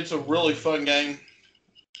it's a really fun game.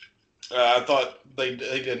 I thought they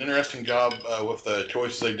did an interesting job with the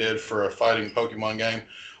choices they did for a fighting Pokemon game.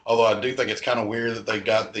 Although I do think it's kind of weird that they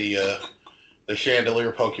got the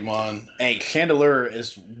Chandelier Pokemon. Hey, Chandelure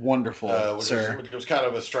is wonderful, sir. Which was kind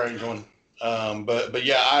of a strange one. But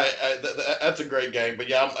yeah, that's a great game. But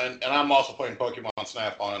yeah, and I'm also playing Pokemon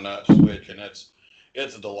Snap on Switch, and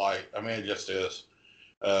it's a delight. I mean, it just is.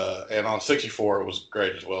 And on 64, it was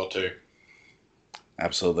great as well too.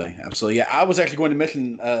 Absolutely. Yeah, I was actually going to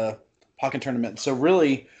mention Pokken Tournament. So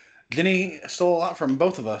really, Denny stole a lot from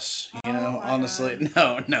both of us. You know, honestly,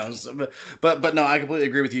 God. no. So, but no, I completely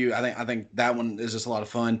agree with you. I think that one is just a lot of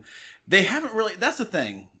fun. They haven't really. That's the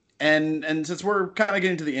thing. And since we're kind of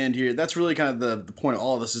getting to the end here, that's really kind of the point of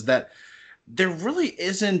all of this is that there really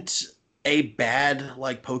isn't a bad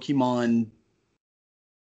like Pokemon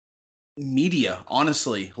media,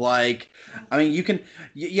 honestly. Like, I mean, you can,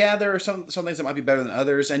 yeah, there are some things that might be better than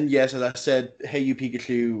others, and yes, as I said, Hey You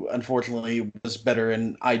Pikachu, unfortunately, was better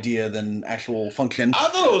in idea than actual function. I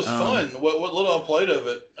thought it was fun. What little I played of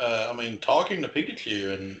it, I mean, talking to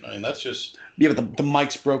Pikachu, and I mean, that's just Yeah, but the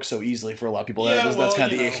mics broke so easily for a lot of people. yeah. That's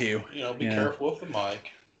kind of the issue. You know, be careful with the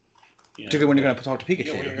mic. Particularly when you're going to talk to Pikachu.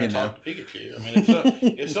 Yeah, when you're going to talk to Pikachu. I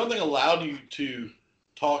mean, if something allowed you to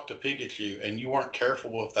talk to Pikachu and you weren't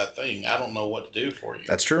careful with that thing, I don't know what to do for you.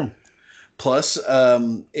 That's true. Plus,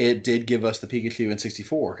 it did give us the Pikachu in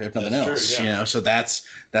 64, if nothing else. True, yeah. You know, so that's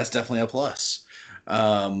definitely a plus.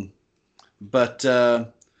 But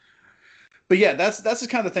yeah, that's the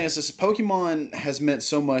kind of thing. Is this Pokemon has meant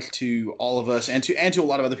so much to all of us and to a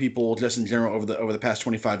lot of other people just in general over the past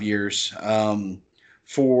 25 years.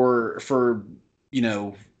 For you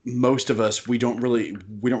know, most of us, we don't really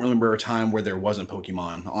remember a time where there wasn't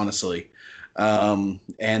Pokemon, honestly,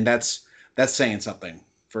 and that's saying something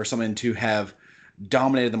for someone to have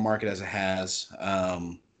dominated the market as it has,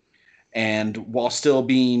 and while still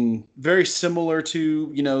being very similar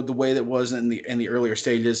to, you know, the way that was in the earlier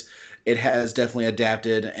stages, it has definitely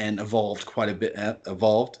adapted and evolved quite a bit.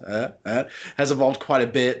 Has evolved quite a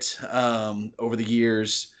bit over the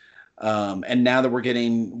years. And now that we're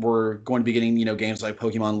going to be getting, you know, games like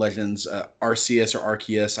Pokemon Legends, Arceus or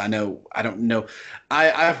Arceus. I don't know.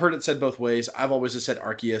 I've heard it said both ways. I've always just said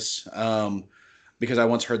Arceus, because I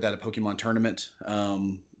once heard that at a Pokemon tournament,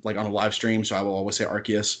 like on a live stream. So I will always say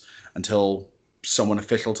Arceus until someone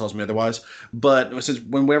official tells me otherwise. But since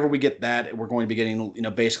whenever we get that, we're going to be getting, you know,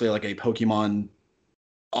 basically like a Pokemon,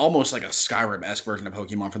 almost like a Skyrim-esque version of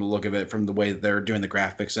Pokemon from the look of it, from the way that they're doing the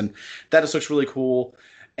graphics. And that just looks really cool.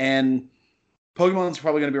 And Pokemon's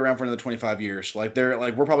probably going to be around for another 25 years. Like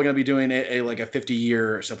we're probably going to be doing a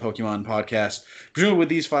 50-year or so Pokemon podcast. Presumably with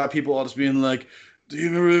these 5 people all just being like, do you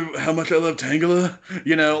remember how much I love Tangela?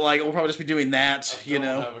 You know, like we'll probably just be doing that. You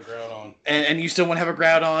know, have a Groudon. And you still want to have a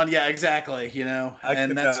Groudon? Yeah, exactly. You know, I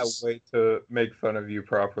cannot wait to make fun of you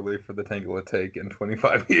properly for the Tangela take in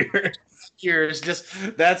 25 years. I'm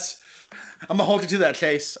gonna hold you to that,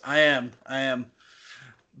 Chase. I am.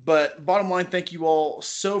 But bottom line, thank you all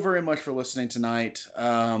so very much for listening tonight,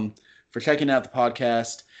 for checking out the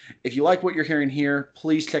podcast. If you like what you're hearing here,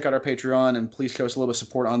 please check out our Patreon and please show us a little bit of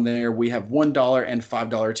support on there. We have $1 and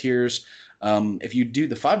 $5 tiers. If you do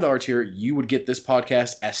the $5 tier, you would get this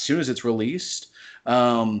podcast as soon as it's released.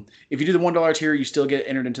 If you do the $1 tier, you still get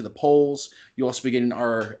entered into the polls. You'll also be getting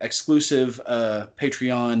our exclusive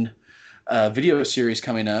Patreon video series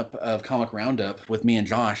coming up of Comic Roundup with me and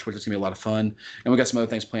Josh, which is going to be a lot of fun. And we got some other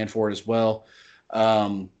things planned for it as well.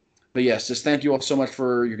 But yes, just thank you all so much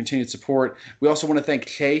for your continued support. We also want to thank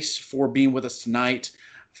Chase for being with us tonight.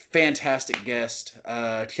 Fantastic guest.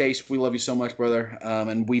 Chase, we love you so much, brother.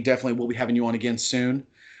 And we definitely will be having you on again soon.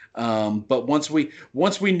 But once we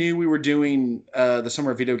knew we were doing the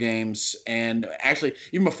Summer of Video Games, and actually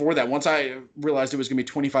even before that, once I realized it was going to be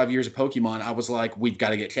 25 years of Pokemon, I was like, we've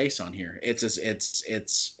got to get Chase on here. It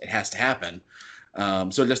has to happen.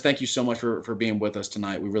 So just thank you so much for being with us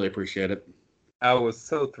tonight. We really appreciate it. I was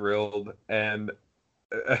so thrilled, and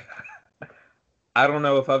I don't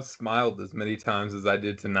know if I've smiled as many times as I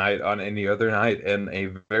did tonight on any other night in a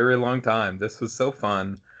very long time. This was so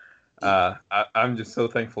fun. I'm just so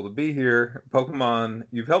thankful to be here. Pokemon,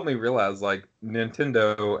 you've helped me realize, like,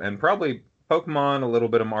 Nintendo and probably Pokemon, a little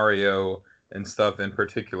bit of Mario and stuff in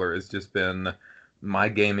particular has just been my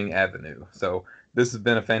gaming avenue. So this has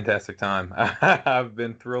been a fantastic time. I've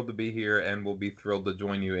been thrilled to be here and will be thrilled to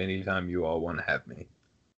join you anytime you all want to have me.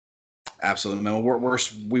 Absolutely, man. We're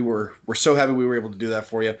so happy we were able to do that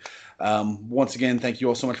for you. Once again, thank you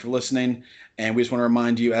all so much for listening. And we just want to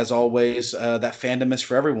remind you, as always, that fandom is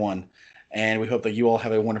for everyone. And we hope that you all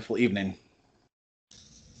have a wonderful evening.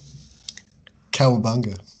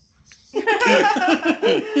 Cowabunga.